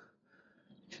outrages.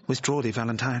 Withdraw thee,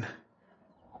 Valentine.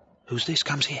 Who's this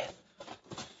comes here?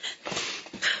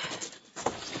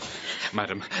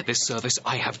 Madam, this service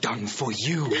I have done for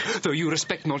you, though you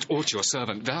respect not aught your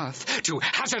servant doth, to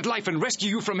hazard life and rescue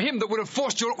you from him that would have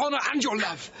forced your honour and your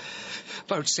love.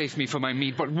 Vouchsafe me for my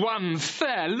meed but one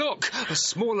fair look. A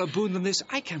smaller boon than this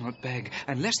I cannot beg,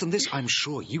 and less than this I'm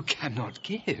sure you cannot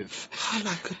give. How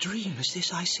like a dream is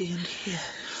this I see and hear.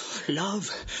 Love,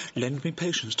 lend me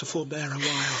patience to forbear a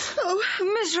while.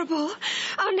 Oh, miserable,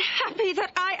 unhappy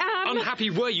that I am. Unhappy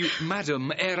were you,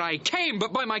 madam, ere I came,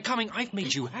 but by my coming I've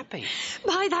made you happy.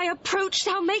 By thy approach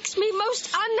thou makes me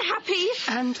most unhappy.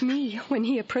 And me, when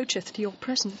he approacheth to your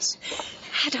presence.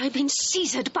 Had I been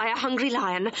seized by a hungry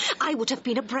lion, I would have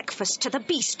been a breakfast to the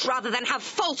beast rather than have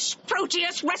false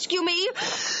Proteus rescue me.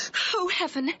 Oh,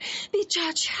 heaven, be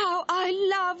judge how I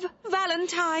love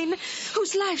Valentine,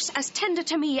 whose life's as tender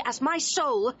to me as my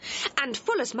soul, and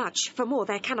full as much, for more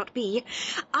there cannot be,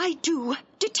 I do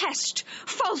detest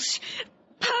false,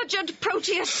 perjured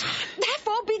Proteus.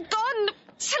 Therefore be gone.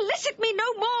 Solicit me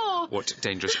no more. What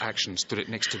dangerous action stood it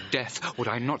next to death would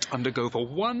I not undergo for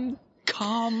one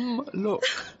calm look?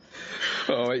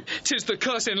 Oh, 'tis the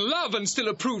curse in love, and still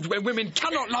approved when women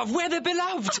cannot love where they're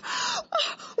beloved.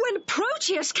 When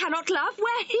Proteus cannot love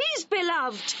where he's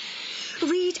beloved.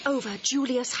 Read over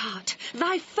Julia's heart,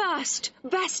 thy first,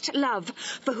 best love,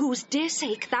 for whose dear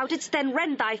sake thou didst then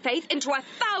rend thy faith into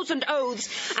 1,000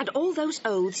 oaths, and all those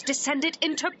oaths descended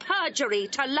into perjury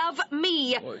to love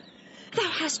me. Thou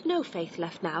hast no faith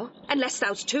left now, unless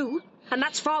thou'st two, and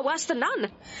that's far worse than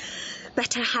none.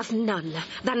 Better have none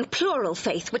than plural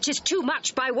faith, which is too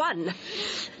much by one.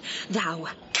 Thou,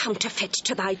 counterfeit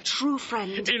to thy true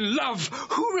friend. In love,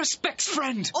 who respects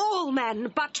friend? All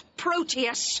men but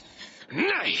Proteus.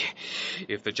 Nay,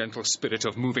 if the gentle spirit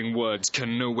of moving words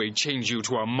can no way change you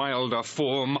to a milder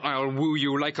form, I'll woo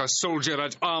you like a soldier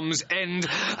at arm's end,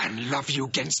 and love you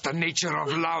 'gainst the nature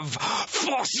of love.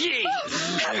 Force ye!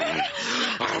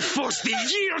 I'll force thee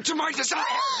yield to my desire!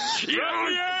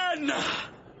 Damien!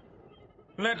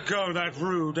 Let go that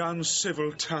rude,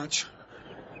 uncivil touch,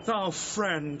 thou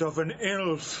friend of an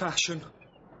ill fashion.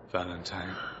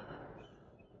 Valentine.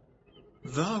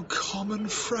 Thou common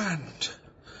friend,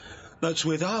 that's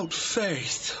without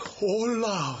faith or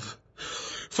love,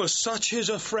 for such is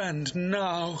a friend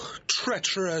now,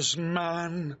 treacherous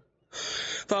man.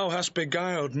 Thou hast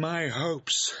beguiled my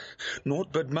hopes.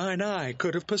 Naught but mine eye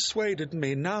could have persuaded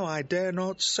me. Now I dare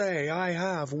not say I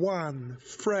have one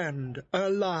friend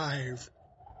alive.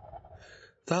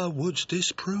 Thou wouldst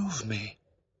disprove me.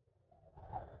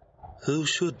 Who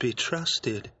should be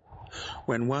trusted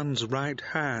when one's right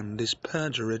hand is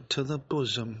perjured to the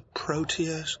bosom?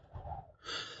 Proteus,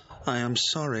 I am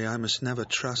sorry I must never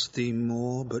trust thee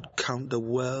more, but count the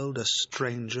world a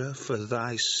stranger for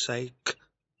thy sake.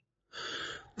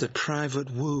 The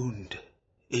private wound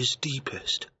is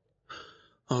deepest.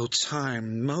 O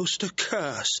time most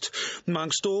accursed,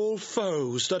 'mongst all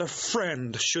foes, that a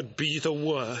friend should be the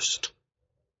worst.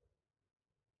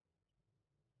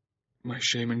 My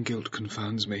shame and guilt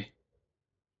confounds me.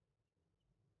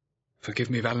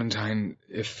 Forgive me, Valentine,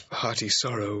 if hearty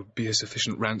sorrow be a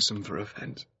sufficient ransom for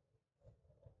offence.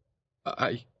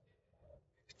 I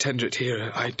tender it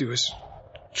here, I do as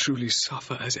truly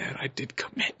suffer as e'er I did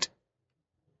commit.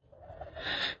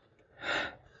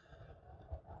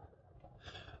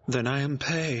 Then I am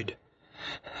paid,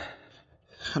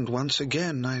 and once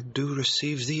again I do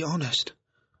receive thee honest.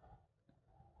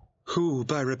 Who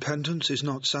by repentance is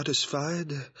not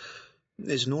satisfied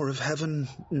is nor of heaven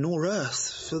nor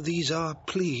earth, for these are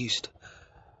pleased.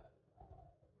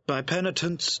 By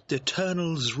penitence th'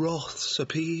 Eternal's wrath's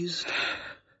appeased,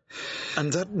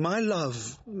 and that my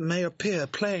love may appear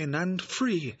plain and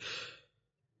free,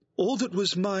 all that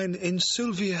was mine in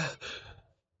Sylvia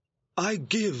I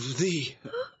give thee.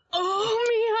 Oh,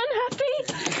 me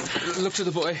unhappy! Look to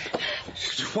the boy.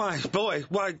 Why, boy?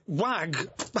 Why, wag?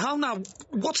 How now?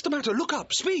 What's the matter? Look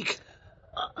up, speak!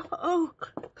 Oh,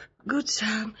 good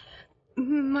sir.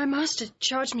 My master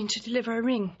charged me to deliver a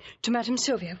ring to Madame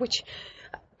Sylvia, which,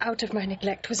 out of my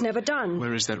neglect, was never done.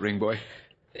 Where is that ring, boy?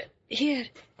 Here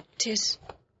 'tis.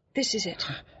 This is it.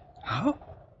 How?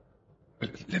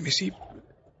 Let me see.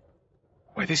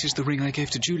 Why, this is the ring I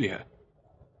gave to Julia.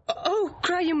 Oh,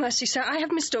 cry you mercy, sir. I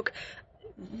have mistook.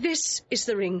 This is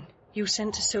the ring you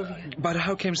sent to Sylvia. But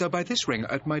how camest thou by this ring?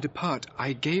 At my depart,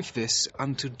 I gave this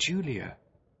unto Julia.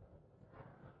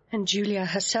 And Julia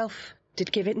herself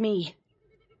did give it me.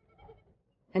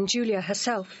 And Julia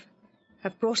herself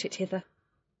have brought it hither.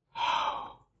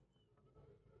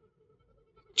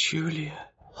 Julia.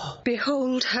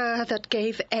 Behold her that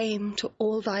gave aim to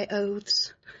all thy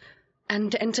oaths,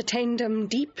 and entertained 'em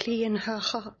deeply in her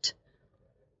heart.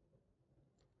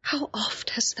 How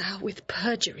oft hast thou with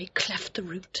perjury cleft the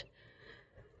root?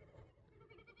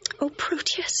 O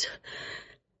Proteus,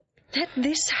 let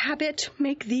this habit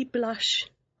make thee blush.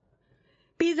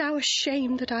 Be thou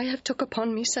ashamed that I have took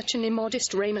upon me such an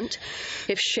immodest raiment,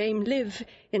 if shame live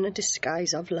in a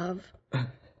disguise of love.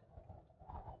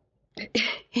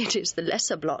 It is the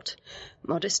lesser blot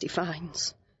modesty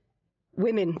finds.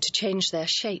 Women to change their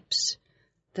shapes,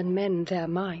 than men their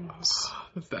minds.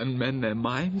 Than men their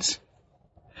minds?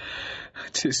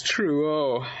 'Tis true,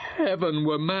 oh, heaven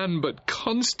were man but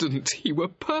constant, he were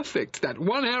perfect, that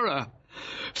one error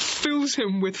fills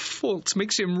him with faults,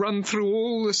 makes him run through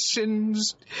all the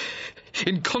sins.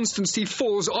 Inconstancy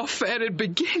falls off ere it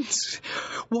begins.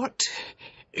 What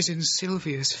is in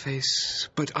Sylvia's face,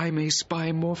 but I may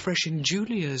spy more fresh in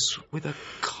Julia's with a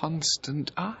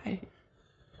constant eye?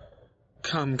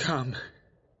 Come, come.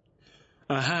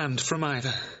 A hand from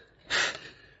either.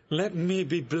 Let me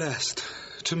be blessed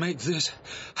to make this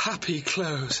happy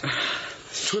close.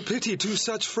 'Twere pity two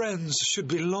such friends should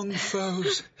be long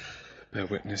foes. Bear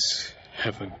witness,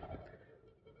 heaven,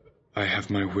 I have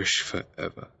my wish for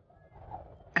ever.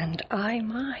 And I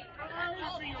mine.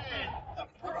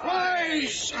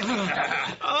 Rise!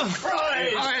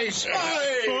 Rise!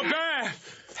 Forbear!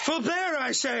 Forbear,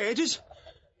 I say. It is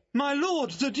my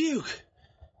lord the Duke.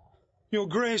 Your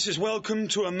grace is welcome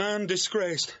to a man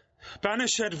disgraced.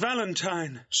 Banished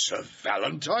Valentine. Sir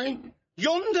Valentine?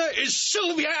 Yonder is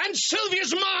Sylvia, and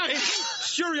Sylvia's mine!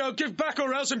 Curio, give back,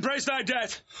 or else embrace thy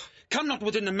death. Come not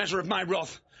within the measure of my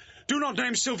wrath. Do not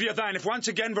name Sylvia thine, if once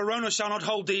again Verona shall not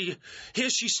hold thee. Here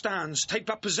she stands. Take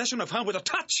but possession of her with a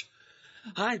touch,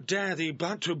 I dare thee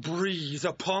but to breathe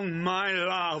upon my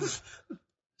love.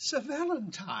 Sir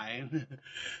Valentine,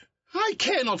 I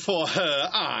care not for her,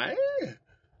 I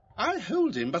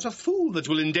hold him but a fool that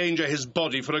will endanger his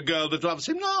body for a girl that loves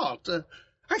him not.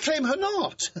 I claim her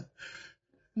not,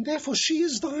 and therefore she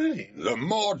is thine. The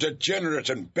more degenerate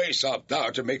and base art thou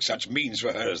to make such means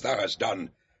for her as thou hast done,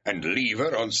 and leave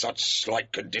her on such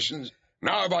slight conditions.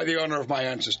 Now, by the honour of my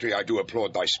ancestry, I do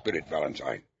applaud thy spirit,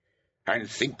 Valentine, and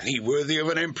think thee worthy of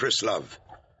an empress, love.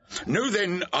 Know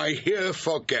then, I here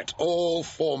forget all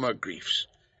former griefs,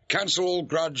 cancel all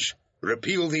grudge,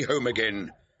 repeal thee home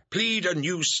again, plead a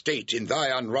new state in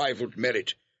thy unrivalled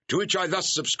merit, to which I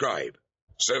thus subscribe.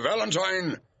 Sir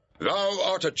Valentine, thou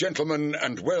art a gentleman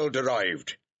and well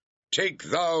derived. Take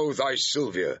thou thy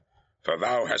Sylvia, for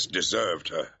thou hast deserved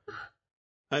her.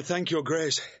 I thank your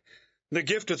grace. The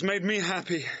gift hath made me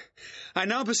happy. I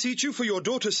now beseech you for your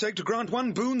daughter's sake to grant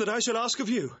one boon that I shall ask of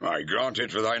you. I grant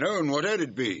it for thine own, whate'er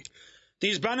it be.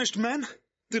 These banished men,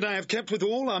 that I have kept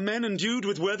withal, are men endued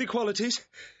with worthy qualities.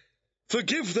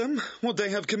 Forgive them what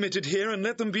they have committed here, and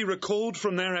let them be recalled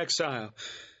from their exile.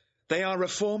 They are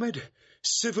reformed,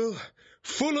 civil,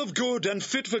 full of good, and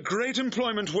fit for great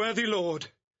employment, worthy lord.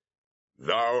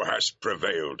 Thou hast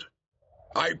prevailed.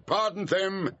 I pardon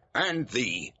them and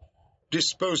thee.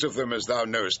 Dispose of them as thou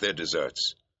knowest their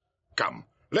deserts. Come,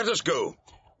 let us go.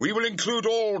 We will include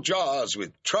all jars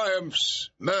with triumphs,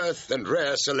 mirth, and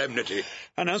rare solemnity.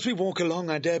 And as we walk along,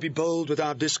 I dare be bold with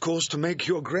our discourse to make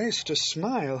your grace to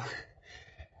smile.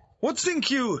 What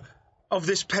think you of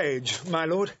this page, my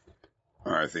lord?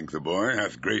 I think the boy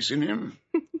hath grace in him.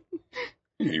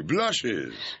 He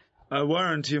blushes. I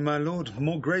warrant you, my lord,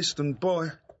 more grace than boy.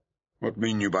 What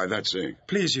mean you by that saying?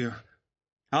 Please you,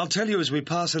 I'll tell you as we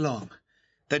pass along,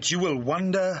 that you will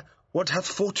wonder what hath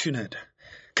fortuned.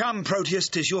 Come, Proteus,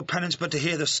 'tis your penance but to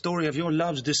hear the story of your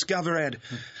loves discovered.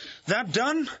 That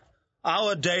done,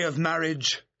 our day of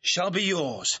marriage shall be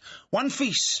yours. One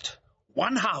feast,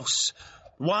 one house,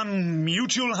 one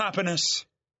mutual happiness.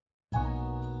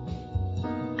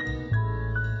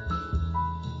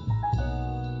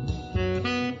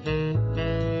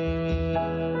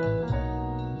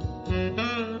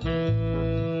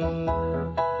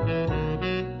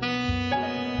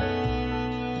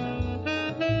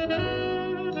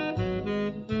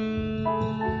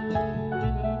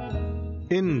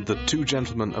 In The Two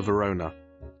Gentlemen of Verona,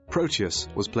 Proteus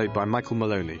was played by Michael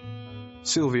Maloney,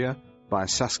 Sylvia by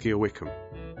Saskia Wickham,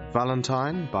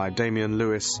 Valentine by Damien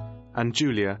Lewis, and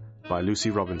Julia by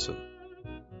Lucy Robinson.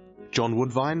 John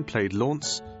Woodvine played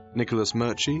Launce, Nicholas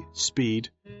Murchie, Speed,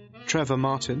 Trevor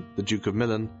Martin, the Duke of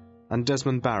Millen, and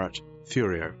Desmond Barrett,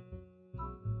 Furio.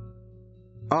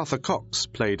 Arthur Cox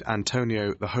played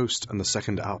Antonio, the host and the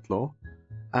second outlaw,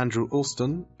 Andrew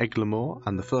Alston, Eglamour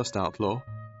and the first outlaw,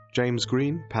 James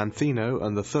Green, Panthino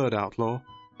and the third outlaw,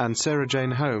 and Sarah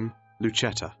Jane Home,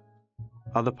 Lucetta.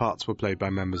 Other parts were played by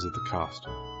members of the cast.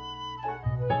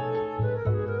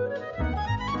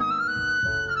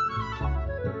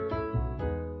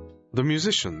 The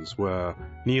musicians were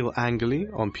Neil Angley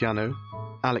on piano,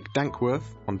 Alec Dankworth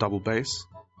on double bass,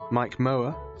 Mike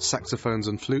Mower, saxophones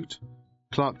and flute,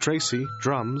 Clark Tracy,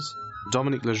 drums,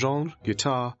 Dominique Legendre,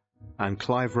 guitar, and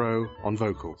Clive Rowe on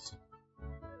vocals.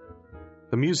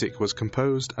 The music was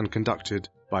composed and conducted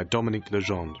by Dominique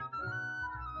Legendre.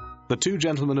 The Two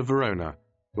Gentlemen of Verona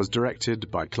was directed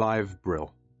by Clive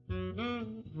Brill.